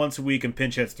field once a week and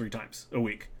pinch hits 3 times a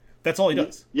week. That's all he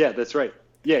does. Yeah, that's right.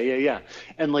 Yeah.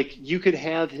 And like you could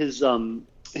have his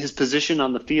position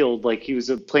on the field, like he was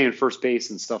playing first base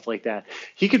and stuff like that.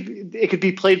 It could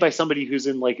be played by somebody who's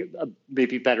in like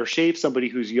maybe better shape, somebody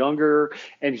who's younger,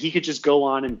 and he could just go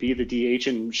on and be the DH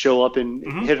and show up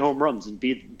and hit home runs and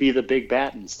be the big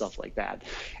bat and stuff like that.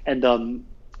 And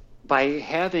by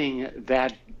having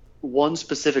that one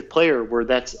specific player where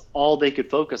that's all they could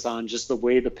focus on, just the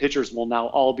way the pitchers will now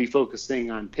all be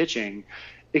focusing on pitching,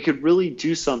 it could really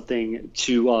do something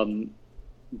to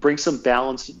bring some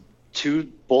balance to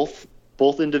both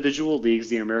individual leagues,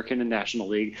 the American and National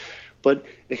League, but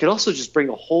it could also just bring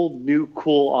a whole new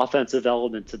cool offensive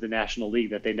element to the National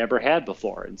League that they never had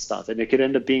before and stuff. And it could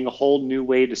end up being a whole new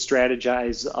way to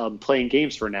strategize playing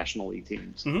games for National League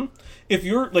teams. Mm-hmm. If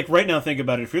you're, like, right now, think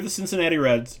about it. If you're the Cincinnati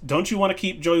Reds, don't you want to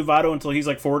keep Joey Votto until he's,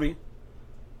 like, 40?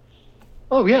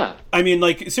 Oh, yeah. I mean,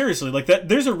 like, seriously, like, that.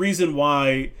 There's a reason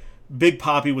why Big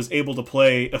Papi was able to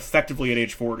play effectively at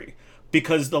age 40.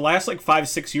 Because the last, like,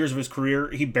 5-6 years of his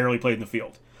career, he barely played in the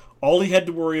field. All he had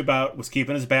to worry about was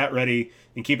keeping his bat ready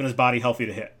and keeping his body healthy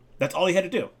to hit. That's all he had to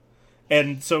do.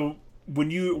 And so when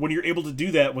you're able to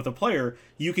do that with a player,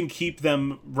 you can keep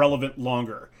them relevant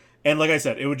longer. And like I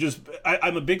said, it would just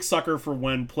I'm a big sucker for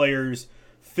when players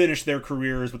finish their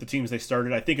careers with the teams they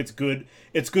started. I think it's good.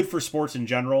 It's good for sports in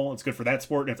general. It's good for that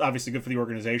sport, and it's obviously good for the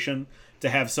organization to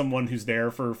have someone who's there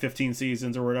for 15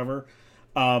 seasons or whatever.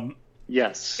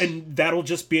 Yes. And that'll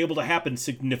just be able to happen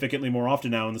significantly more often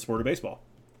now in the sport of baseball.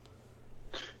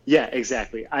 Yeah,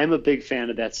 exactly. I'm a big fan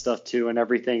of that stuff too and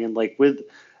everything. And like with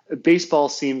baseball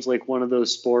seems like one of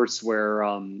those sports where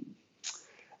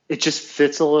it just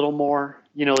fits a little more,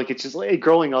 like it's just like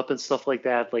growing up and stuff like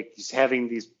that, like just having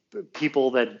these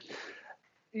people that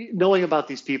knowing about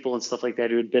these people and stuff like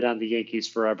that who had been on the Yankees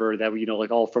forever, that,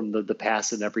 like all from the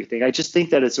past and everything. I just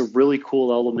think that it's a really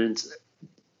cool element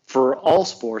for all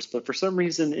sports, but for some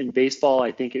reason in baseball,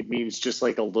 I think it means just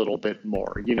like a little bit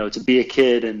more, to be a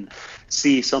kid and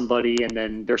see somebody and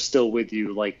then they're still with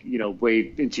you, like,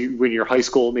 way into when you're high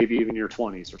school, maybe even your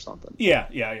 20s or something. Yeah.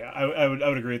 I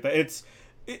would agree with that.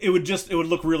 It would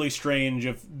look really strange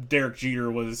if Derek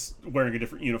Jeter was wearing a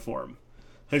different uniform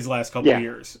his last couple of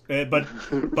years. But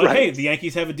Right. Hey, the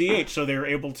Yankees have a DH, so they were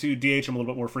able to DH him a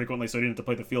little bit more frequently, so he didn't have to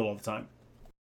play the field all the time.